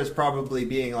associate her as probably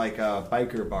being like a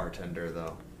biker bartender,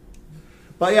 though.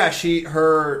 But yeah,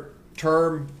 her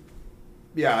term.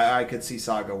 Yeah, I could see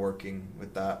Saga working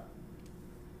with that.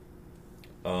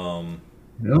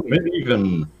 Maybe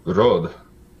even Rod.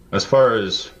 As far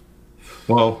as,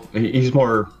 well, he's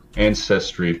more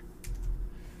ancestry,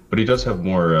 but he does have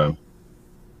more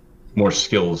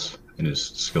skills in his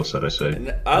skill set, I say.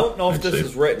 And I don't know if I'd this say.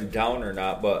 is written down or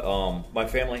not, but my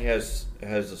family has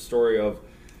a story of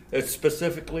it's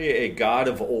specifically a god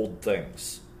of old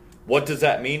things. What does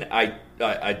that mean? I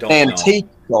don't Antique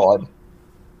god. know.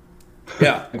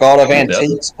 Yeah. God of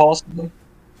antiques, possibly.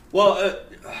 Well,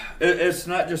 it's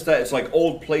not just that. It's like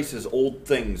old places, old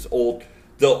things,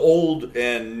 the old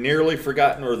and nearly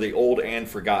forgotten, or the old and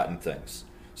forgotten things.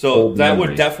 So Old that memory.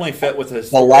 would definitely fit with a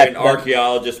historian, lack-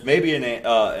 archaeologist, maybe an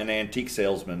antique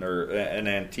salesman or an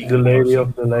antique. The Lady person.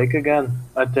 of the Lake again,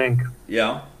 I think.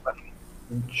 Yeah.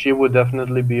 She would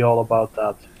definitely be all about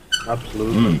that.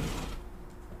 Absolutely.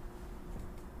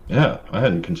 Yeah, I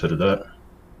hadn't considered that.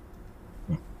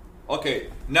 Okay,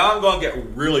 now I'm going to get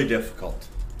really difficult.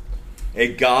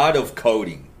 A god of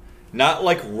coding. Not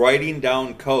like writing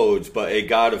down codes, but a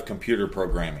god of computer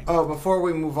programming. Oh, before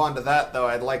we move on to that, though,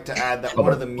 I'd like to add that Oh,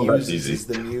 one of the well, that's muses easy. is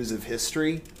the muse of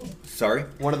history. Sorry?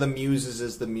 One of the muses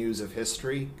is the muse of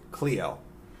history, Cleo.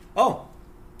 Oh,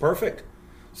 perfect.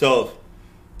 So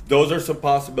those are some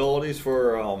possibilities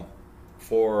for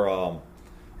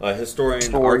a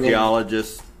historian,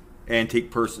 archaeologist,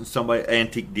 antique person, somebody,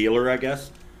 antique dealer, I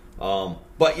guess.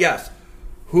 But yes,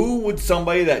 who would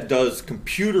somebody that does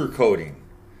computer coding?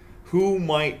 Who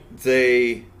might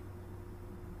they?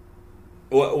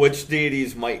 Which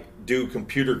deities might do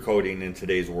computer coding in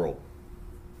today's world?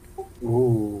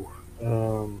 Ooh.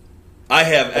 I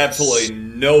have absolutely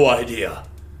no idea.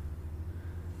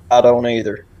 I don't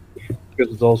either.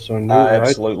 Because it's also new, I right?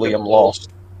 absolutely am lost.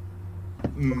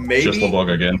 Maybe Chislabug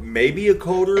again. Maybe a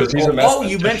coder. 'Cause he's a You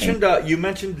mathematician.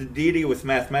 mentioned the deity with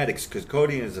mathematics, because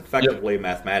coding is effectively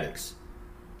mathematics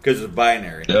because it's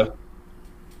binary. Yeah.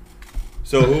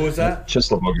 So who was that?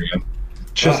 Chislabug again.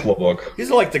 Chislabug. He's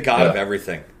like the god of Yeah.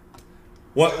 everything.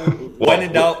 When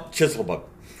in doubt, Chislabug.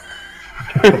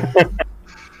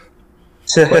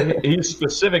 But he's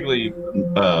specifically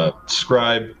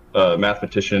scribe,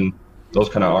 mathematician, those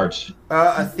kind of arts.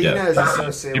 Athena Yeah. is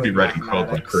associated He'd be with writing code like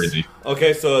mathematics. crazy.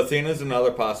 Okay, so Athena's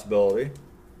another possibility.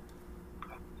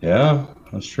 Yeah,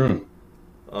 that's true.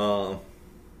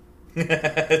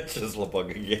 Chislabug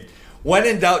again. When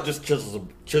in doubt, just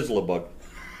Chislabug.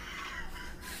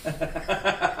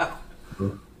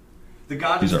 The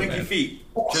god of He's our stinky man. feet,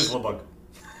 Chislabug.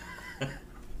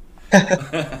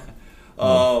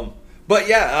 But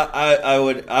yeah, I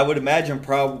would imagine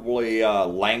probably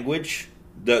language,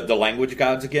 the language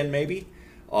gods again, maybe.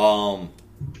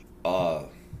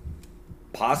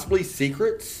 Possibly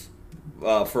secrets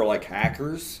for like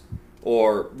hackers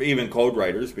or even code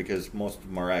writers, because most of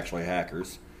them are actually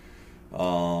hackers.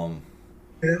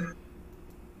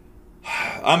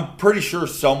 I'm pretty sure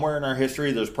somewhere in our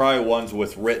history there's probably ones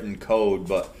with written code,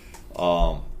 but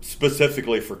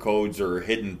specifically for codes or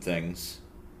hidden things.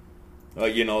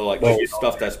 Like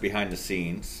stuff that's behind the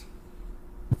scenes.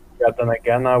 Yeah, then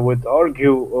again, I would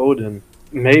argue Odin.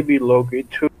 Maybe Loki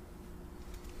too.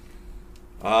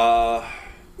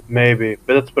 Maybe.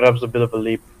 But it's perhaps a bit of a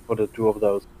leap for the two of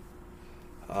those.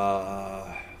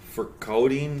 For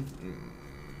coding,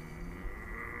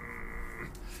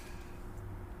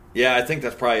 yeah, I think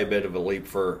that's probably a bit of a leap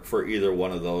for either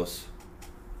one of those.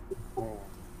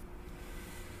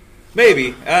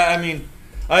 Maybe. I mean,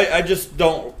 I just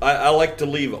don't. I like to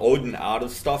leave Odin out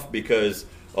of stuff because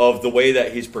of the way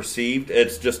that he's perceived.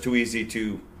 It's just too easy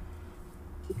to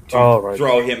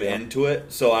throw him into it.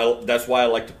 So that's why I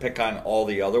like to pick on all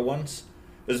the other ones,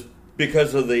 is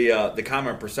because of the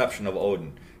common perception of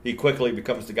Odin. He quickly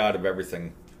becomes the god of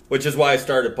everything, which is why I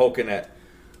started poking at,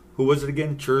 who was it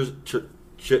again? Chislabug?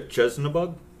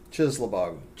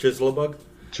 Chislabug.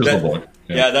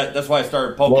 That's why I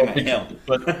started poking at him.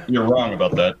 But you're wrong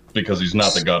about that, because he's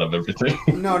not the god of everything.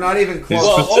 No, not even close.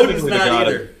 Well, Odin's not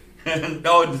either.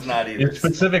 No, Odin's not either. He's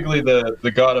specifically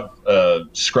the god of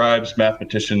scribes,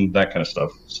 mathematician, that kind of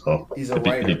stuff. So he's a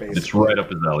writer, basically. It's right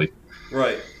up his alley.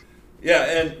 Right. Yeah,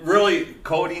 and really,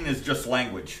 coding is just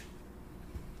language.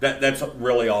 That's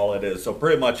really all it is. So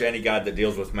pretty much any god that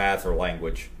deals with math or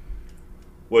language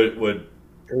would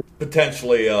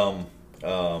potentially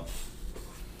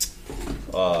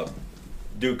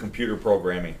do computer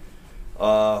programming.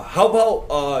 How about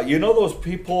those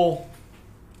people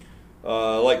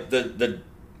like the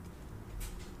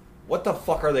what the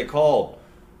fuck are they called?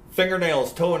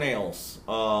 Fingernails, toenails.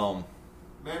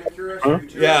 Manicurist? Huh?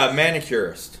 Yeah,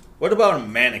 manicurist. What about a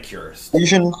manicurist?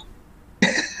 Fusion.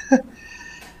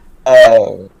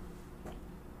 That's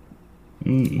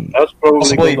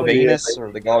probably Venus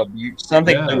or the god of beauty.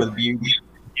 Something to do with beauty.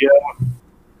 Yeah.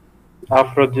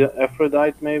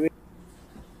 Aphrodite, maybe?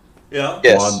 Yeah.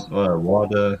 Yes.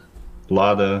 Wada,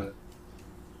 Lada.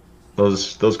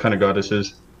 Those kind of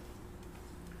goddesses.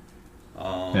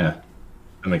 Yeah,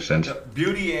 that makes sense.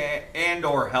 Beauty and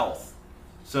or health.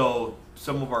 So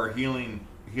some of our healing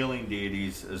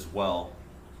deities as well.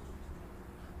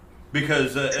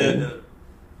 Because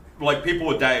like people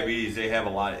with diabetes, they have a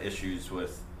lot of issues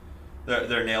with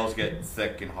their nails get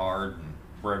thick and hard and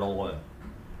brittle and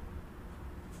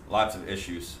lots of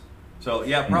issues. So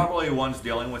yeah, probably ones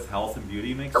dealing with health and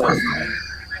beauty makes sense to me.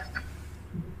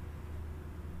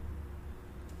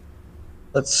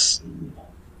 Let's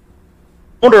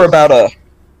wonder about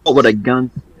what would a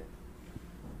gunsmith?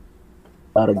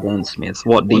 About a gunsmith,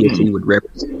 what deity would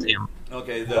represent him?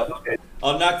 Okay,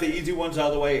 I'll knock the easy ones out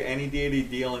of the way. Any deity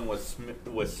dealing with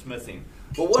smithing.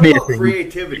 But what about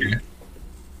creativity?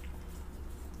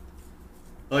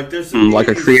 Like there's some like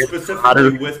a creative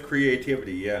specifically with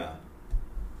creativity, yeah.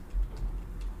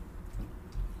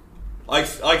 Like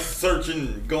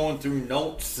searching, going through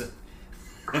notes.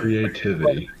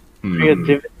 Creativity.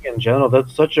 Creativity in general.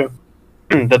 That's such a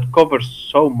that covers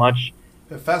so much.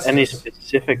 Hephaestus. Any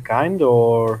specific kind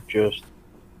or just?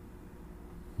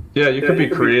 Yeah, you could be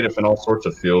creative in all sorts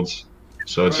of fields.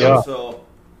 So it's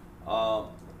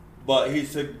but he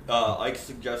said Ike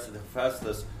suggested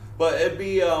Hephaestus, but it'd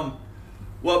be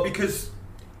because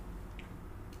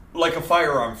like a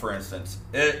firearm, for instance,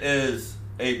 it is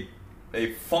a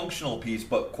functional piece,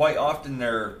 but quite often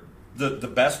they're the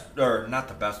best, or not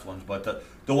the best ones, but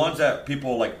the ones that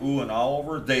people like ooh and ah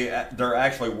over, they're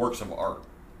actually works of art.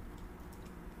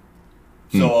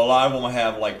 So a lot of them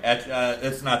have like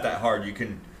it's not that hard. You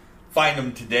can find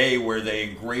them today where they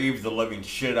engrave the living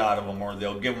shit out of them, or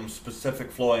they'll give them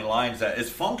specific flowing lines that is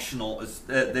functional.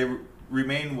 They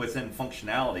remain within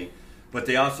functionality, but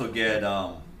they also get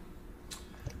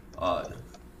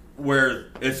where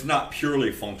it's not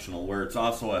purely functional, where it's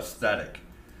also aesthetic.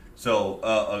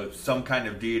 So some kind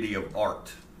of deity of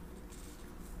art.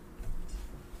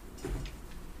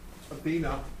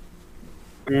 Athena.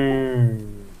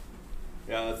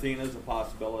 Yeah, Athena's a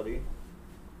possibility.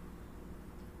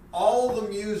 All the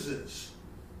muses.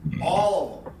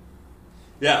 All of them.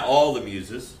 Yeah, all the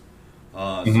muses.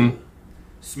 So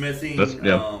smithing,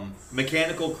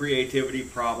 mechanical creativity,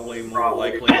 probably more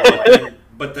likely.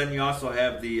 But then you also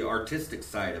have the artistic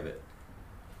side of it.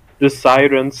 The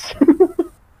sirens.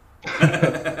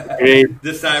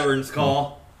 The siren's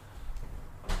call.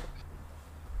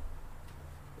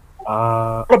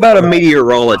 What about a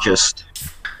meteorologist?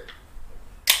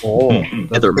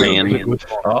 Other man.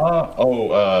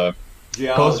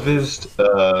 Kozvist,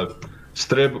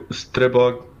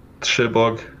 Strebog,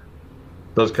 Trzebog.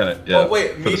 Those kind of, Oh,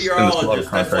 wait,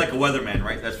 meteorologist, that's like a weatherman,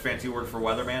 right? That's a fancy word for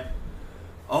weatherman?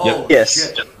 Oh,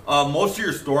 yes. Shit. Most of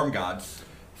your storm gods.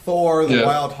 Thor, the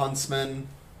Wild Huntsman.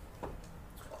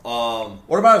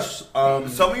 What about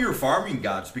some of your farming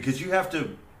gods? Because you have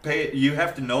to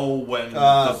know when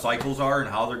the cycles are and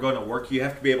how they're going to work. You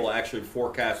have to be able to actually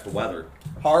forecast the weather.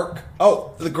 Hark.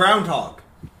 Oh, the groundhog.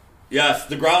 Yes,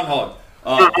 the groundhog.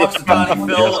 Puxatani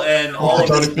Phil and all of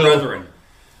his brethren.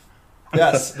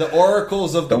 Yes, the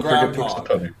oracles of the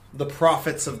groundhog. The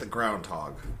prophets of the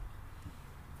groundhog.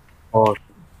 Oh.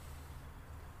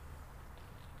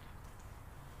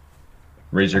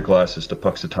 Raise your glasses to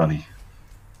Puxatani.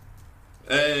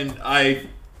 And I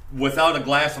without a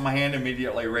glass in my hand,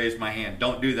 immediately raise my hand.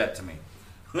 Don't do that to me.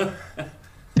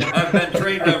 I've been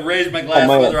trained to raise my glass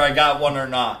whether I got one or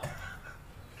not.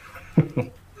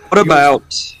 What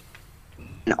about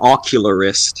an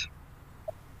ocularist?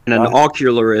 And an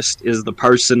ocularist is the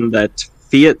person that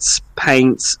fits,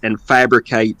 paints, and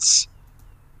fabricates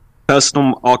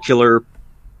custom ocular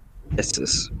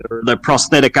pieces. The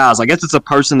prosthetic eyes. I guess it's a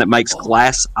person that makes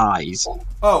glass eyes.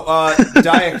 Oh,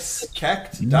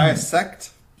 dissect.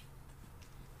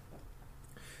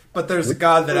 But there's a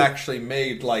god that actually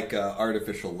made like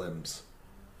artificial limbs.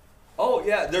 Oh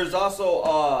yeah, there's also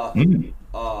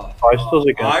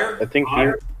Ire. I think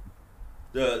here.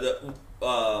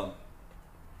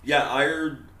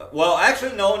 Ire. Well,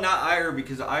 actually, no, not Ire,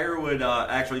 because Ire would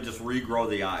actually just regrow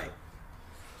the eye.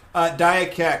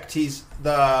 Diakekt, he's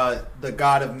the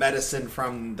god of medicine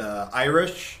from the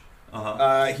Irish.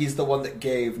 He's the one that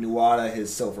gave Nuada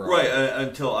his silver arm. Right,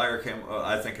 until Ire came,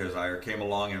 I think it was Ire, came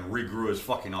along and regrew his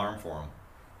fucking arm for him.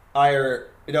 Ire,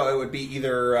 it would be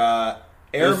either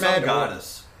Airmed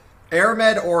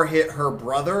or her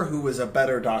brother, who was a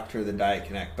better doctor than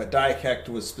Diakekt. But Diakekt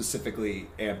was specifically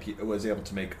was able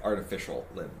to make artificial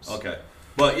limbs. Okay,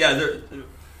 but yeah,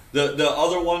 the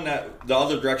other one the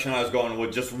other direction I was going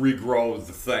would just regrow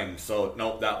the thing. So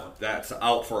nope, that's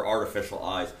out for artificial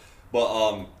eyes.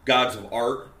 But gods of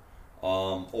art,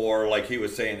 or like he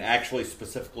was saying, actually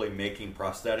specifically making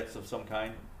prosthetics of some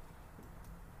kind.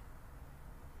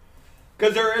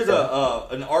 Because there is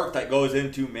an art that goes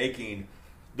into making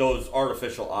those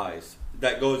artificial eyes,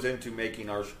 that goes into making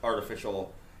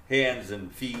artificial hands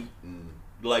and feet and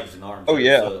legs and arms. Oh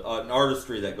yeah, an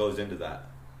artistry that goes into that.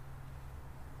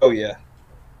 Oh yeah.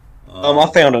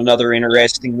 I found another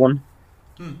interesting one.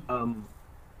 A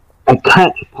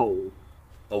catch pole.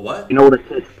 A what? You know what a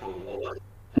catch pole is?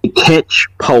 A catch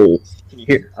pole. Can you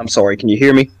hear? I'm sorry. Can you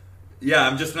hear me? Yeah,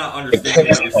 I'm just not understanding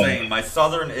what you're saying. My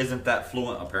southern isn't that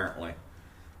fluent, apparently.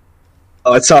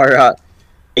 Oh, it's all right.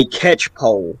 A catch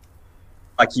pole,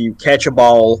 like you catch a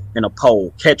ball in a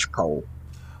pole. Catch pole.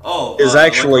 Oh, is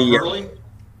actually like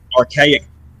archaic.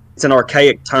 It's an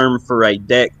archaic term for a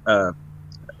debt.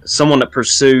 Someone that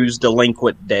pursues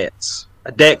delinquent debts.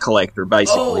 A debt collector,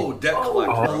 basically. Oh, debt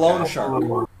collector. A loan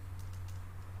shark.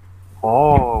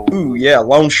 Oh. Ooh, yeah,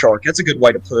 loan shark. That's a good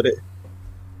way to put it.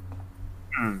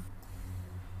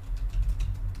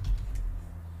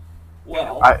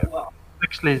 Well,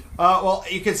 actually, well,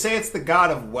 you could say it's the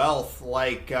god of wealth,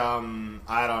 like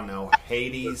I don't know,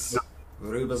 Hades,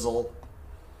 Rubezahl.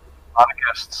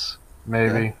 guests,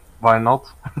 maybe. Yeah. Why not?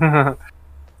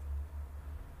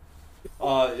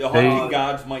 Hunting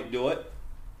gods might do it.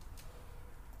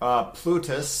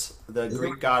 Plutus, the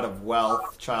Greek god of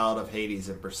wealth, child of Hades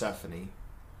and Persephone.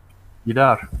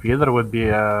 Vidar would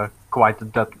be quite a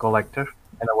debt collector.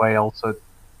 In a way, also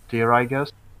Tyr, I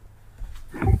guess.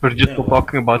 We're just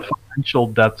talking about financial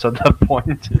debts at that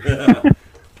point.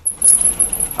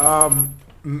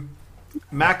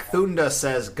 Macthunda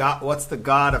says, what's the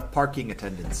god of parking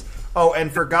attendants? Oh,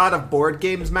 and for god of board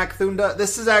games, Macthunda,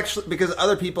 this is actually, because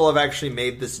other people have actually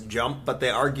made this jump, but they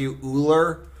argue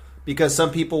Uller, because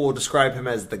some people will describe him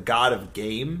as the god of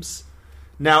games.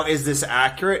 Now, is this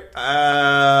accurate?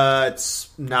 It's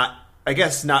not, I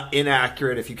guess not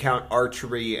inaccurate if you count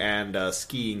archery and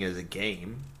skiing as a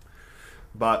game.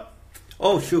 But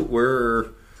oh shoot,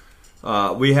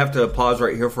 we have to pause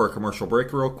right here for a commercial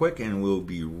break real quick, and we'll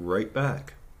be right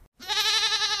back.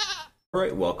 All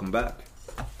right, welcome back.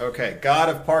 Okay, god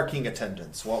of parking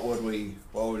attendants. What would we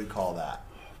call that?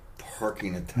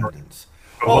 Parking attendants.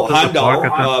 Oh,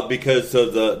 Heimdall, because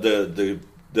of the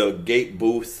gate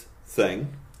booth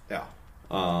thing. Yeah.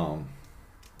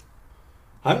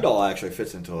 Heimdall actually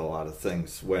fits into a lot of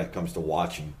things when it comes to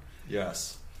watching.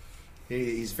 Yes.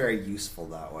 He's very useful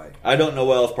that way. I don't know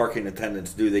what else parking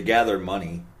attendants do. They gather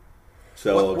money.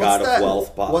 So god of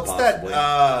wealth, possibly.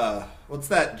 What's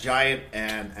that giant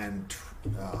and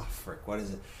frick? What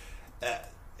is it?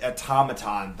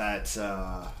 Automaton that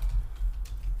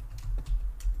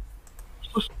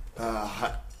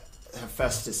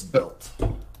Hephaestus built.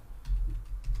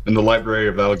 In the Library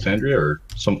of Alexandria, or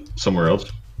somewhere else?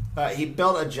 He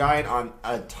built a giant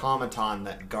automaton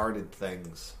that guarded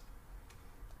things.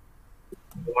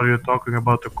 Are you talking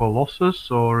about the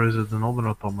Colossus, or is it another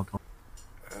automaton?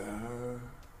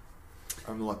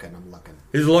 I'm looking.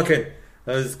 He's looking.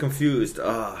 I was confused.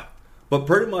 But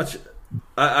pretty much,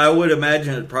 I would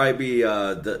imagine it'd probably be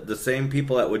the same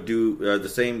people that would do, the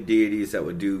same deities that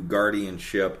would do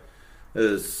guardianship,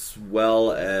 as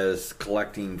well as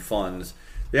collecting funds.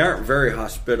 They aren't very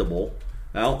hospitable.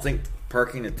 I don't think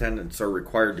parking attendants are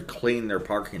required to clean their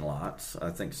parking lots.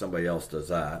 I think somebody else does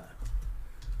that.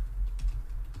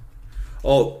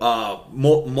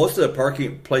 Most of the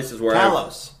parking places where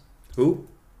Talos. Who?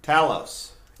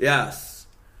 Talos. Yes.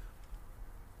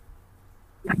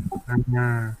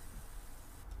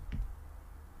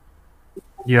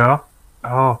 Yeah.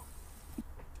 Oh.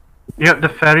 Yeah, the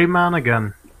ferryman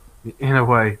again. In a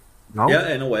way. No? Yeah,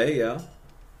 in a way, yeah.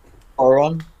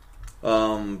 Oron?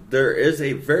 There is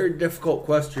a very difficult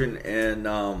question in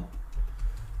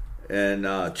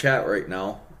chat right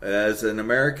now. As an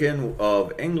American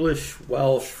of English,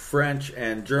 Welsh, French,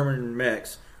 and German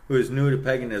mix who is new to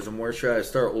paganism, where should I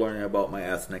start learning about my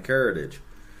ethnic heritage?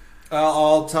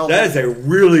 I'll tell That is a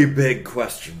really big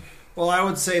question. Well, I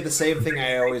would say the same thing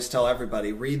I always tell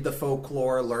everybody: read the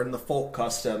folklore, learn the folk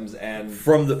customs, and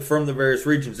from the various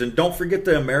regions, and don't forget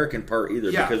the American part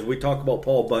either, because we talk about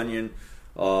Paul Bunyan,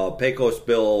 Pecos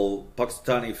Bill,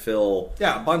 Puxatawny Phil.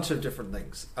 Yeah, a bunch of different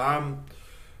things.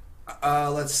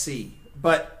 Let's see.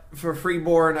 But for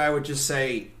Freeborn, I would just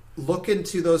say look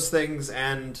into those things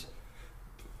and...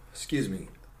 Excuse me.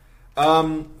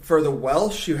 For the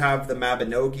Welsh, you have the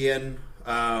Mabinogion.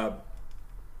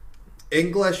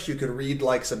 English, you could read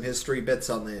like some history bits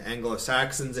on the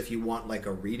Anglo-Saxons if you want like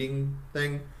a reading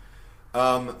thing.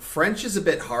 French is a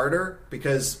bit harder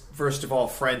because, first of all,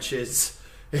 French is...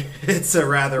 It's a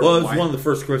rather... Well, it's one of the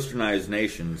first Christianized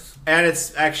nations. And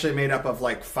it's actually made up of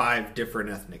like 5 different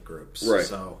ethnic groups. Right.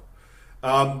 So,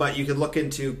 but you could look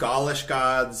into Gaulish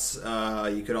gods.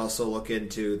 You could also look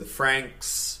into the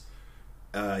Franks.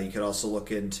 You could also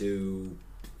look into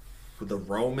the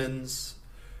Romans.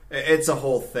 It's a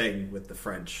whole thing with the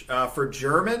French. For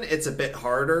German, it's a bit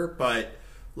harder, but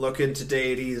look into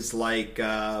deities like...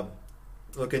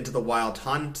 look into the Wild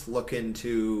Hunt, look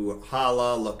into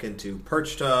Hala, look into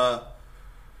Perchta.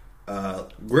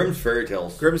 Grimm's Fairy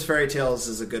Tales. Grimm's Fairy Tales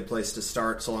is a good place to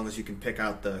start, so long as you can pick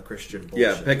out the Christian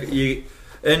bullshit.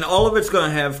 And all of it's going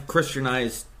to have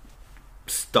Christianized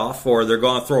stuff, or they're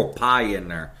going to throw pie in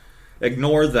there.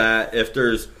 Ignore that. If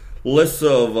there's lists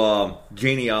of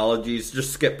genealogies,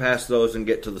 just skip past those and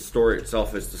get to the story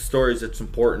itself. It's the stories that's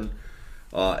important.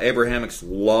 Abrahamics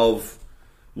love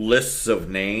lists of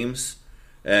names.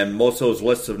 And most of those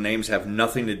lists of names have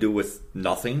nothing to do with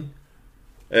nothing.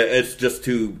 It's just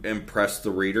to impress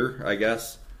the reader, I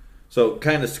guess. So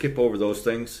kind of skip over those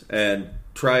things and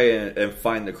try and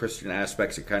find the Christian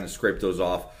aspects and kind of scrape those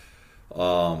off.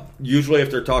 Usually if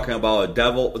they're talking about a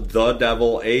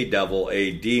devil,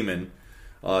 a demon,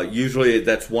 usually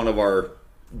that's one of our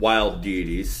wild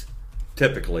deities,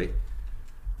 typically.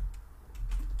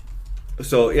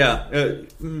 So, yeah.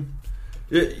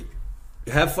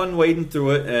 Have fun wading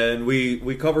through it, and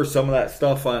we cover some of that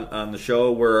stuff on the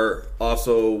show. We're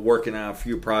also working on a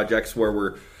few projects where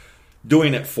we're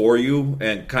doing it for you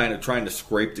and kind of trying to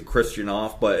scrape the Christian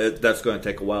off, but that's going to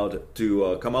take a while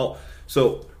to come out.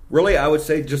 So really, I would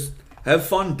say just have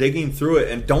fun digging through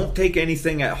it, and don't take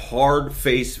anything at hard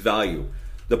face value.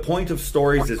 The point of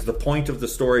stories is the point of the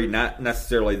story, not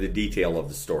necessarily the detail of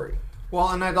the story. Well,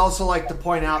 and I'd also like to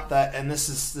point out that, and this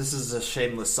is a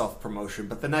shameless self-promotion,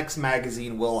 but the next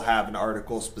magazine will have an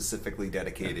article specifically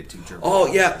dedicated to German. Oh,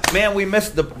 yeah. Man, we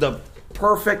missed the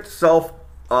perfect self,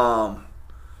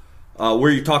 where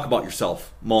you talk about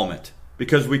yourself moment.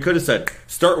 Because we could have said,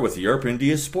 start with the European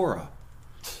diaspora.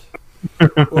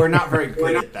 We're not very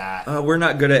good at that. We're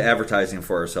not good at advertising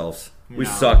for ourselves. We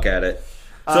suck at it.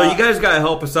 So you guys got to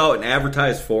help us out and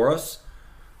advertise for us.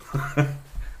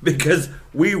 Because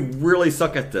we really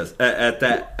suck at this, at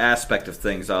that aspect of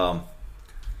things. Well,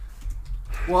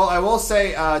 I will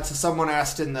say to someone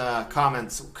asked in the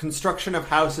comments, construction of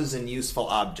houses and useful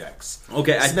objects.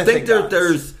 Okay, I think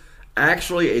there's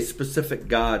actually a specific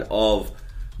god of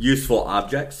useful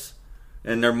objects,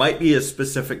 and there might be a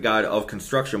specific god of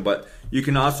construction, but you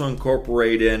can also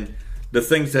incorporate in the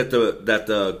things that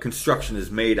the construction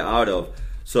is made out of.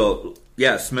 So,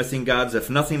 yeah, smithing gods. If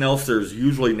nothing else, there's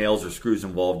usually nails or screws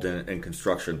involved in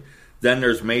construction. Then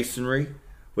there's masonry,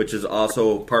 which is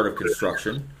also part of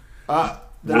construction.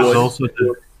 There's also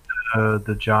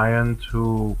the giant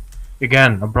who,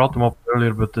 again, I brought them up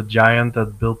earlier, but the giant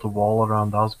that built the wall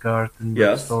around Asgard in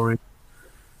the story.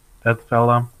 That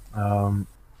fella. And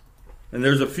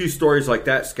there's a few stories like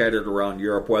that scattered around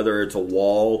Europe, whether it's a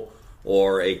wall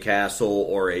or a castle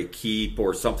or a keep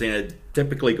or something that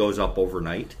typically goes up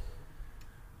overnight.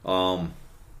 Yeah,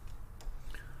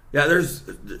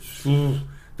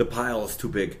 the pile is too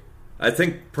big. I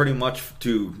think pretty much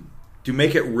to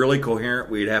make it really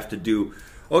coherent, we'd have to do,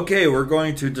 okay, we're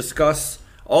going to discuss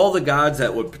all the gods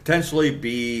that would potentially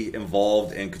be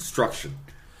involved in construction.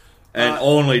 And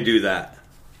only do that.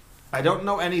 I don't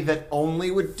know any that only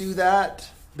would do that.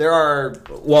 There are...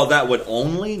 Well, that would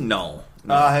only? No.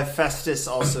 Hephaestus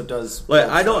also does. Like,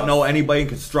 I don't know anybody in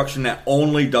construction that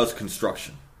only does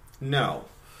construction. No,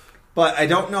 but I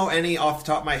don't know any off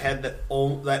the top of my head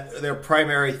that their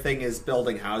primary thing is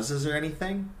building houses or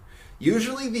anything.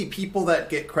 Usually, the people that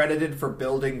get credited for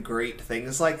building great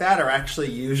things like that are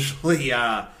actually usually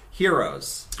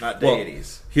heroes, not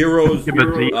deities. Heroes.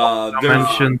 Yeah,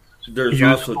 there's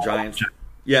also giants.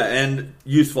 Yeah, and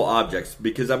useful objects,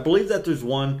 because I believe that there's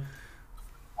one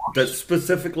that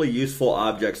specifically useful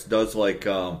objects does like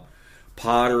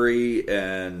pottery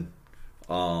and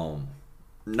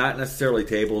not necessarily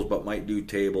tables, but might do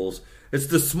tables. It's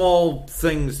the small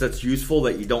things that's useful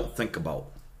that you don't think about,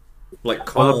 like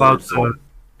cones.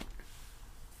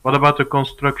 What about the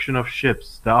construction of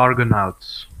ships, the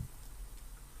Argonauts?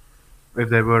 If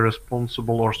they were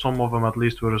responsible, or some of them at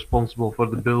least were responsible for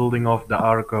the building of the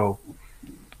Argo,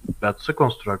 that's a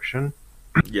construction.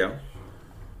 Yeah,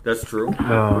 that's true.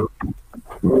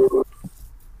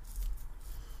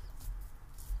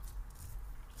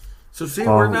 So see,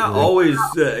 we're not always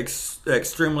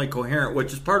extremely coherent,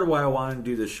 which is part of why I wanted to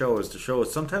do this show, is to show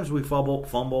us sometimes we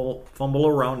fumble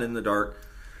around in the dark,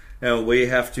 and we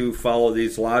have to follow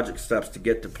these logic steps to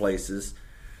get to places,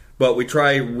 but we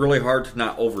try really hard to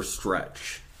not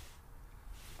overstretch.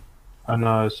 And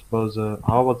I suppose,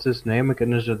 what's his name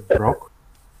again? Is it Brock?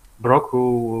 Brock,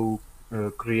 who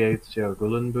creates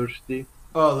Gullenbursty?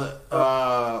 Well,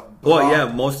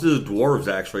 yeah, most of the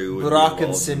dwarves actually. Brock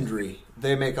and Sindri.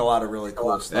 They make a lot of really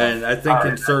cool stuff. And I think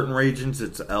in certain regions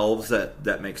it's elves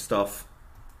that make stuff.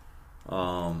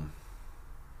 All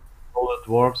the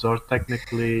dwarves are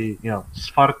technically,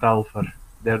 Svartalfar.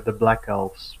 They're the black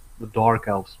elves. The dark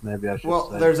elves, maybe I should say. Well,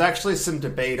 there's actually some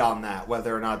debate on that,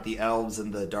 whether or not the elves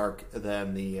and the dark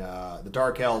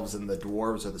elves and the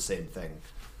dwarves are the same thing.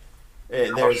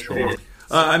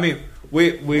 I mean,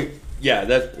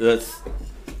 that's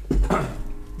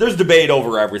there's debate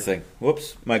over everything.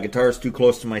 Whoops, my guitar is too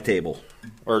close to my table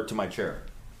or to my chair.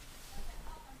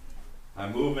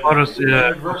 I'm moving.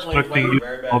 Constructing new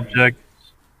objects.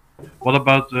 What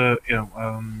about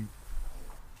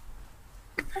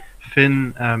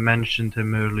Finn mentioned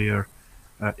him earlier.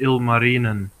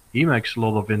 Ilmarinen. He makes a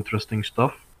lot of interesting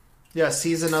stuff. Yes,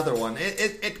 he's another one.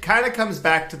 It kind of comes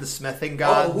back to the smithing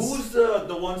gods. Who's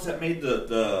the ones that made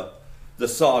the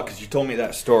saw? Because you told me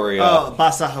that story.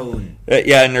 Basahun.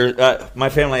 Yeah, and my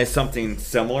family has something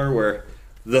similar where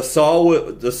the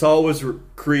saw was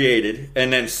created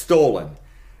and then stolen,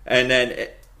 and then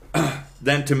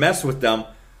to mess with them,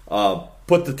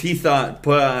 put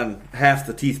on half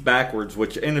the teeth backwards,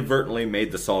 which inadvertently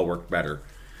made the saw work better.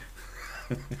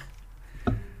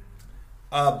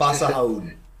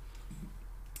 Basahun.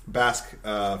 Basque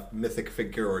mythic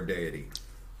figure or deity.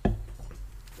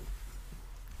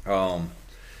 I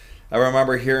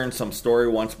remember hearing some story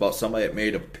once about somebody that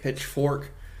made a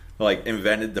pitchfork, like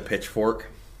invented the pitchfork,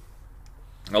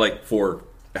 like for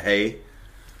hay,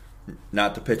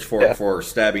 not the pitchfork for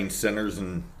stabbing sinners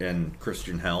in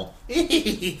Christian hell.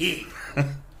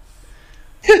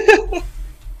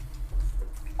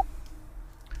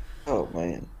 Oh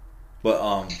man!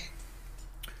 But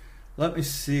let me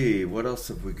see, what else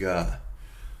have we got?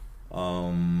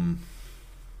 I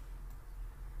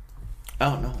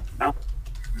don't know.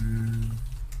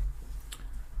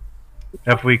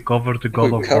 Have we covered the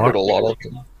god of covered a lot of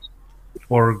them.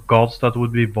 For gods that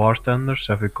would be bartenders,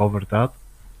 have we covered that?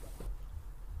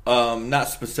 Not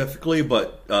specifically,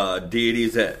 but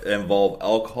deities that involve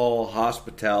alcohol,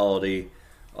 hospitality,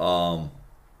 not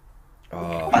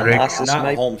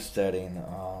homesteading.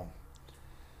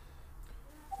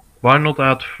 Why not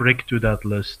add Frigg to that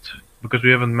list? Because we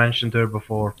haven't mentioned her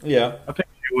before. Yeah, I think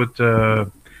she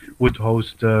would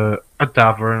host a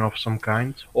tavern of some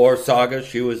kind. Or Saga,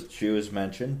 she was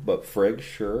mentioned, but Frigg,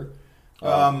 sure.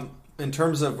 In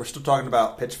terms of, we're still talking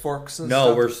about pitchforks and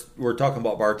stuff? No, we're talking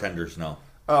about bartenders now.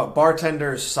 Oh,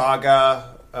 bartenders,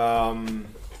 Saga,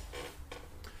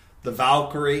 the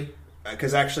Valkyrie,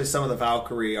 because actually some of the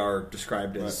Valkyrie are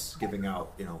described as giving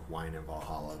out, wine in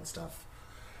Valhalla and stuff.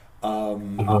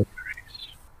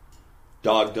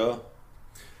 Dagda.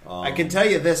 I can tell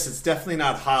you this, it's definitely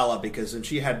not Hala, because when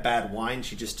she had bad wine,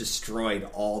 she just destroyed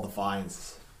all the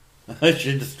vines.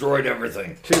 She destroyed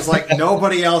everything. She was like,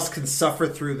 nobody else can suffer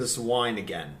through this wine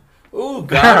again. Ooh,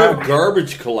 god of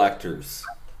garbage collectors.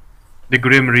 The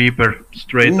Grim Reaper,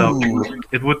 straight up.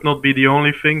 It would not be the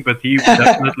only thing, but he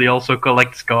definitely also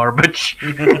collects garbage.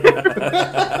 No,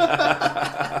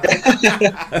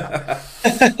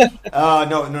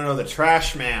 the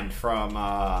Trash Man from,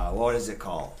 what is it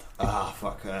called?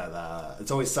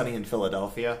 It's Always Sunny in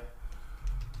Philadelphia.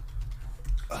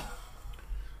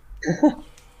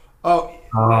 Oh,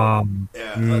 Yeah,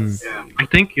 let's see. I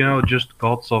think just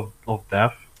gods of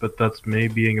death, but that's me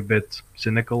being a bit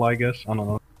cynical, I guess. I don't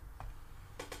know.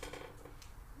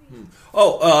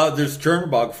 There's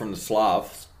Chernobog from the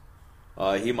Slavs.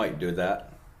 He might do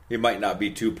that. He might not be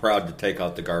too proud to take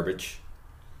out the garbage.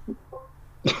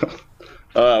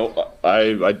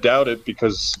 I doubt it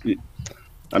because,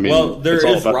 I mean, there it's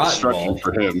all is about rot destruction involved.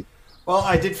 for him. Well,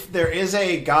 there is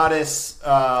a goddess,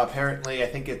 apparently, I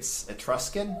think it's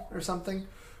Etruscan or something,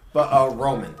 but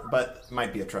Roman, but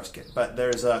might be Etruscan. But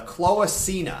there's a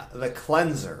Cloacina, the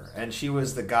cleanser, and she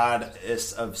was the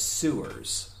goddess of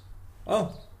sewers.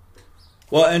 Oh.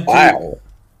 Well, and Wow.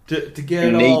 to get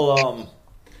it Unique. all,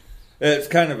 it's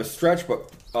kind of a stretch, but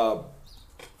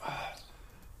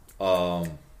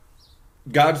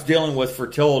God's dealing with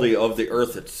fertility of the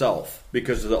earth itself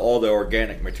because of all the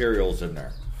organic materials in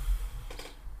there.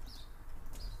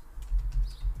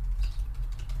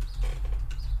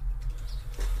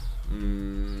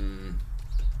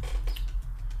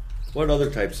 What other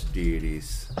types of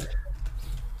deities?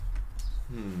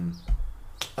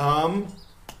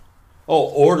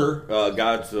 Order,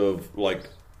 gods of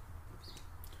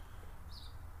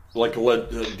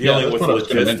dealing with what I was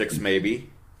gonna logistics, mention. maybe.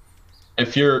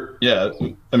 If you're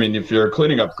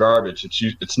cleaning up garbage,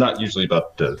 it's not usually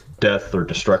about death or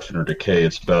destruction or decay.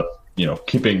 It's about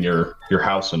keeping your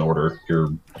house in order, your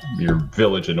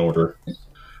village in order.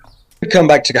 We come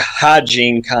back to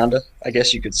hygiene, kinda. I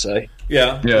guess you could say.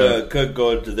 Yeah, Yeah. could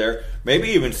go to there. Maybe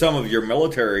even some of your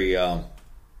military,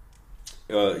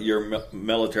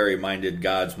 military-minded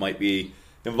gods might be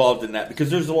involved in that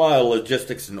because there's a lot of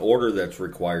logistics and order that's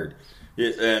required,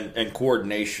 and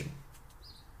coordination.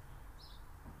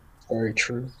 Very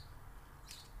true.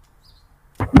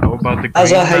 How about the Green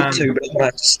As I hate Man? to, but I'm gonna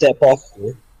have to step off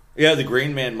here. Yeah, the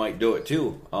Green Man might do it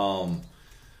too.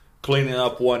 Cleaning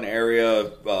up one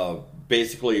area,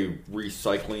 basically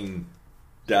recycling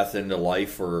death into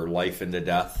life or life into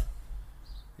death.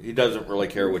 He doesn't really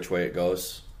care which way it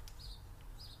goes.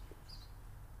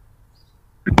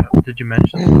 Did you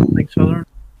mention something, Southern?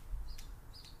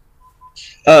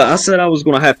 I said I was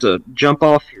gonna have to jump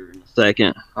off here in a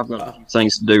second. I've got a few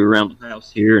things to do around the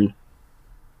house here, and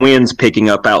wind's picking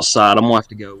up outside. I'm gonna have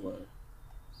to go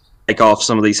take off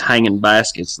some of these hanging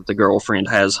baskets that the girlfriend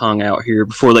has hung out here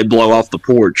before they blow off the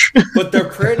porch. But they're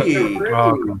pretty.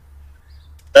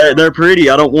 They're pretty.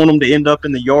 I don't want them to end up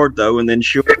in the yard though, and then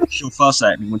she'll fuss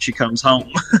at me when she comes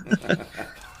home.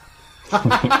 But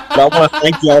I want to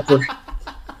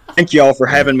thank y'all for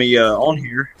having me on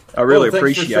here. I really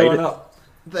appreciate it.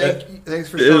 Thanks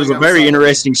for It showing was a up, very Sally.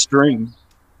 interesting stream.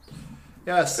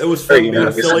 Yes. It was fun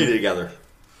being silly together.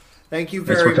 Thank you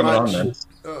Thanks very for coming much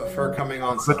on, for coming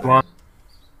on. Good Sally. one.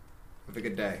 Have a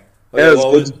good day. Yeah, it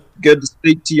was good to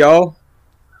speak to y'all,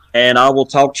 and I will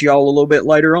talk to y'all a little bit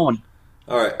later on.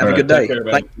 All right. Have a good day. Take care,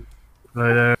 man. Thank you.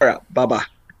 Later. All right, bye-bye.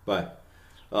 Bye.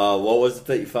 What was it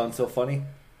that you found so funny?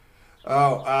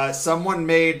 Someone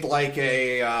made like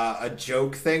a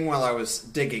joke thing while I was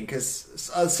digging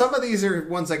because some of these are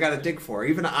ones I got to dig for.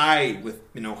 Even I, with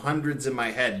hundreds in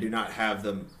my head, do not have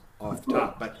them off the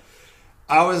top. But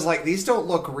I was like, these don't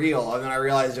look real, and then I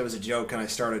realized it was a joke, and I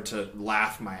started to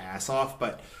laugh my ass off.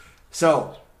 But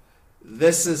so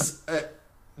this is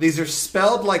these are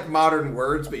spelled like modern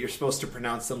words, but you're supposed to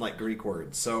pronounce them like Greek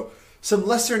words. So some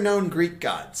lesser known Greek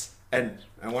gods, and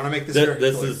I want to make this very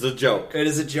This clear. is a joke. It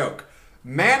is a joke.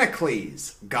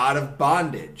 Manacles, god of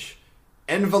bondage.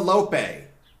 Envelope,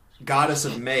 goddess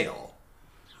of mail.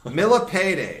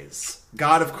 Millipedes,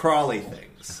 god of crawly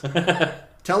things.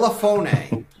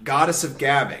 Telephone, goddess of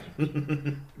gabbing.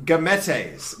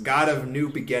 Gametes, god of new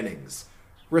beginnings.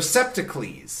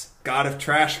 Receptacles, god of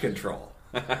trash control.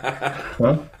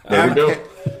 Well, there we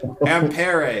go.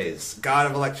 Amperes, god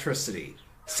of electricity.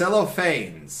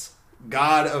 Cellophanes,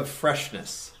 god of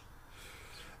freshness.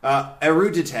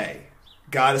 Erudite,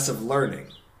 goddess of learning.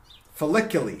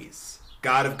 Follicules,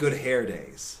 god of good hair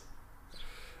days.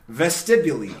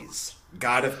 Vestibules,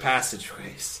 god of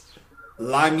passageways.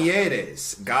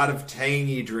 Limieres, god of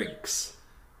tangy drinks.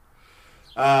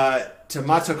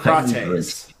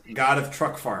 Tomatocrates, god of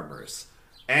truck farmers.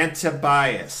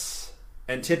 Antibius,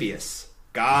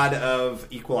 god of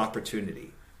equal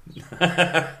opportunity.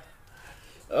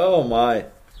 Oh my!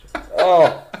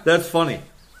 Oh, that's funny.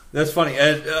 That's funny.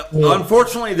 And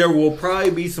unfortunately, there will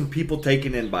probably be some people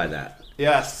taken in by that,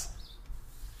 Yes.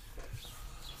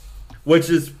 which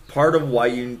is part of why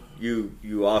you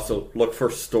also look for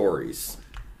stories.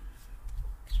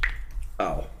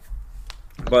 Oh,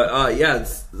 but yeah.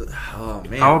 Oh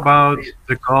man. How about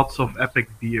the gods of epic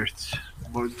beards?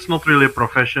 Well, it's not really a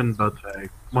profession, but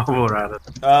while we're at it.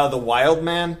 The Wild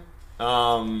Man.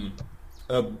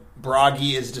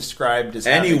 Bragi is described as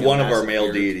any having one a of our massive male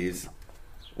beard. deities.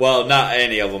 Well, not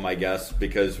any of them, I guess,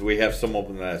 because we have some of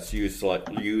them that's youths. Like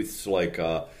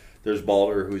there's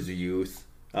Baldur, who's a youth.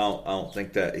 I don't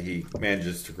think that he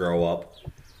manages to grow up.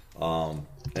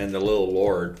 And the little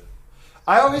Lord.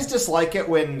 I always dislike it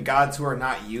when gods who are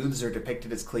not youths are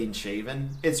depicted as clean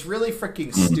shaven. It's really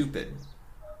freaking stupid.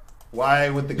 Why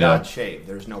would the god shave?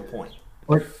 There's no point.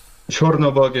 Like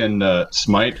Chornobog and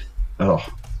Smite. Oh,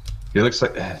 he looks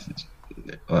like that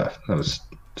was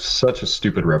such a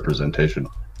stupid representation.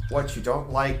 What, you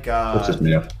don't like Pisses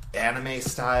me off. anime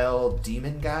style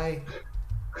demon guy?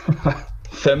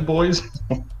 Femboys?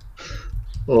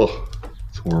 Oh,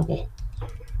 it's horrible.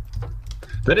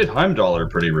 They did Heimdallr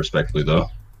pretty respectfully, though.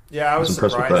 Yeah, I was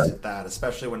impressed with surprised that. at that,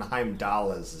 especially when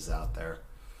Heimdallr is out there.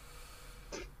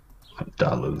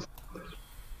 Heimdallr.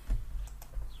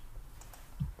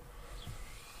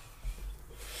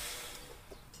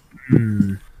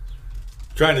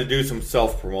 Trying to do some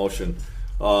self-promotion.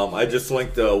 I just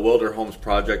linked the Wilder Homes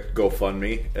Project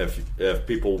GoFundMe. If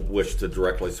people wish to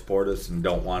directly support us and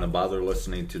don't want to bother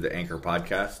listening to the Anchor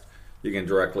podcast, you can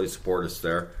directly support us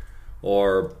there,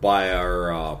 or buy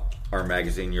our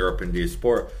magazine Europe and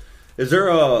Diaspora. Is there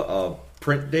a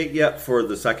print date yet for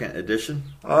the second edition?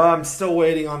 I'm still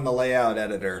waiting on the layout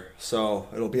editor, so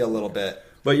it'll be a little bit.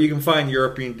 But you can find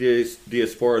European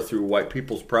Diaspora through White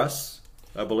People's Press,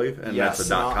 I believe, and Yes, that's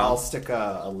a and .com. I'll stick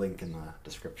a link in the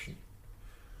description.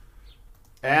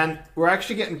 And we're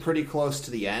actually getting pretty close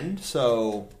to the end,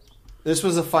 so this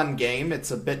was a fun game. It's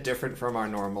a bit different from our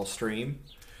normal stream,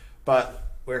 but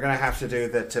we're going to have to do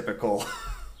the typical...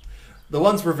 the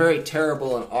ones we're very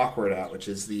terrible and awkward at, which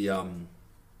is the...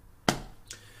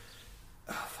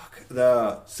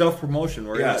 the self-promotion.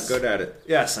 We're not good at it.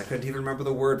 Yes, I couldn't even remember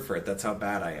the word for it. That's how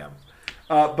bad I am.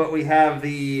 But we have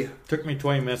the... Took me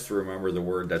 20 minutes to remember the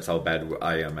word. That's how bad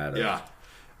I am at it. Yeah.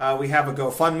 We have a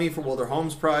GoFundMe for Wilder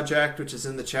Homes Project, which is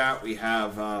in the chat. We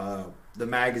have the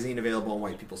magazine available in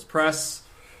White People's Press.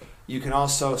 You can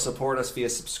also support us via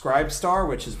Subscribestar,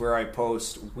 which is where I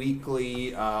post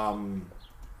weekly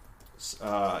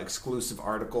exclusive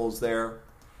articles there.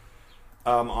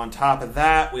 On top of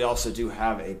that, we also do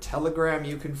have a Telegram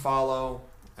you can follow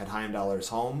at Heimdallr's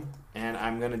Home. And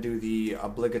I'm going to do the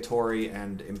obligatory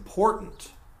and important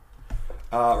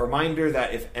reminder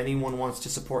that if anyone wants to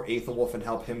support Aethelwolf and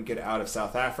help him get out of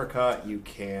South Africa, you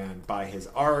can buy his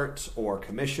art or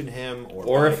commission him.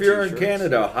 Or if you're in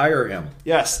Canada, hire him.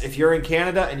 Yes, if you're in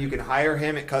Canada and you can hire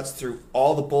him, it cuts through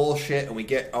all the bullshit, and we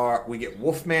get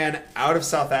Wolfman out of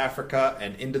South Africa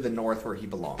and into the north where he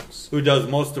belongs. Who does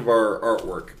most of our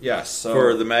artwork. Yes. So,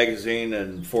 for the magazine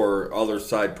and for other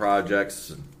side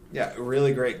projects. Yeah,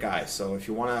 really great guy. So if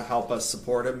you want to help us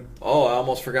support him. Oh, I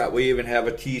almost forgot. We even have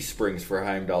a Teesprings for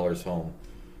Heimdallr's Home.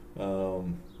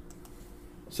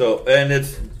 So, and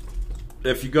it's,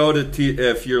 if you go to,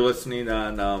 if you're listening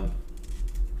on the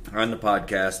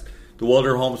podcast, the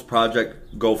Wilder Homes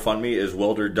Project GoFundMe is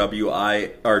Wilder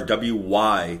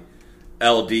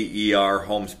WYLDER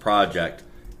Homes Project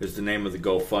is the name of the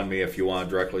GoFundMe if you want to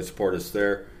directly support us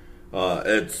there.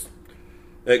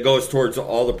 It goes towards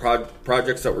all the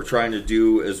projects that we're trying to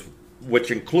do,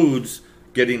 which includes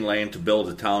getting land to build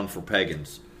a town for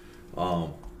pagans.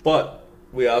 But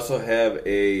we also have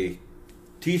a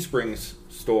Teesprings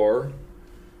store,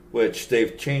 which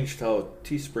they've changed how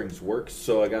Teesprings works,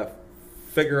 so I got to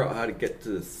figure out how to get to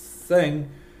this thing.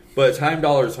 But it's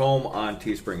Heimdallr's Home on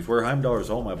Teesprings. We're Heimdallr's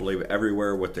Home, I believe,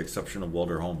 everywhere with the exception of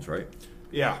Wilder Homes, right?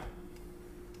 Yeah.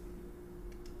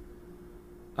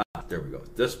 There we go.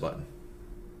 This button.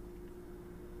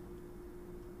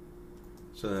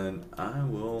 So then I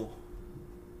will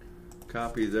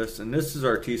copy this. And this is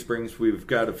our Teesprings. We've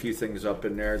got a few things up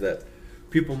in there that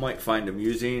people might find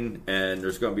amusing. And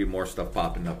there's going to be more stuff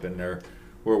popping up in there.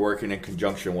 We're working in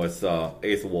conjunction with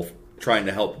Aethelwolf, trying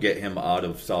to help get him out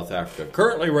of South Africa.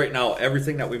 Currently, right now,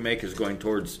 everything that we make is going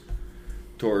towards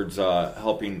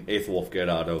helping Aethelwolf get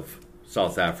out of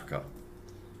South Africa,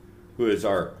 who is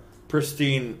our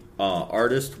pristine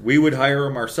artist. We would hire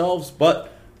him ourselves,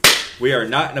 but we are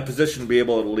not in a position to be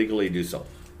able to legally do so.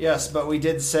 Yes, but we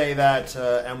did say that,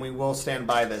 and we will stand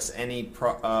by this, any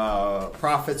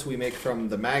profits we make from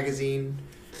the magazine,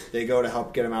 they go to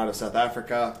help get him out of South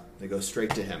Africa. They go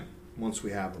straight to him once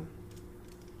we have him.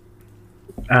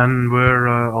 And we're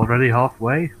already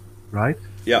halfway, right?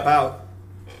 Yeah. About.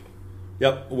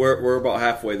 Yep, we're about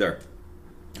halfway there.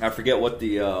 I forget what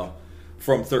the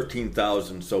from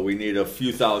 13,000, so we need a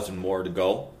few thousand more to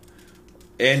go.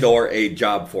 And or a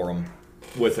job for them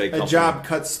with a company. A job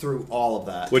cuts through all of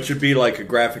that. Which would be like a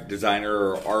graphic designer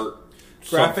or art.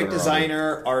 graphic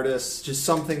designer, artist, just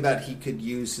something that he could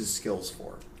use his skills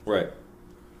for. Right.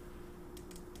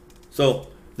 So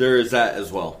there is that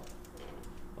as well.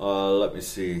 Let me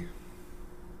see.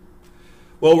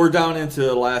 Well, we're down into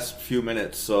the last few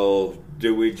minutes, so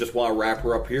do we just want to wrap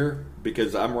her up here?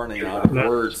 Because I'm running out of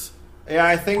words. Yeah,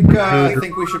 I think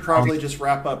we should probably just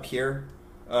wrap up here.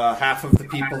 Half of the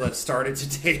people that started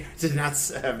today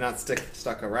have not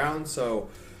stuck around, so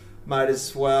might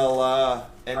as well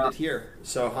end it here.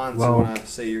 So Hans, you want to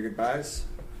say your goodbyes?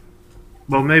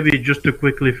 Well, maybe just to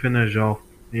quickly finish off,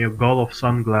 God of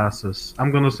sunglasses.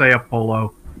 I'm gonna say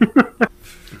Apollo.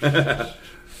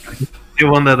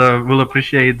 Anyone that will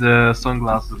appreciate the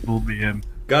sunglasses will be him.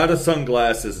 God of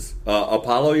sunglasses.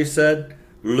 Apollo, you said?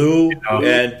 Lou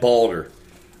and Balder.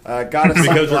 God of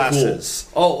sunglasses.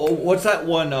 Cool. Oh, what's that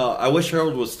one? I wish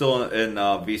Harold was still in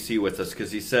VC with us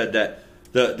because he said that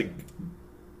the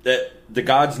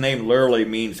god's name literally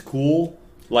means cool.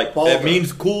 Like, Balder. It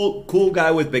means cool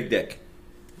guy with big dick.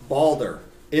 Balder.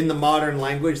 In the modern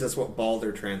language, that's what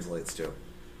Balder translates to.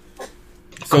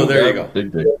 So cool, there you go.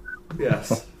 Big dick.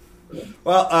 Yes.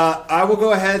 Well, I will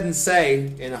go ahead and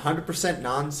say, in 100%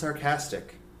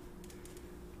 non-sarcastic,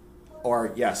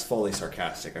 or yes, fully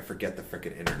sarcastic. I forget the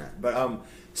frickin' internet, but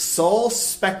Sol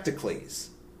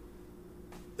Spectacles.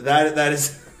 That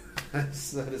is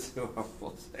who I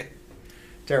will say.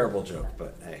 Terrible joke,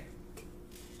 but hey.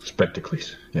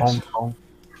 Spectacles. Yes.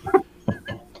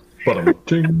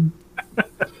 Ting.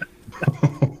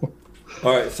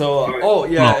 All right. So,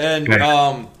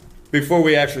 before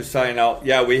we actually sign out,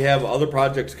 we have other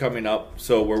projects coming up.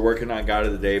 So we're working on God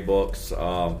of the Day books.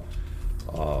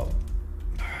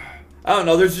 I don't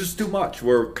know. There's just too much.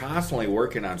 We're constantly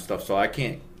working on stuff, so I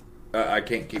can't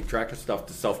keep track of stuff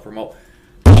to self promote.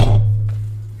 I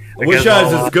wish I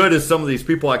was as good as some of these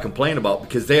people I complain about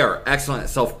because they are excellent at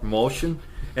self promotion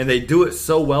and they do it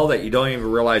so well that you don't even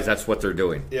realize that's what they're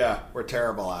doing. Yeah, we're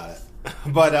terrible at it.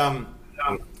 But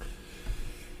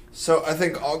so I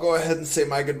think I'll go ahead and say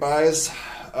my goodbyes.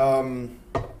 When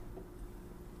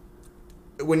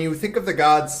you think of the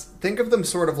gods, think of them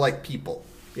sort of like people,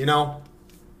 They're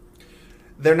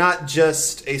not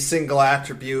just a single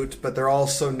attribute, but they're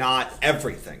also not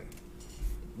everything.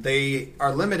 They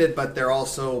are limited, but they're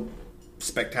also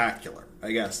spectacular,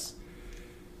 I guess.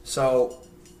 So,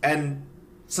 and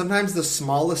sometimes the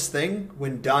smallest thing,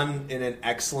 when done in an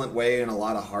excellent way and a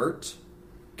lot of heart,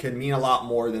 can mean a lot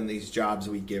more than these jobs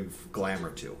we give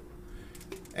glamour to.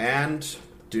 And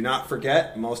do not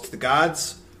forget, most of the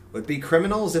gods would be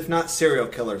criminals, if not serial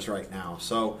killers right now.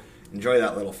 So enjoy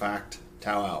that little fact.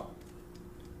 Tau out.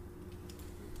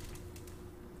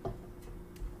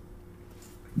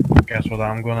 I guess what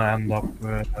I'm gonna end up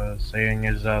saying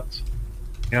is that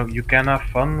you can have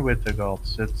fun with the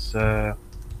gods. It's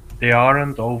they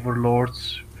aren't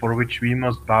overlords for which we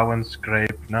must bow and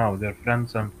scrape. No, they're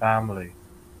friends and family.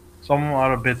 Some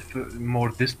are a bit more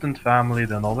distant family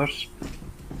than others,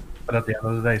 but at the end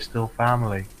of the day, still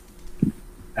family.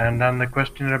 And then the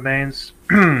question remains: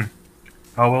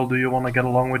 how well do you want to get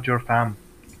along with your fam,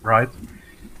 right?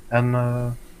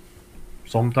 And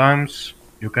sometimes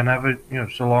you can have it,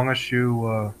 so long as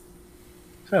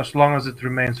as long as it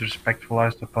remains respectful, I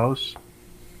suppose.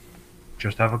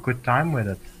 Just have a good time with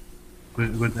it.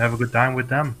 Have a good time with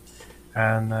them,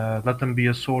 and let them be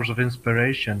a source of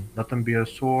inspiration. Let them be a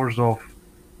source of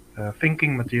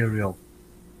thinking material,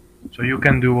 so you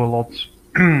can do a lot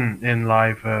in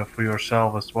life for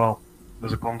yourself as well,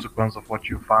 as a consequence of what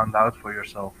you found out for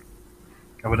yourself.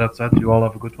 And with that said, you all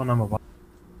have a good one. I'm about.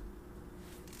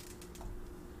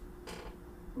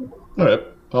 All right,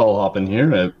 I'll hop in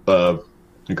here. I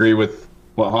agree with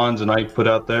what Hans and Ike put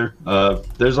out there.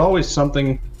 There's always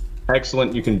something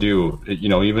excellent you can do,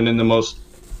 even in the most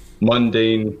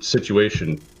mundane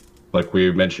situation. Like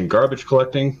we mentioned, garbage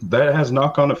collecting, that has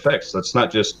knock-on effects. That's not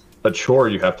just a chore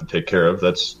you have to take care of.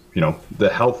 That's, the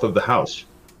health of the house.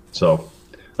 So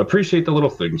appreciate the little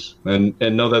things and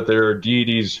know that there are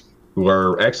deities who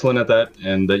are excellent at that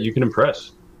and that you can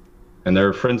impress. And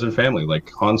they're friends and family, like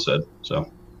Hans said.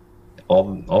 So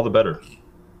all the better.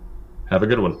 Have a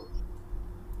good one.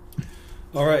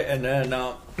 All right, and then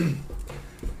I'm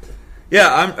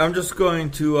just going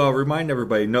to remind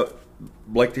everybody. No,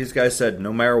 like these guys said,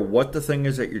 no matter what the thing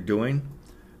is that you're doing,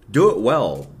 do it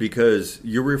well because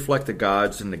you reflect the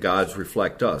gods and the gods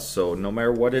reflect us. So no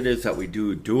matter what it is that we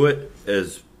do it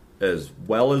as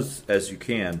well as you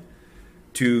can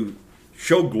to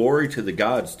show glory to the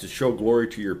gods, to show glory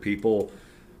to your people,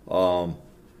 and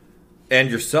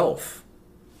yourself.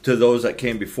 To those that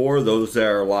came before, those that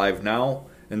are alive now,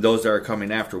 and those that are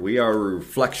coming after. We are a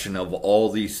reflection of all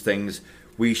these things.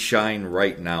 We shine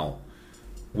right now.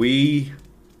 We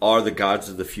are the gods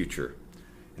of the future.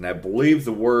 And I believe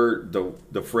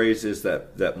the phrase is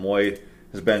that Moy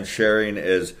has been sharing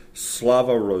is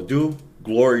Slava Rodu,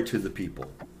 glory to the people.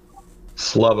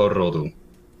 Slava Rodu.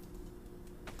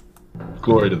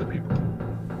 Glory to the people.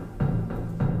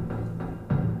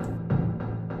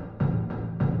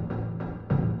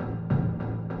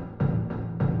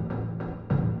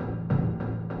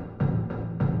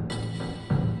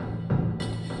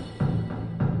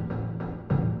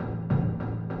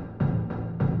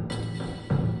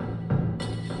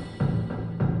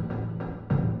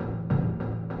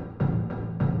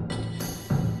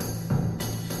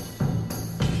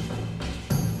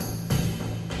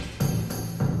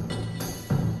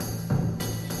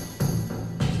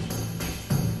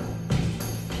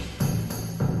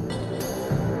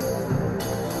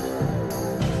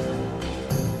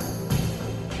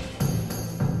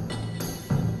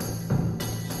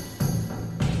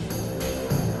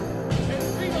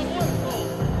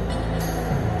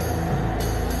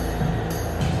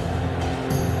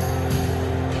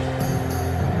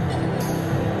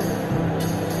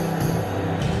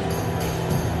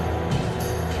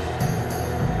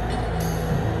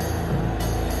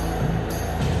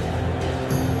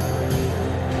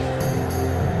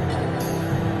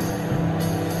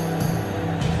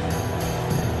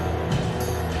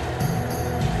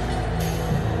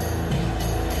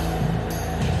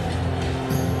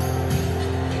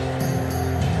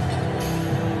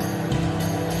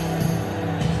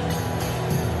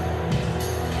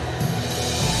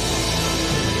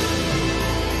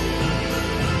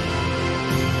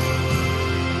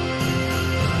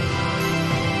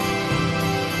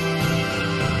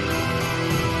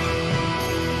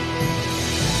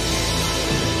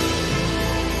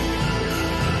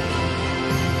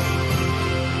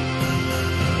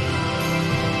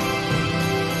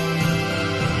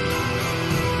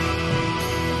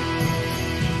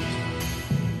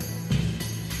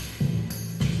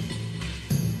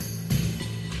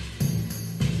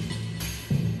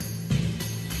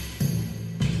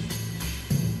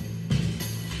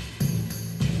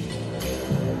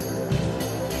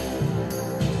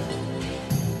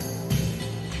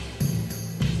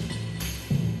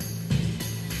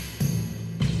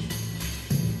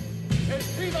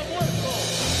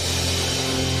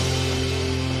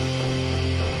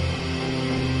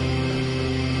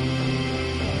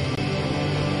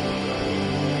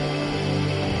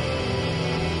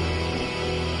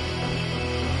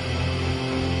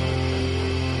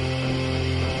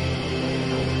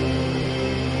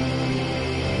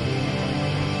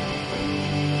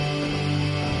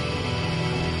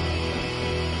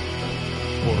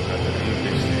 Por la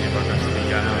terrible ceba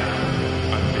castellana,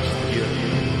 al destierro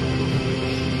de los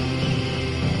suyos.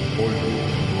 Polvo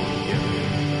por tierra,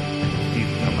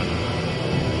 cifra palabra.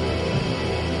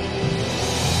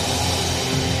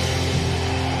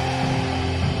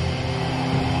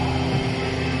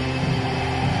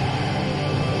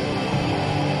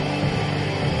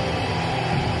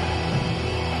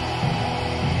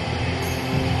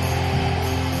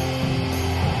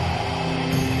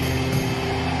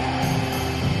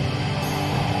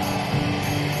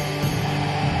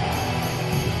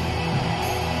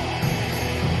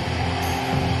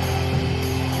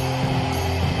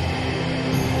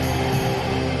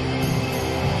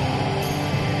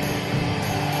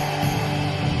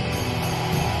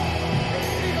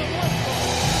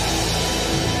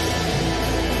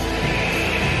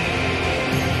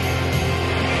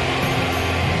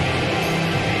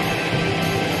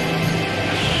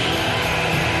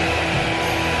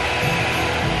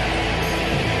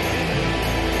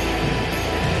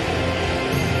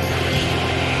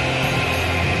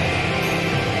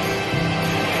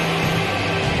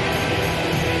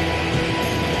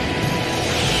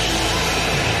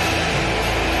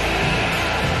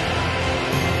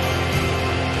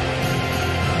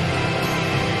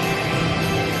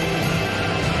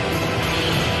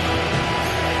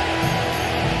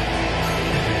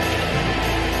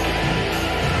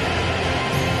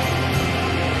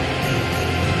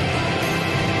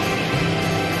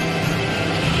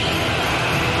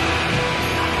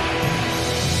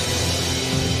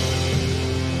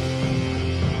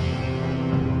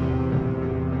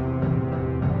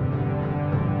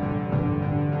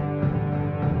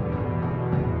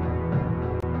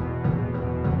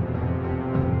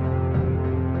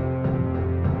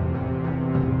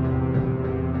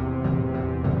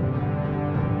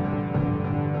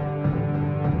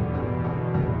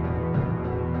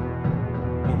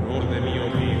 Honor de mi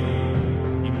oído,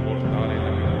 inmortal en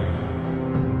la memoria,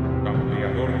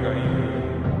 campeador caído,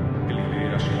 que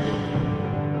lidera su trono,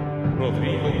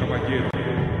 Rodrigo Caballero,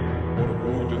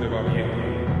 George de Baviera,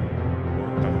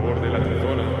 portador de la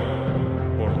tritona,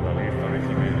 fortaleza de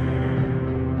Jimena.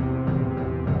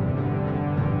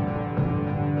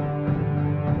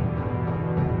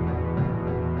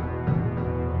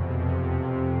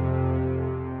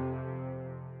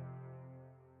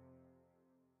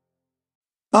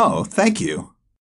 Oh, thank you.